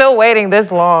are you still waiting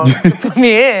this long to put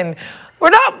me in? We're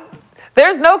not.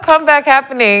 There's no comeback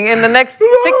happening in the next 6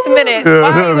 minutes.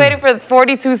 Why are you waiting for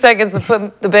 42 seconds to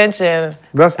put the bench in?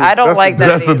 I don't like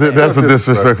that. That's the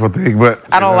disrespectful thing, but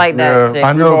I don't like that shit.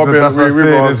 I know, but that's what I'm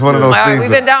saying. It's one of those All right, things.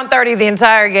 we've been down 30 the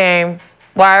entire game.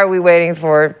 Why are we waiting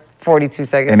for 42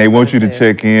 seconds? And they want you to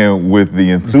check in with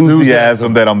the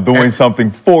enthusiasm that I'm doing something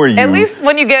for you. At least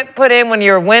when you get put in when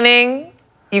you're winning,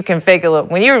 you can fake it.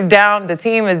 Look, when you're down, the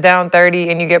team is down 30,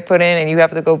 and you get put in, and you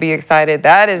have to go be excited.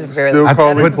 That is very. Still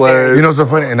calling plays. You know, so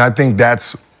funny, and I think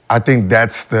that's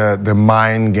the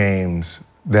mind games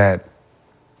that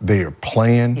they are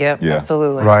playing. Yep,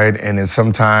 absolutely. Right, and then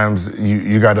sometimes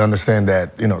you got to understand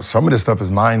that some of this stuff is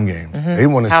mind games. They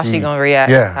want to see how she gonna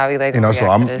react. Yeah, how he like so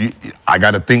I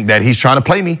got to think that he's trying to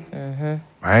play me.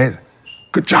 Right.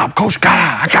 Good job, Coach. God,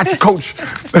 I got you, Coach.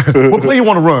 What play you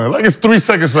want to run? Like it's 3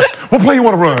 seconds left. What play you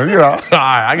want to run?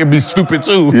 I can be stupid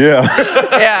too.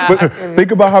 Yeah. But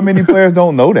think about how many players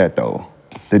don't know that though.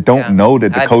 They don't know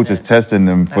that the coach is testing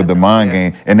them for the mind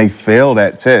game, and they fail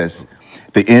that test.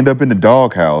 They end up in the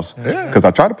doghouse because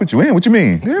I tried to put you in. What you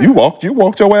mean? You walked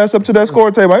your ass up to that score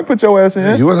table. I didn't put your ass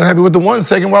in. You wasn't happy with the 1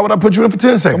 second. Why would I put you in for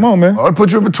 10 seconds? Come on, man. I would put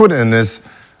you in for 20 in this.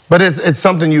 But it's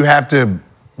something you have to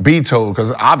be told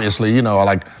because obviously,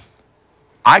 like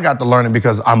I got to learn it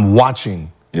because I'm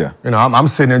watching. Yeah. I'm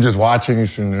sitting there just watching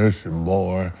this shit,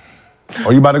 boy.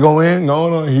 Oh, you about to go in?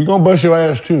 No, he gonna bust your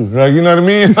ass too. Like, you know what I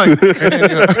mean?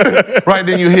 Like, right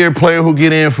then you hear a player who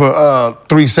get in for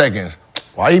 3 seconds.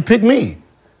 Why you pick me?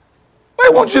 Why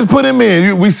won't you just put him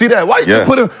in? We see that. Why you just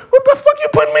put him? What the fuck you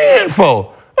putting me in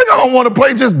for? Like I don't want to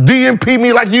play. Just DMP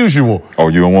me like usual. Oh,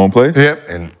 you don't want to play? Yep.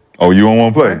 And you don't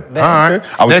want to play? All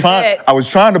right. I was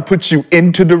trying to put you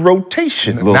into the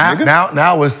rotation, little nigga.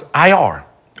 Now it's IR.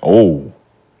 Oh,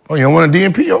 you don't want a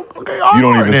DMP? Okay, IR. You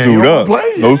don't even then. suit You up.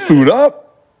 play? No suit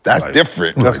up? That's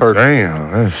different. That's hurt.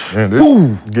 Damn.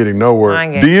 This getting nowhere.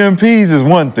 DMPs is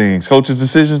one thing. Coach's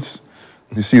decisions,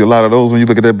 you see a lot of those when you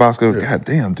look at that box. Go, God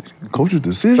damn, coach's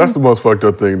decision? That's the most fucked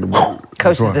up thing to me.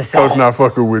 Coach's decision. Coach not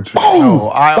fucking with you.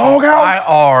 No,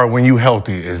 IR when you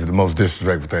healthy is the most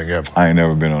disrespectful thing ever. I ain't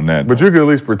never been on that. But you can at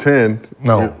least pretend.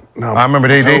 No. I remember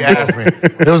they asked me.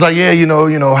 It was like, yeah,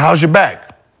 how's your back?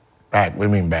 Back? What do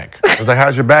you mean back? I was like,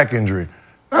 how's your back injury?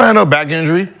 I ain't no back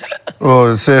injury. Well,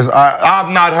 it says,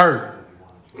 I'm not hurt.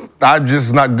 I'm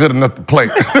just not good enough to play.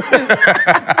 When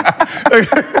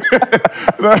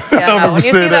you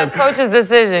see that coach's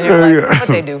decision, you're like, what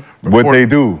they do? What they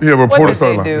do? Yeah, What did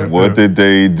they do? What did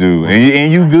they do?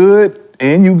 And you good?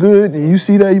 And you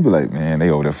see that? You be like, man, they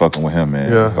over there fucking with him,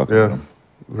 man. Yeah, Fucking with him.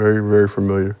 Very, very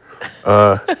familiar.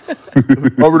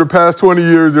 Over the past 20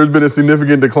 years, there's been a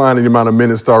significant decline in the amount of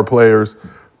minutes star players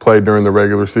played during the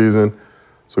regular season.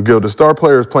 So, Gil, do star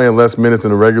players playing less minutes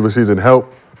in the regular season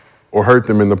help or hurt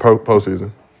them in the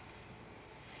postseason?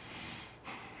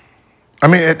 I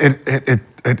mean,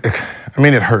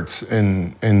 it hurts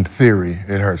in theory.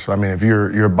 It hurts. I mean, if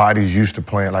your body's used to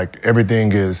playing, like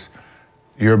everything is,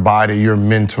 your body, your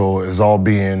mental is all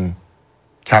being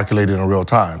calculated in real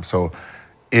time. So,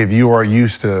 if you are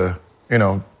used to,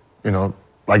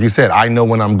 like you said, I know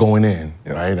when I'm going in,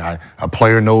 right? A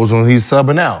player knows when he's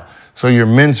subbing out. So you're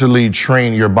mentally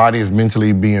trained. Your body is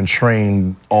mentally being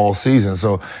trained all season.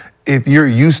 So if you're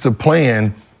used to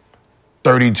playing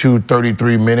 32,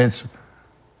 33 minutes,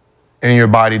 and your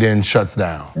body then shuts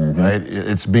down, right?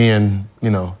 It's being,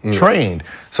 trained.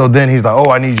 So then he's like,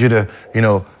 I need you to,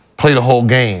 play the whole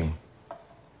game.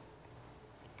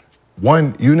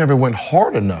 One, you never went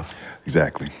hard enough.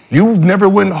 Exactly. You've never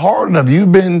went hard enough.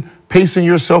 You've been pacing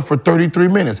yourself for 33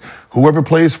 minutes. Whoever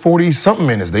plays 40-something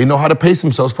minutes, they know how to pace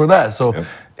themselves for that. So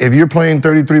if you're playing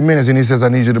 33 minutes and he says, I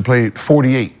need you to play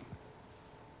 48.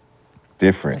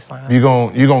 Different. You're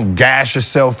gonna gash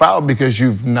yourself out because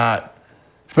you've not,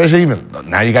 especially even,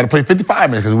 now you gotta play 55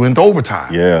 minutes because we went to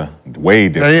overtime. Yeah, way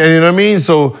different. You know what I mean?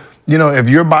 So, if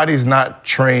your body's not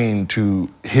trained to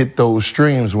hit those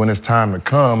streams when it's time to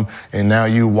come, and now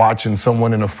you watching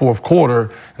someone in the fourth quarter,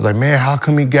 it's like, man, how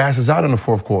come he gasses out in the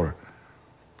fourth quarter?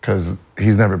 Because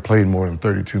he's never played more than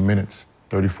 32 minutes,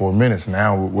 34 minutes.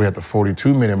 Now we're at the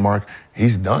 42-minute mark.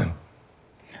 He's done.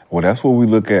 Well, that's what we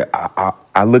look at.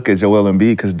 I look at Joel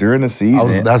Embiid because during the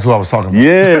season, that's what I was talking about.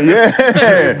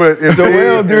 Yeah. But if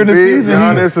Joel during the season,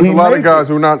 Giannis, there's a lot of guys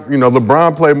who are not.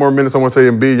 LeBron played more minutes. I want to say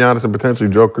Embiid, Giannis, and potentially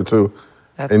Joker too.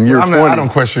 In year 20, I don't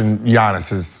question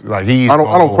Giannis's I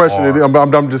don't question it.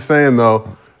 I'm just saying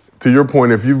though, to your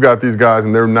point, if you've got these guys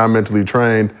and they're not mentally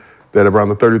trained, that around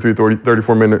the 33,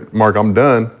 34 minute mark, I'm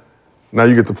done. Now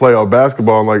you get to play playoff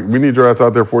basketball. Like, we need your ass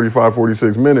out there 45,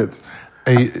 46 minutes.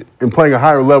 Hey, and playing a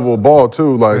higher level of ball,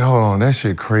 too. Like, hey, hold on. That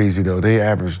shit crazy, though. They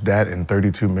averaged that in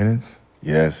 32 minutes?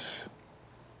 Yes.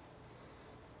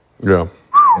 Yeah.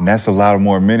 And that's a lot of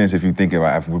more minutes if you think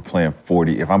about if we're playing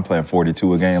 40. If I'm playing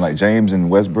 42 a game, like James and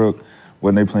Westbrook,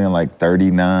 wasn't they playing like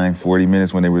 39, 40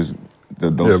 minutes when they was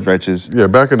those stretches? Yeah,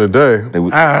 back in the day.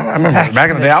 I remember back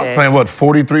in the day, I was playing, what,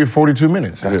 43, 42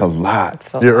 minutes? That's a lot.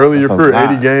 Early in your career,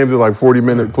 80 games at like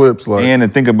 40-minute clips. Like.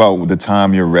 And think about the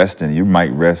time you're resting. You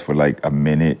might rest for like a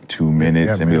minute, 2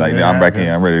 minutes, and be like, I'm back in,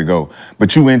 I'm ready to go.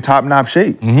 But you in top-notch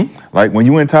shape. Like, when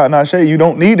you in top-notch shape, you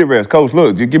don't need to rest. Coach,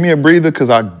 look, you give me a breather because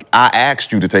I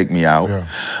asked you to take me out.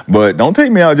 But don't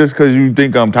take me out just because you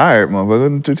think I'm tired,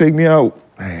 motherfucker. To take me out.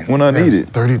 Man, when I need it.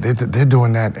 30, they're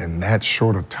doing that in that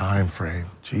short of time frame.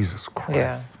 Jesus Christ.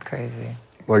 Yeah, crazy.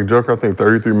 Like Joker, I think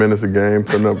 33 minutes a game,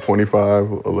 putting up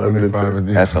 25, 11, and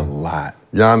 10. That's a lot.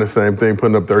 Giannis, same thing,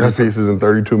 putting up 30 pieces in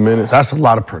 32 minutes. That's a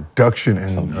lot of production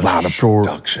in a lot of short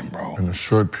production, bro. In a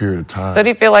short period of time. So do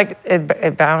you feel like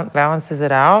it balances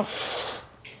it out?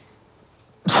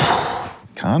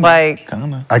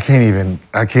 Kinda. I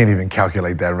can't even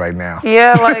calculate that right now.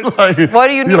 Yeah, like what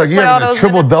do you need to play all those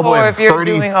triple double for if you're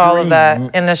doing all of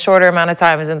that in a shorter amount of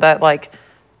time? Isn't that like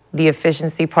the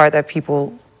efficiency part that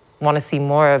people want to see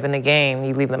more of in the game?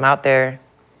 You leave them out there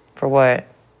for what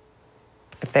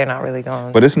if they're not really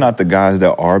going? But it's not the guys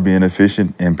that are being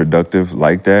efficient and productive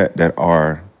like that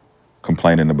are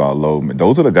complaining about load.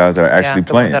 Those are the guys that are actually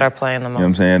the playing. Ones that are playing the most. You know what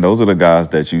I'm saying? Those are the guys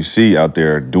that you see out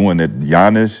there doing it.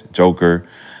 Giannis, Joker,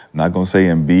 not going to say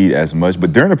Embiid as much,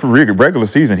 but during the regular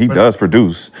season, he does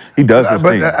produce. He does his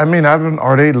thing. I mean,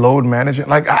 are they load managing?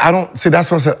 Like, I don't, see, that's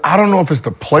what I said. I don't know if it's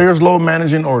the players load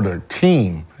managing or the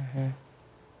team.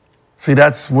 See,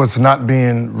 that's what's not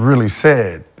being really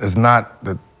said. It's not.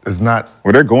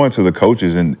 Well, they're going to the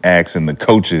coaches and asking the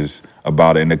coaches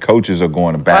about it, and the coaches are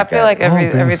going to back I feel like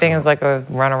everything is like a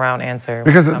runaround answer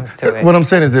because when it comes to it. What I'm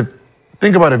saying is,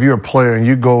 think about if you're a player and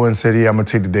you go and say, "Yeah, I'm gonna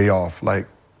take the day off." Like,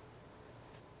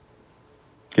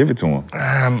 give it to him.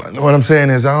 What I'm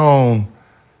saying is, I'm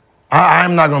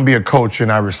not gonna be a coach,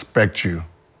 and I respect you.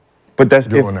 But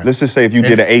let's just say if you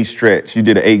did an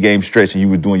 8-game stretch, and you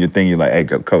were doing your thing, you're like, "Hey,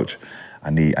 coach, I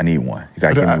need one. You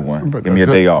gotta give me one. Give me a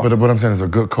day off." But what I'm saying is, a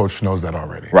good coach knows that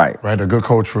already. Right. A good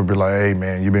coach will be like, "Hey,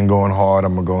 man, you've been going hard.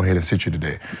 I'm gonna go ahead and sit you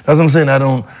today." That's what I'm saying. I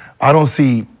don't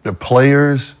see the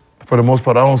players for the most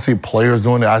part. I don't see players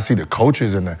doing it. I see the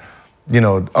coaches and the,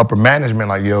 upper management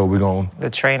like, "Yo, we're gonna."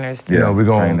 The trainers. Too. We're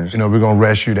gonna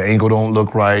rest you. The ankle don't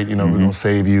look right. We're gonna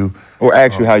save you. Or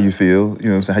ask you how you feel. You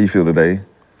know what I'm saying? How you feel today?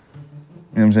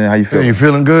 You know what I'm saying? How you feel? You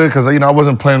feeling good? Because I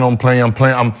wasn't planning on playing.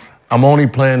 I'm only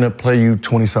planning to play you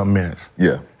 20-something minutes.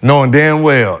 Yeah. Knowing damn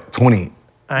well, 20. You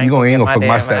ain't gonna fuck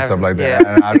my stats up like that.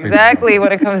 Yeah. Exactly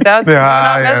what it comes down to.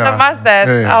 I'm messing up my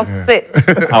stats. I'll sit.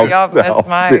 Y'all mess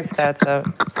my stats up.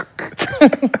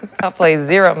 I'll play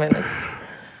 0 minutes.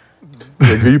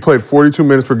 Yeah, you played 42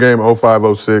 minutes per game,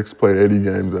 05-06, played 80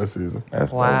 games that season.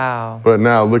 That's wow. Dope. But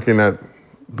now, looking at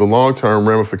the long-term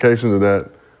ramifications of that,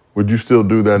 would you still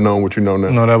do that knowing what you know now?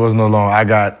 No, that was no long.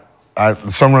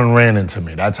 Someone ran into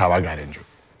me. That's how I got injured.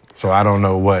 So I don't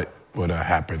know what would have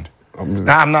happened. I'm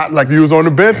not like... If you was on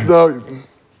the bench, though...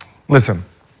 Listen.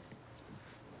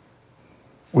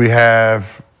 We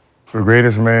have the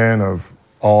greatest man of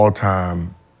all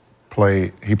time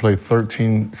he played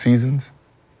 13 seasons.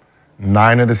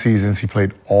 9 of the seasons, he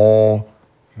played all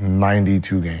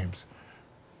 92 games.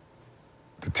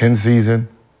 The 10th season,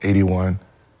 81.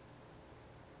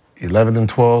 11th and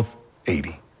 12th,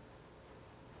 80.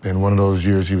 Then one of those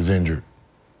years he was injured.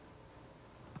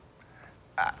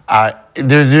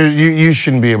 You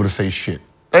shouldn't be able to say shit.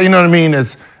 You know what I mean?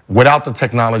 It's without the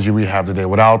technology we have today,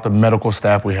 without the medical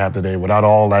staff we have today, without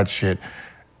all that shit,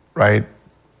 right?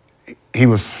 He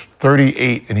was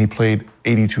 38 and he played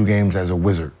 82 games as a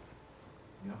Wizard.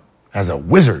 As a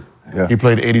Wizard, he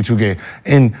played 82 games.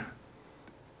 And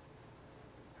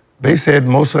they said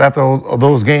after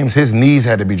those games, his knees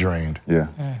had to be drained. Yeah.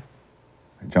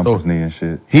 Jump his knee and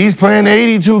shit. He's playing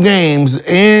 82 games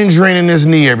and draining his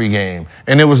knee every game.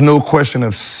 And there was no question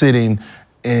of sitting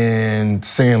and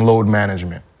saying load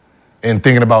management and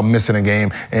thinking about missing a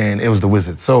game, and it was the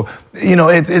Wizards. So,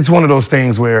 it's one of those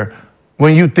things where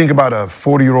when you think about a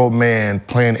 40-year-old man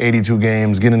playing 82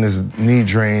 games, getting his knee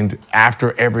drained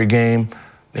after every game,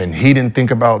 and he didn't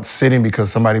think about sitting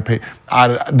because somebody paid.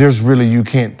 You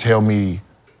can't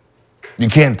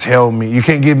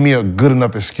give me a good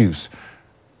enough excuse.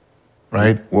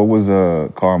 Right? What was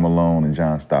Karl Malone and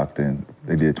John Stockton?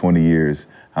 They did 20 years.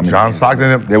 I mean, John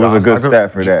Stockton. There was a good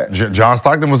stat for that. John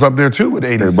Stockton was up there too with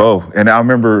 80. They both. And I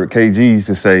remember KG used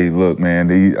to say, look, man,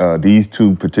 these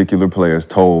two particular players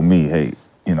told me, hey,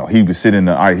 you know, he would sit in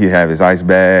the ice, he'd have his ice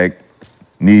bag,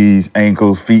 knees,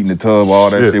 ankles, feet in the tub, all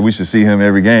that shit. We should see him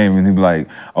every game. And he'd be like,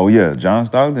 oh yeah, John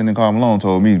Stockton and Karl Malone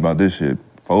told me about this shit.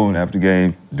 Before and after the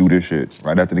game, do this shit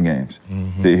right after the games.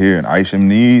 Sit here and ice them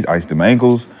knees, ice them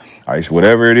ankles, ice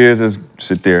whatever it is, just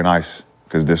sit there and ice.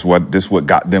 Because this what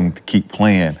got them to keep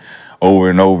playing over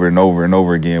and over and over and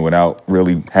over again without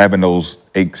really having those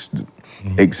aches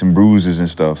and bruises and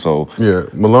stuff. So yeah,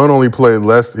 Malone only played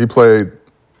less. He played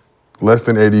less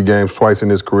than 80 games twice in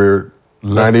his career.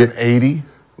 Less than 80?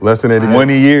 Less than 80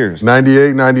 20 years.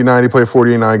 98, 99, he played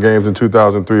 49 games in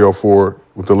 2003, 04.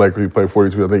 With the Lakers, he played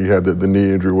 42. I think he had the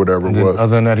knee injury, whatever it was.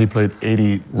 Other than that, he played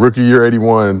 80. Rookie year,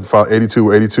 81,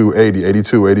 82, 82, 80,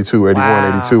 82, 82,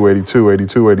 81, 82, 82,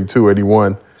 82, 82,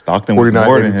 81. Stockton was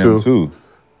more than him, too.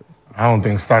 I don't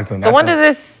think Stockton. So when did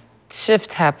this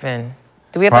shift happen?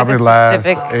 Do we have probably like a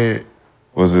specific...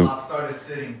 Was it? Started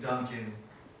sitting Duncan,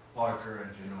 Parker,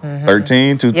 and Ginobili.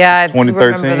 13 to yeah, 2013? I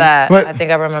remember that. But, I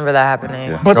think I remember that happening.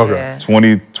 Yeah. But, yeah.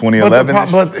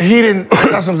 2011? But he didn't,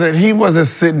 that's what I'm saying, he wasn't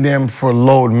sitting them for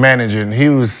load managing. He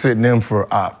was sitting them for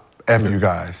F you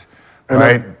guys,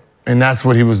 right? And that's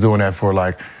what he was doing that for.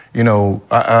 Like, you know,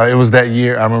 it was that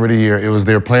year, I remember the year, it was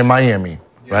they were playing Miami,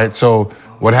 right? So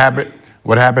what happened,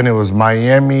 it was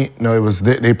Miami, no, it was,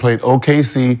 they played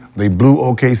OKC, they blew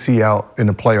OKC out in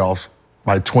the playoffs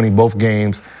by 20 both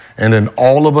games, and then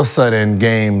all of a sudden,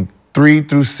 game 3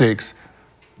 through 6,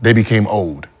 they became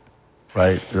old,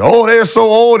 right? Oh, they're so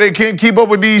old, they can't keep up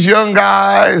with these young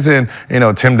guys, and you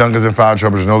know, Tim Duncan's in foul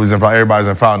trouble, nobody's in foul, everybody's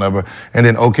in foul number, and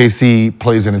then OKC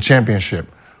plays in a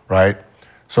championship, right?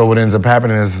 So what ends up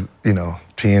happening is, you know,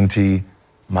 TNT,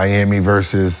 Miami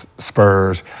versus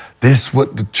Spurs. This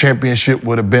what the championship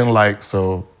would have been like.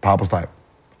 So Pop was like,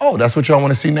 oh, that's what y'all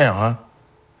want to see now, huh?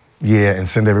 Yeah, and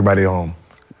send everybody home.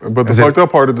 But the fucked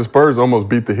up part is the Spurs almost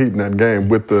beat the Heat in that game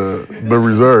with the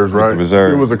reserves, right? With the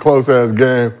reserves. It was a close-ass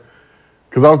game.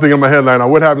 Because I was thinking in my headline, now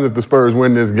what happens if the Spurs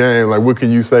win this game? Like, what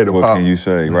can you say to Pop? What can you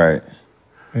say, right?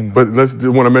 But let's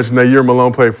want to mention that year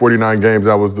Malone played 49 games.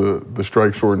 That was the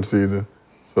strike-shortened season.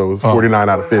 So it was 49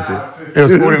 out of 50. It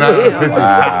was 49 out of 50.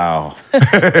 Wow.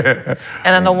 And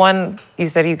then the one you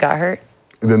said you got hurt?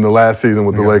 And then the last season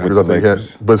with the Lakers, I think. Had,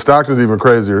 but Stockton's even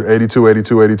crazier. 82,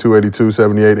 82, 82, 82,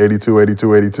 78, 82,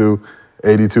 82, 82,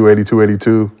 82, 82,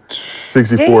 82,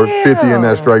 64, 50 in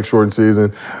that strike-shortened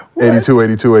season. 82,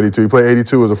 82, 82. He played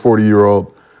 82 as a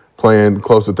 40-year-old, playing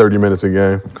close to 30 minutes a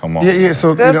game. Come on. Yeah,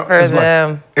 so Good you know, for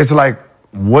them. It's like,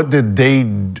 what did they,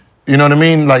 you know what I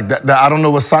mean? Like, that I don't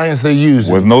know what science they use.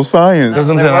 Was no science. That's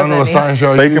what I'm saying. I don't know what science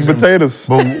y'all Steak using. and potatoes.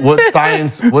 But what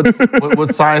science,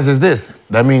 what science is this?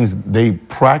 That means they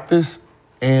practice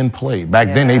and play.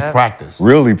 Back then, they practiced.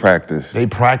 Really practiced. They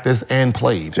practiced and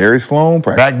played. Jerry Sloan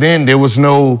practiced. Back then, there was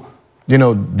no, you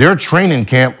know, their training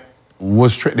camp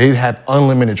was, they had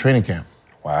unlimited training camp.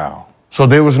 Wow. So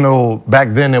there was no, back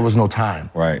then there was no time.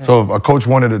 Right. So if a coach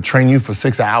wanted to train you for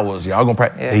 6 hours, y'all gonna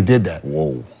practice, they did that.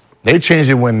 Whoa. They changed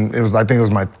it when it was, I think it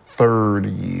was my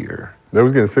 3rd year. They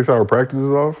was getting 6-hour practices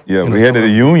off? Yeah, we had it at a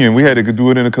union. We had to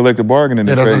do it in a collective bargaining.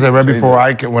 Yeah, that's what I said. Right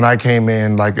before when I came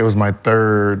in, like it was my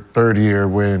third year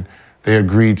when they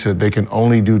agreed to, they can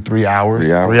only do 3 hours.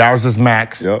 3 hours. 3 hours is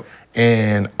max. Yep.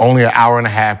 And only an hour and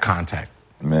a half contact.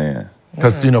 Man.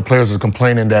 Because, you know, players was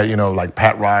complaining that, you know, like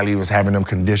Pat Riley was having them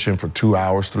conditioned for 2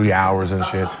 hours, 3 hours and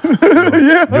shit. You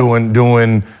know,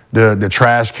 doing the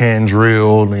trash can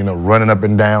drill, you know, running up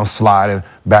and down, sliding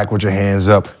back with your hands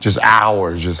up, just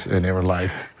hours, and they were like.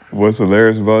 What's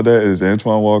hilarious about that is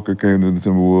Antoine Walker came to the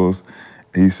Timberwolves.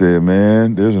 He said,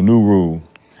 man, there's a new rule.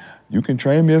 You can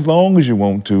train me as long as you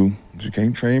want to. But you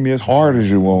can't train me as hard as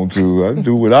you want to. I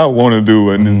do what I want to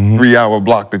do in this 3 hour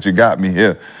block that you got me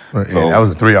here. Right, so, that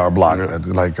was a 3 hour block.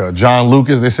 Like John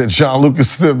Lucas, they said John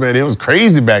Lucas, man, it was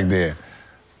crazy back then.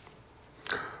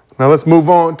 Now let's move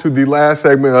on to the last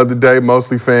segment of the day,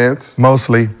 Mostly Fans.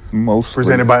 Mostly.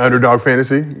 Presented by Underdog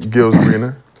Fantasy, Gil's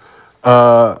Arena.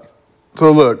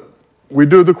 So look, we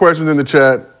do the questions in the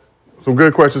chat. Some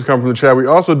good questions come from the chat. We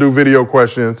also do video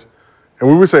questions. And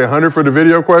we would say 100 for the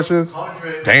video questions.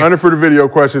 100 for the video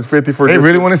questions, 50 for They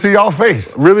really want to see y'all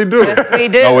face. Really do. Yes, we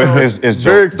do. No, it's Joe.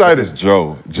 Very excited. It's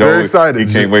Joe. Very excited.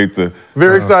 He can't wait to.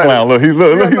 Very excited. Clown. Look,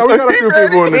 look. No, we got a few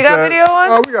people in the We chat. got video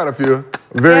ones? Oh, we got a few.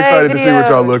 Very excited to see what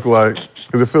y'all look like.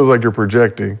 Because it feels like you're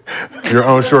projecting your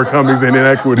own shortcomings and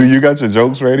inequity. Do you got your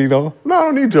jokes ready, though? No, I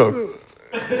don't need jokes.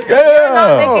 You're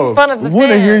not making fun of the I want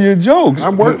to hear your jokes.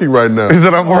 I'm working right now. He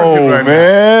said I'm working right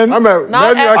man. now. I'm at,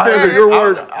 imagine I came to your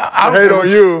work, I hate on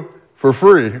you, for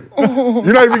free.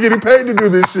 You're not even getting paid to do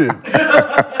this shit.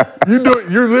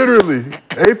 You're literally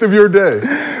 1/8 of your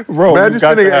day. Bro, imagine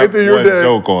spending 1/8 of your day.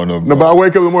 Joke on them, no, but I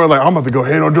wake up in the morning like, I'm about to go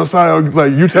hate on Josiah.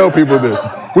 Like, you tell people this.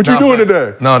 What you doing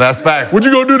today? No, that's facts. What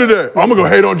you gonna do today? I'm gonna go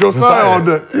hate on Josiah all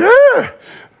day. Yeah.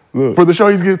 Look. For the show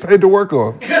he's getting paid to work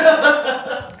on.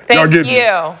 Thank you.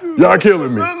 Y'all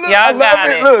killing me. Y'all got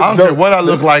it. I don't care what I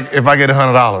look like if I get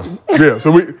 $100. Yeah,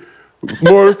 so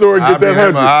more of the story, get that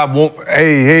 100. I won't,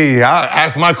 I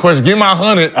ask my question, give my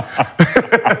 100.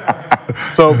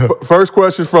 So first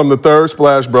question from the third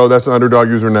Splash Bro, that's the Underdog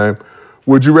username.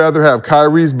 Would you rather have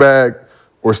Kyrie's bag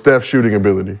or Steph's shooting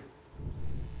ability?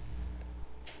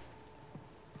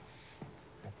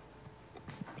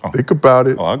 Think about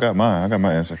it. Oh, I got mine. I got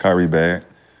my answer. Kyrie bag.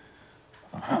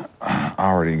 I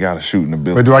already got a shooting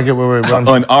ability. But do I get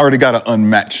I already got an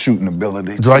unmatched shooting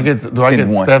ability. Do I get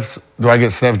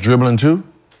Steph dribbling too?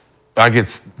 Do I get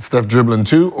Steph dribbling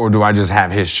too, or do I just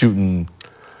have his shooting?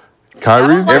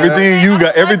 Kyrie's everything you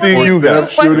got. Everything you got.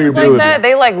 Shooting ability. Like that,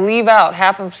 they like leave out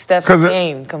half of Steph's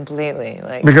game completely.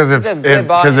 Like because if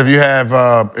you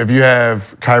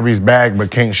have Kyrie's bag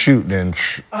but can't shoot, then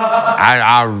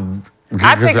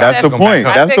that's the point.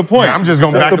 That's the point. I'm just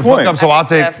gonna back the fuck up, so I'll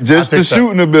take just the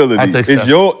shooting ability. I'll take Steph.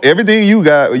 It's everything you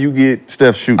got. You get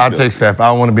Steph shooting. I'll take Steph. I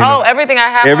don't want to be. Everything I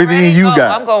have. Everything already? you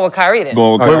got. I'm going with Kyrie then.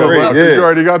 Going with Kyrie. Yeah. You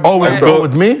already got. Go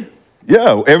with me.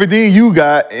 Yeah, everything you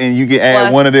got, and you can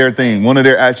add one of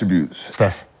their attributes.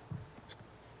 Steph.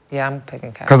 Yeah, I'm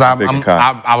picking Kyrie. Because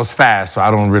I was fast, so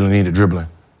I don't really need it dribbling.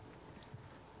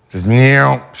 Just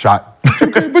shot.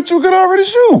 But you could already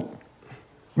shoot.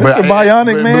 Mr.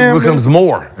 Bionic Man. It becomes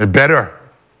more. It's better.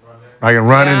 I can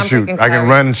run and shoot. I can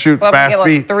run and shoot fast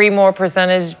feet. 3 more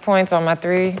percentage points on my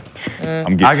 3.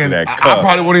 I'm getting that cup. I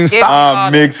probably wouldn't even stop.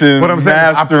 I'm mixing,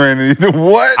 mastering.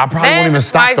 What? I probably wouldn't even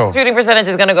stop though. My shooting percentage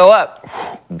is gonna go up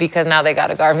because now they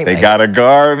gotta guard me. They gotta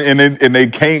guard and they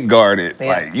can't guard it. Yeah.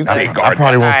 Like you can't guard. I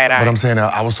probably won't. Right. But I'm saying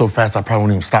I was so fast. I probably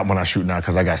won't even stop when I shoot now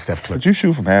because I got Steph clipped. But you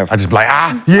shoot from half. I just be like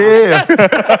yeah,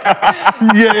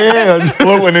 yeah, just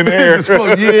floating in the air. Just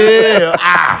float,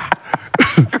 yeah,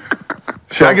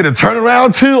 Should I get a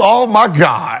turnaround too? Oh my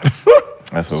God.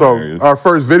 That's hilarious. So our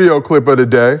first video clip of the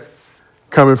day,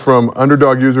 coming from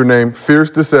Underdog username Fierce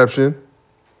Deception.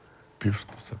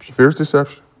 Fierce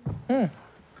Deception.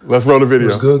 Let's roll the video.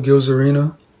 What's good, Gills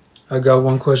Arena? I got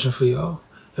one question for y'all.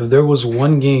 If there was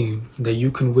one game that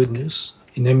you can witness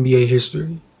in NBA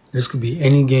history, this could be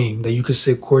any game that you could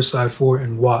sit courtside for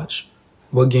and watch,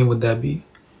 what game would that be?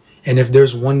 And if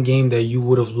there's one game that you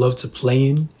would have loved to play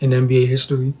in NBA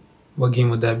history, what game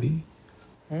would that be?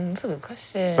 That's a good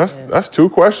question. That's 2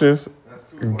 questions.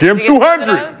 Give him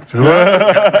 200.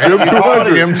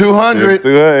 Give him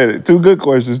 200. 2 good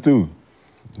questions too.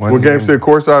 What game sit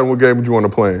courtside and what game would you want to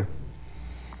play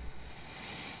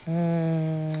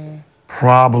in?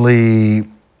 Probably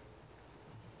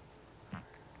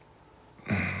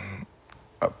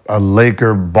a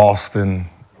Laker-Boston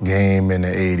game in the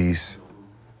 80s,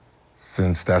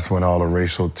 since that's when all the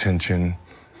racial tension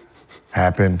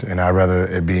happened, and I'd rather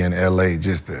it be in LA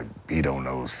just to beat on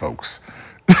those folks.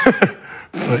 Damn.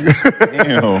 LA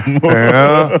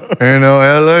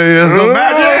is the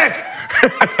magic!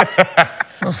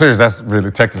 No, serious, that's really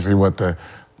technically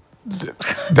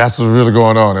that's what's really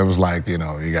going on. It was like, you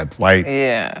got white,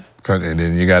 and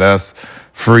then you got us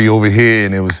free over here,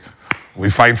 and it was, we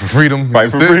fighting for freedom.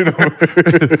 Fight for freedom.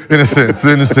 in a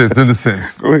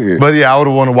sense. Go ahead. But yeah, I would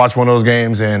have wanted to watch one of those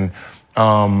games, and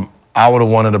I would have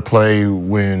wanted to play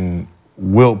when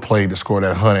Wilt played to score that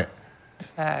 100.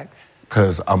 Facts.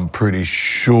 Because I'm pretty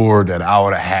sure that I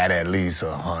would have had at least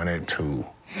 100 too.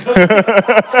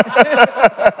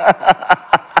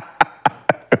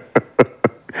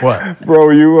 What?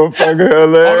 Bro, you a fucking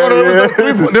hilarious.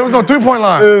 There was no 3-point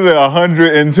line. Is it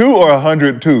 102 or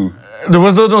 102? There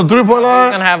was no 3-point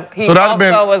line? He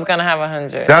also was going to have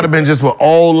 100. That would have been just with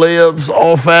all layups,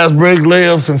 all fast break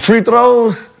layups, and free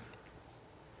throws.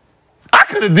 I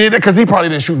could have did that because he probably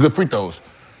didn't shoot good free throws.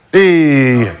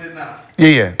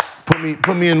 Yeah.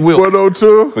 Put me in Wilt.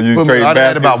 102? So you trading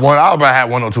baskets? I would have had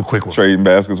 102 quick ones. Trading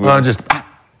baskets with him? Just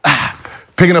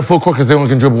picking up full court because they only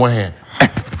can dribble one hand.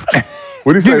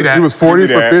 What did he say? He was 40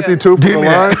 for 52 from the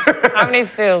line? How many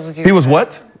steals would you He was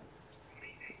what?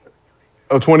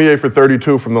 28 for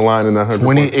 32 from the line in that 100.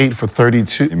 28 for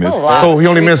 32. He missed 4. Oh, he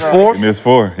only missed 4? He missed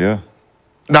 4, yeah.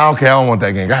 Nah, okay, I don't want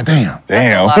that game. God damn.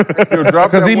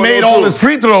 Because he made all his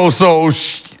free throws,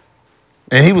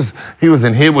 and he was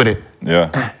in here with it.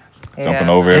 Yeah. Jumping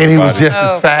over everybody. And he was just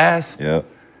as fast. Yeah.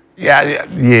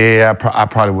 Yeah. I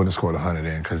probably wouldn't have scored 100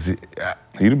 in because he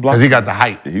got the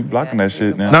height. He blocking that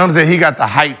shit now. No, I'm saying he got the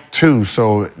height too,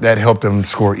 so that helped him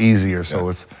score easier. So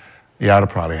I'd have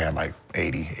probably had like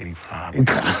 80, 85.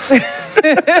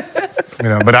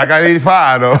 But I got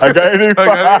 85 though. I got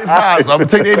 85. So I'm gonna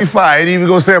take the 85. I ain't even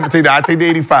gonna say I'm gonna take that. I take the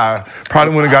 85.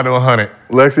 Probably wouldn't have got to 100.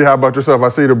 Lexi, how about yourself? I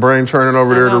see the brain churning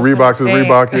over there. The Reeboks is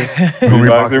Reeboking.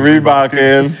 Reeboks is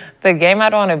Reeboking. The game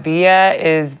I'd want to be at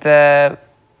is the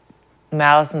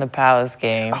Malice in the Palace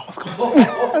game.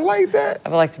 I like that. I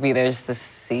would like to be there just to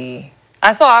see.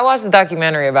 I watched the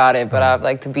documentary about it, but I'd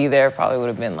like to be there. Probably would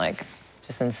have been like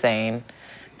just insane.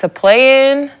 To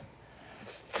play in,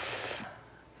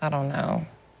 I don't know.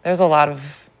 There's a lot of,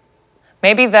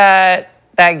 maybe that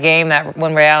game that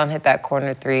when Ray Allen hit that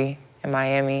corner 3 in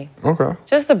Miami. Okay.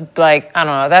 Just to I don't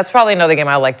know. That's probably another game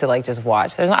I like to just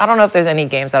watch. I don't know if there's any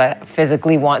games that I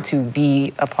physically want to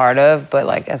be a part of, but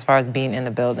like as far as being in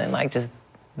the building, like just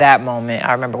that moment,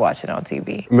 I remember watching it on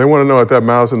TV. And they want to know at that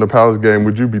Malice in the Palace game,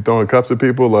 would you be throwing cups at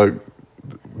people like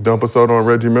dump a soda on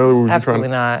Reggie Miller? Absolutely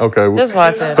not. Okay. Just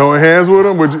watching. Throwing hands with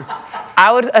him? Would you?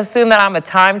 I would assume that I'm a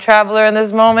time traveler in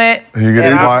this moment. You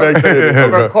get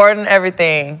I'm recording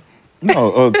everything.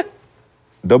 No,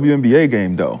 WNBA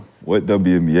game though. What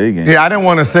WNBA game? Yeah, I didn't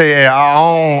want to say.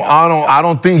 I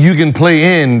don't think you can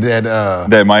play in that.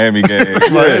 That Miami game.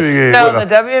 Miami game. So the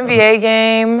WNBA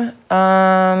game.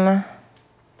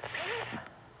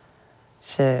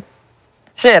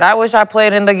 Shit, I wish I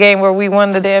played in the game where we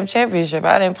won the damn championship.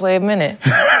 I didn't play a minute.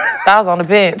 I was on the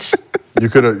bench. You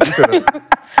could have.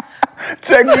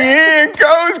 Check me in,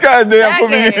 coach. Goddamn,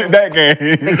 put me in that game.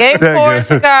 The game 4 in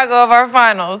Chicago of our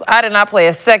finals, I did not play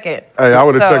a second. Hey, I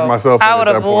would have checked myself in I would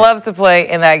have loved to play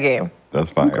in that game.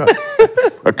 That's fine.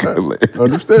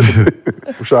 Understandable.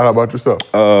 Rashad, how about yourself?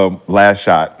 Last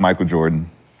shot, Michael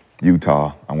Jordan,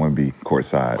 Utah. I want to be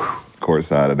courtside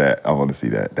of that. I want to see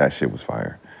that. That shit was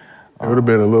fire. It would have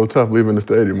been a little tough leaving the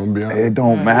stadium, I'm gonna be honest. It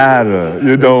don't matter.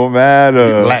 It don't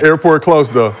matter. Airport close,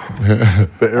 though. The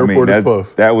airport is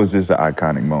close. That was just an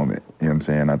iconic moment. You know what I'm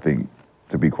saying? I think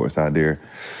to be courtside there.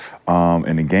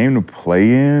 And the game to play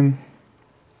in,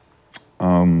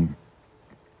 I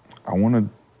want to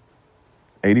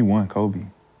 81 Kobe.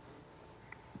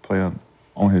 Play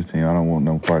on his team. I don't want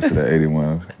no parts of that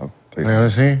 81. Play on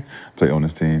his team? Play on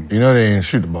his team. You know they ain't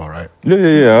shoot the ball, right?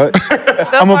 Yeah.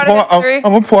 I'm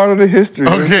a part of the history.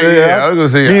 Okay, yeah. I was gonna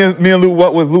say me and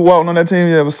Luke, was Luke Walton on that team?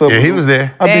 Yeah, what's up? Yeah, he was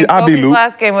there. I'd be Luke.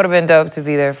 Last game would have been dope to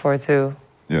be there for too.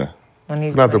 Yeah.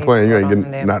 Not the playing, you ain't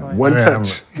getting not one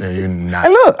touch. Yeah, you're not.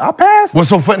 Hey, look, I passed. What's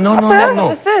so funny?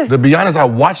 No. Assist. To be honest, I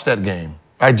watched that game.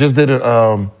 I just did it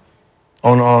on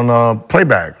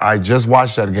playback. I just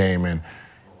watched that game and.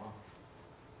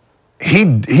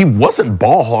 He wasn't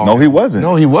ball hard. No, he wasn't.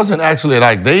 No, he wasn't actually.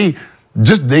 Like they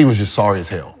was just sorry as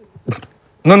hell.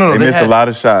 No. They missed a lot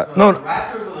of shots. No, The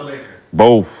Raptors or the Lakers?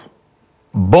 Both.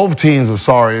 Both teams were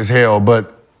sorry as hell,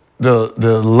 but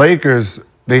the Lakers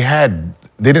they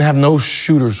didn't have no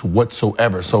shooters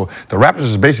whatsoever. So the Raptors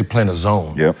is basically playing a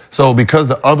zone. Yep. So because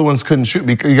the other ones couldn't shoot,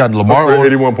 because you got Lamar for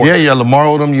 81 points. Yeah, Lamar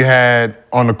Odom. You had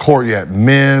on the court. You had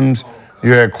Mims.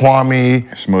 You had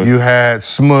Kwame. Smush. You had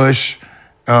Smush.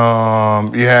 You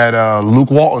had Luke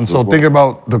Walton. So think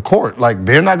about the court. Like,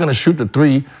 they're not going to shoot the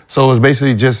 3. So it's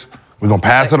basically just, we're going to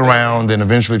pass it around and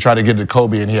eventually try to get to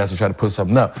Kobe and he has to try to put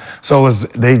something up. So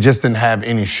they just didn't have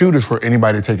any shooters for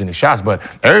anybody to take any shots, but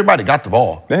everybody got the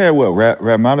ball. They had what?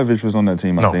 Radmanovic was on that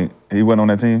team, I think. He wasn't on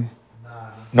that team?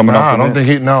 I don't think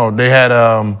They had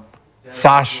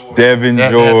Sash. Devin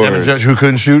George. Who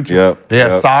couldn't shoot. Yep. They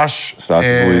had Sash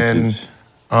and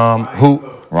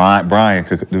who? Brian.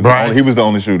 He was the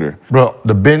only shooter. Bro,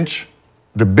 the bench,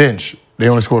 they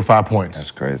only scored 5 points.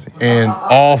 That's crazy. And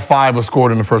all 5 were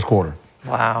scored in the first quarter.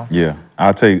 Wow. Yeah.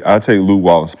 I'll take Luke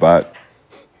Walton's spot.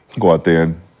 Go out there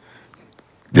and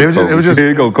it was just here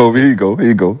you go, Kobe. Here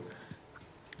you go.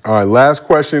 All right, last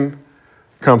question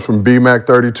comes from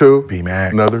BMac32.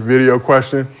 BMac. Another video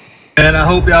question. And I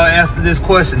hope y'all answer this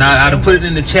question. I done put it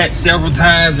in the chat several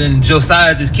times and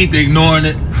Josiah just keep ignoring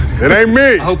it. It ain't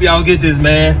me. I hope y'all get this,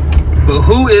 man. But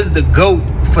who is the GOAT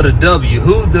for the W?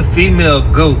 Who's the female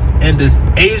GOAT? And does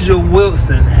Asia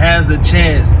Wilson has a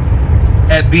chance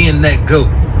at being that GOAT?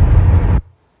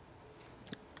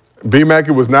 BMac,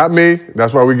 it was not me.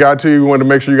 That's why we got to you. We wanted to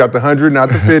make sure you got the 100, not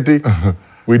the 50.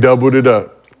 We doubled it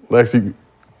up. Lexi,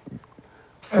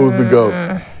 who's the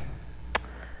GOAT?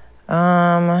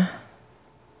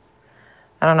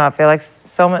 I don't know. I feel like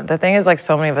the thing is, like,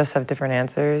 so many of us have different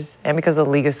answers, and because the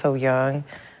league is so young,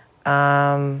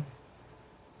 and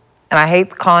I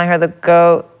hate calling her the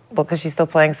GOAT because she's still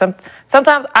playing.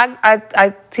 Sometimes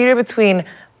I teeter between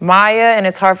Maya, and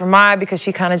it's hard for Maya because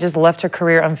she kind of just left her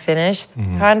career unfinished,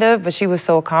 kind of, but she was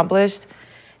so accomplished.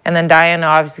 And then Diana,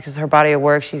 obviously, because her body of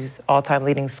work, she's all-time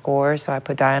leading scorer, so I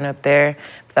put Diana up there.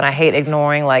 But then I hate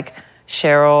ignoring, like,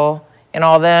 Cheryl and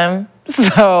all them.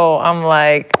 So I'm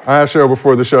like... I asked Cheryl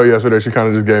before the show yesterday. She kind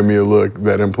of just gave me a look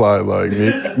that implied, like,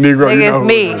 Negro, you know. It's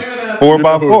me.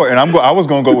 4x4, and I was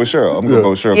going to go with Cheryl. I'm going to go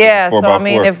with Cheryl. Yeah, 4x4. so I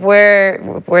mean, if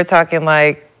we're talking,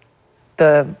 like,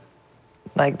 the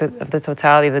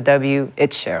totality of the W,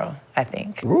 it's Cheryl, I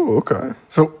think. Oh, okay.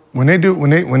 So when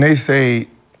they say,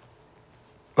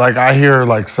 like I hear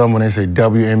like some when they say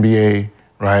WNBA,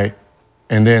 right?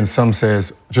 And then some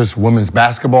says just women's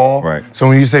basketball. Right. So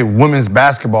when you say women's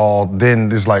basketball,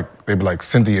 then it's like they'd be like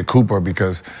Cynthia Cooper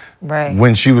because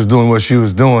when she was doing what she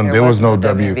was doing, there was no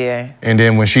W. WNBA. And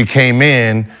then when she came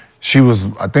in,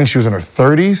 I think she was in her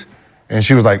 30s. And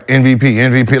she was like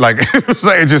MVP, like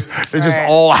it just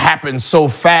all happened so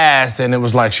fast, and it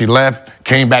was like she left,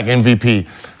 came back MVP.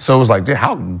 So it was like,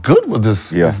 how good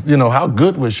was this? Yeah. How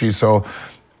good was she? So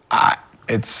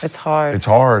it's hard. It's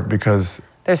hard because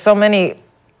there's so many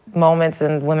moments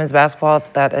in women's basketball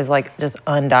that is like just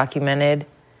undocumented,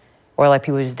 or like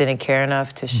people just didn't care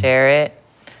enough to share it.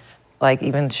 Like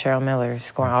even Cheryl Miller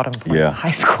scoring all them points in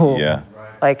high school. Yeah.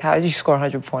 Like how did you score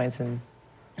 100 points in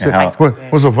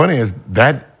what's so funny is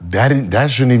that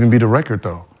shouldn't even be the record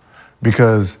though,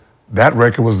 because that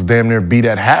record was damn near beat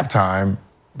at halftime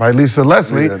by Lisa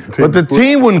Leslie, but the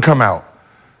team wouldn't come out.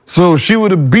 So she would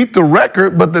have beat the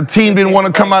record, but the team didn't want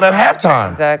to come out at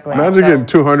halftime. Exactly. Imagine getting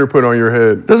 200 put on your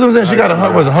head. That's what I'm saying. She got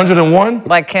 101.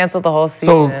 Like canceled the whole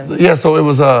season. So it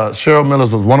was Cheryl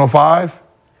Miller's was 105.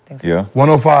 I think so. Yeah.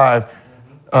 105.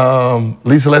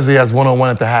 Lisa Leslie has 101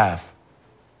 at the half.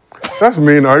 That's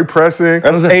mean. Are you pressing?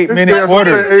 That's 8-minute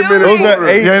quarters. Those are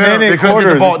 8-minute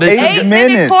quarters.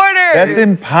 8-minute quarters. That's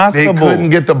impossible. They couldn't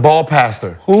get the ball past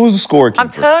her. Who's the scorekeeper?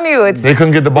 I'm telling you, it's they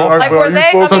couldn't get the ball. like were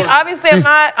they? I mean, obviously,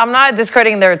 I'm not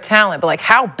discrediting their talent, but like,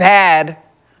 how bad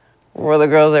were the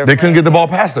girls there? They couldn't get the ball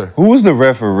past her. Who was the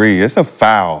referee? It's a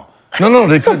foul. No,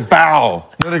 they couldn't. Foul.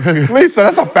 No, they couldn't. Lisa,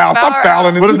 that's a foul. Stop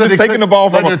fouling. What is Just taking the ball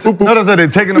from her. No, they're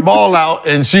taking the ball out,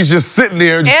 and she's just sitting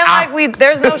there. Just, and like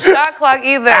there's no shot clock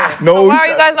either. No. So why are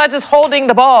you guys not just holding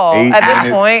the ball at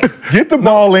this point? Get the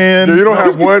ball in. You don't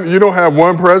have one. You don't have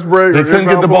one press break. They couldn't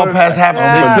get the ball past half.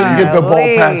 They couldn't get the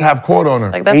ball past half court on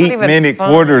her. Like, that's 8-minute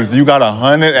quarters. You got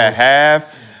 100 at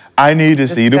half. I need to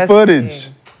see the footage.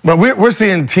 But we're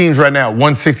seeing teams right now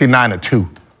 169-2.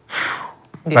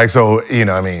 Yeah. Like, so,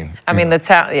 I mean. The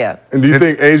talent, yeah. And do you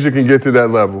think Asia can get to that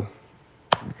level?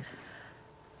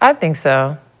 I think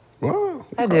so. Wow.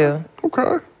 I do.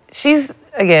 Okay. She's,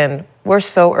 again, we're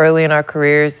so early in our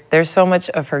careers. There's so much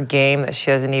of her game that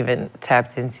she hasn't even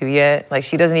tapped into yet. Like,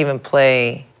 she doesn't even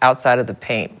play outside of the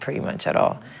paint pretty much at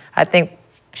all. I think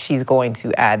she's going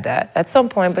to add that at some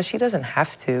point, but she doesn't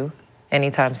have to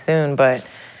anytime soon. But,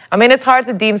 it's hard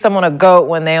to deem someone a GOAT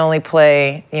when they only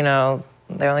play,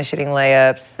 they're only shooting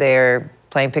layups, they're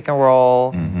playing pick and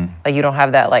roll. Like, you don't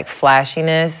have that, like,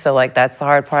 flashiness. So, like, that's the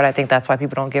hard part. I think that's why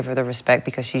people don't give her the respect,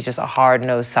 because she's just a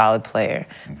hard-nosed, solid player.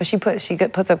 But she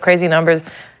puts up crazy numbers.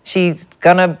 She's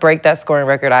gonna break that scoring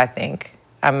record, I think.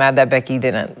 I'm mad that Becky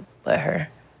didn't let her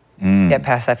get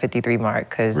past that 53 mark,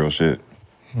 because real shit.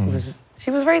 She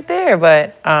was right there.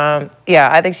 But,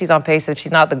 I think she's on pace. If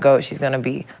she's not the GOAT, she's gonna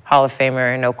be Hall of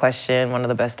Famer, no question, one of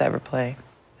the best to ever play,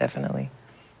 definitely.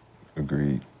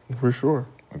 Agreed. For sure.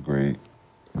 Agreed.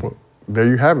 Well, there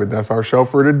you have it. That's our show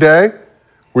for today.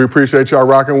 We appreciate y'all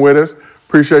rocking with us.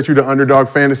 Appreciate you to Underdog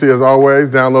Fantasy as always.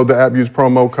 Download the app, use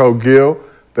promo code GIL.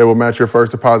 They will match your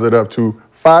first deposit up to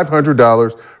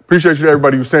 $500. Appreciate you to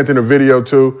everybody who sent in a video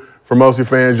to. For mostly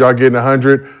fans, y'all getting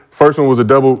 100. First one was a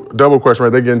double question, right?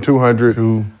 They getting 200.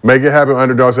 Make it happen,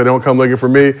 Underdog. So they don't come looking for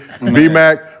me.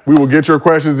 B-Mac, we will get your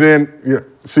questions in.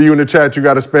 See you in the chat. You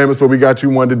got to spam us, but we got you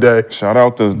one today. Shout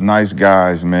out to nice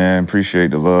guys, man.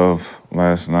 Appreciate the love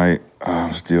last night.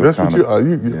 I'm still kind of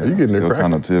you getting there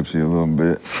kind of tipsy a little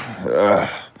bit.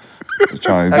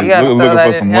 Trying to looking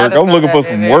for some work. I'm looking for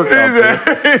some work out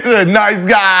there. He's a nice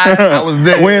guy. I was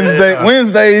there.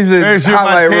 Wednesdays is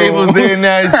highlight room.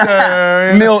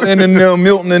 Milton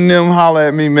and them holla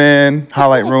at me, man.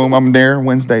 Highlight room. I'm there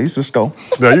Wednesdays. Let's go.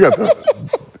 Now you got the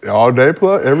all day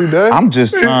plug every day. I'm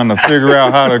just trying to figure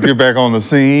out how to get back on the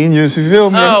scene. You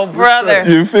feel me? Oh, brother.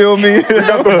 You feel me? You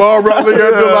got the ball rolling at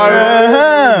the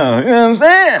line. You know what I'm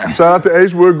saying? Shout out to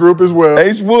H Wood Group as well.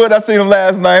 H Wood, I seen him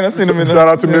last night. I seen him in the. Shout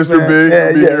out to Mr. B.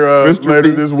 He'll be here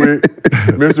later this week.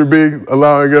 Mr. B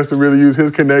allowing us to really use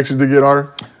his connection to get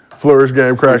our Flourish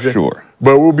game cracking. For sure.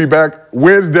 But we'll be back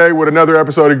Wednesday with another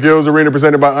episode of Gil's Arena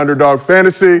presented by Underdog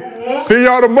Fantasy. See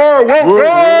y'all tomorrow. Whoa,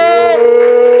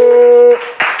 whoa.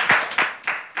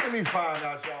 Let me find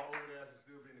out y'all over there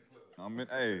still be in the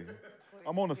club.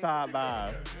 I'm on the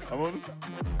sideline. I'm on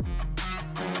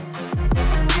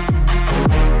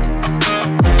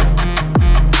the